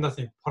थ्योरी भन्दा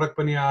चाहिँ फरक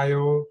पनि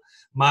आयो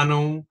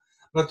मानौँ,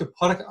 र त्यो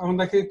फरक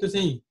आउँदाखेरि त्यो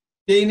चाहिँ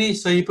त्यही नै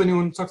सही पनि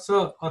हुनसक्छ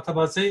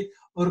अथवा चाहिँ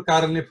अरू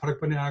कारणले फरक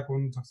पनि आएको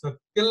हुनसक्छ।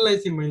 त्यसलाई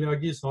चाहिँ मैले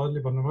अघि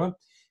सहजले भन्नुभयो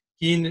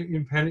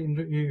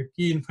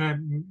की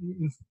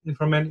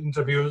इन्फर्मेन्ट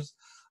इन्टरभ्युज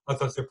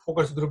अथवा चाहिँ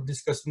फोकस ग्रुप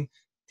डिस्कसन,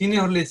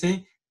 तिनीहरूले चाहिँ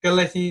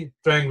त्यसलाई चाहिँ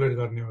ट्रायङ्गुलेट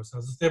गर्ने हो।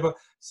 जस्तै अब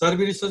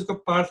सर्वे रिसर्चको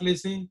पार्टले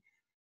चाहिँ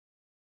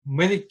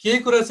मैले केही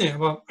कुरा चाहिँ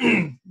अब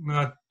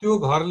त्यो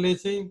घरले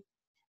चाहिँ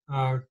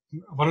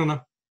भनौँ न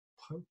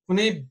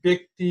कुनै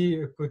व्यक्ति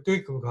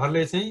त्यो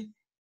घरले चाहिँ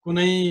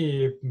कुनै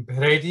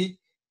भेराइटी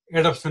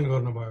एडप्सन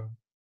गर्नुभयो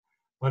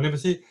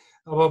भनेपछि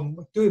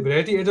अब त्यो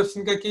भेराइटी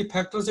एडप्सनका केही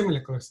फ्याक्टर चाहिँ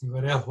मैले कलेक्सन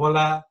गरेँ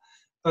होला,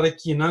 तर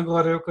किन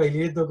गर्यो,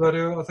 कहिले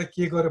गर्यो अथवा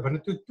के गर्यो भने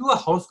त्यो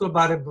हाउसको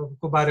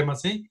बारेमा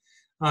चाहिँ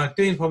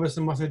त्यो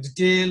इन्फर्मेसन मसँग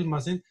डिटेलमा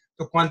चाहिँ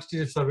त्यो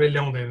क्वान्टिटेटिभ सर्वे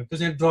ल्याउँदैन, त्यो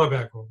चाहिँ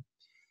ड्रब्याक हो।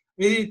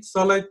 यदि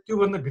तँलाई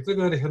त्योभन्दा भित्र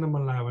गएर हेर्न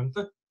मन लाग्यो भने त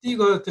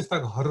त्यस्ता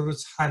घरहरू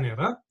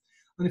छानेर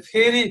अनि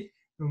फेरि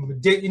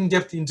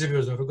इनडेप्थ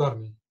इन्टरभ्युजहरू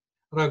गर्ने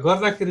र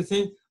गर्दाखेरि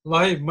चाहिँ ल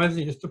है मैले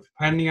चाहिँ यस्तो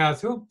फाइन्डिङ आएको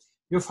थियो,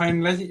 यो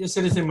फाइन्डिङलाई चाहिँ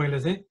यसरी चाहिँ मैले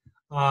चाहिँ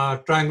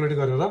ट्रायङ्गुलेट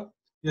गरेर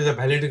यो चाहिँ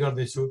भ्यालिडेट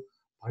गर्दैछु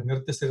भनेर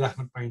त्यसरी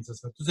राख्न पाइन्छ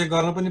सर। त्यो चाहिँ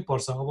गर्न पनि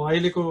पर्छ। अब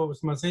अहिलेको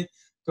उसमा चाहिँ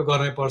त्यो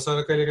गर्नै पर्छ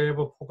र कहिलेकाहीँ अब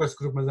फोकस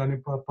ग्रुपमा जाने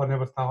पर्ने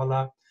अवस्था होला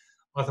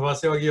अथवा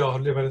चाहिँ अघि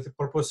अरूले भने चाहिँ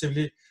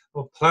पर्पोसिभली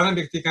अब फलाना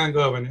व्यक्ति कहाँ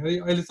गयो भने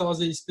अहिले त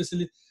अझै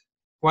स्पेसली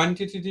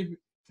क्वान्टिटेटिभ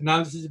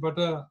एनालिसिसबाट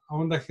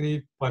आउँदाखेरि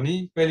पनि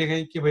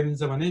कहिलेकाहीँ के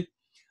भइदिन्छ भने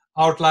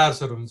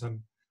आउटलायर्सहरू हुन्छन्।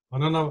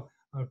 भनौँ न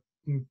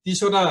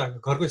 30वटा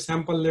घरको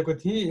स्याम्पल लिएको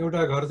थिएँ,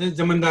 एउटा घर चाहिँ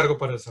जमिनदारको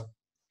परेछ,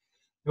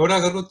 एउटा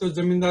घरको त्यो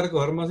जमिनदारको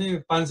घरमा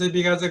चाहिँ 500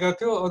 बिघा जग्गा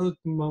थियो, अरू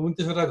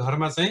 29वटा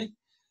घरमा चाहिँ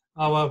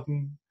अब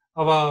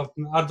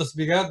 8-10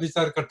 बिघा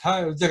 2-4 कट्ठा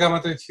जग्गा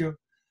मात्रै थियो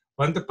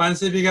भने त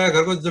 500 बिघा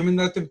घरको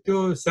जमिनदार त्यो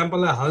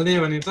स्याम्पललाई हाल्ने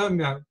भने त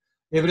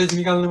एभरेज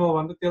निकाल्नु भयो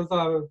भने त त्यसले त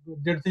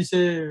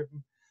 150-200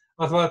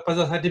 अथवा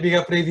 50-60 बिघा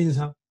पुर्याइदिन्छ।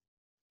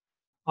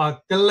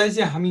 त्यसलाई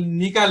चाहिँ हामी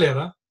निकालेर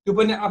त्यो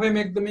पनि आफैमा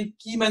एकदमै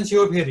की मान्छे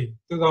हो फेरि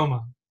त्यो गाउँमा,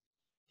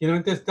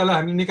 किनभने त्यसलाई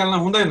हामी निकाल्न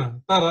हुँदैन,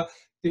 तर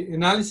त्यो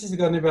एनालिसिस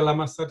गर्ने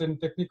बेलामा सर्टेन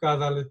टेक्निकको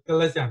आधारले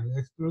त्यसलाई चाहिँ हामीले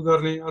एक्सप्लोर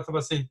गर्ने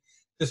अथवा चाहिँ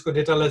त्यसको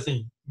डेटालाई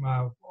चाहिँ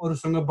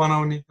अरूसँग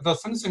बनाउने र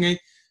सँगसँगै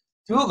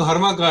त्यो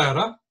घरमा गएर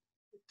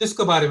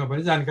त्यसको बारेमा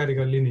पनि जानकारी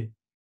लिने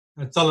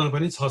चलन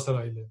पनि छ सर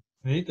अहिले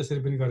है, त्यसरी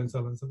पनि गर्ने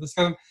चलन छ।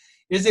 त्यसकारण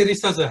एज ए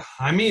रिसर्च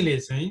हामीले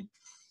चाहिँ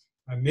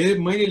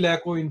मैले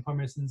ल्याएको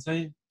इन्फर्मेसन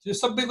चाहिँ त्यो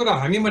सबै कुरा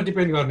हामीमा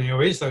डिपेन्ड गर्ने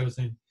हो है सर। यो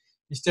चाहिँ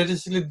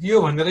स्ट्याटिस्टिक्सले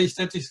दियो भनेर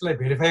स्ट्याटिस्टिक्सलाई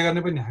भेरिफाई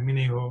गर्ने पनि हामी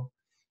नै हो।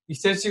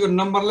 स्ट्याटिस्टिकको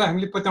नम्बरलाई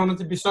हामीले पत्याउन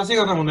चाहिँ विश्वासै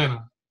गर्न हुँदैन।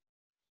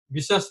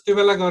 विश्वास त्यो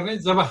बेला गर्ने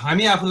जब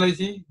हामी आफूलाई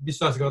चाहिँ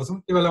विश्वास गर्छौँ,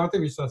 त्यो बेला मात्रै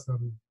विश्वास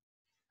गर्ने।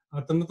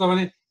 त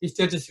भने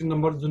स्ट्याटिस्टिक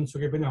नम्बर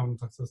जुनसुकै पनि आउन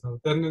सक्छ सर।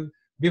 त्यहाँदेखि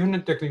विभिन्न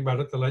टेक्निकबाट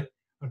त्यसलाई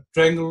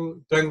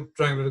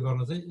ट्रायङ्गुलेट गर्न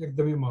चाहिँ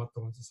एकदमै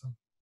महत्त्व हुन्छ सर।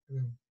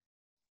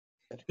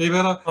 त्यही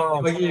भएर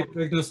अघि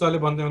एकजना सरले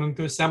भन्दै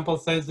हुनुहुन्थ्यो स्याम्पल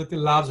साइज जति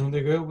लार्ज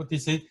हुँदै गयो उति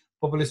चाहिँ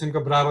पपुलेसनको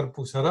बराबर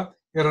पुग्छ र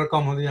एरर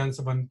कम हुँदै जान्छ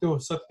भने त्यो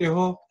सत्य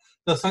हो।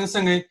 र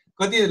सँगसँगै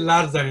कति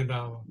लार्ज जाने त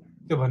अब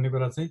त्यो भन्ने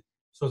कुरा चाहिँ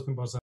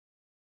सोच्नुपर्छ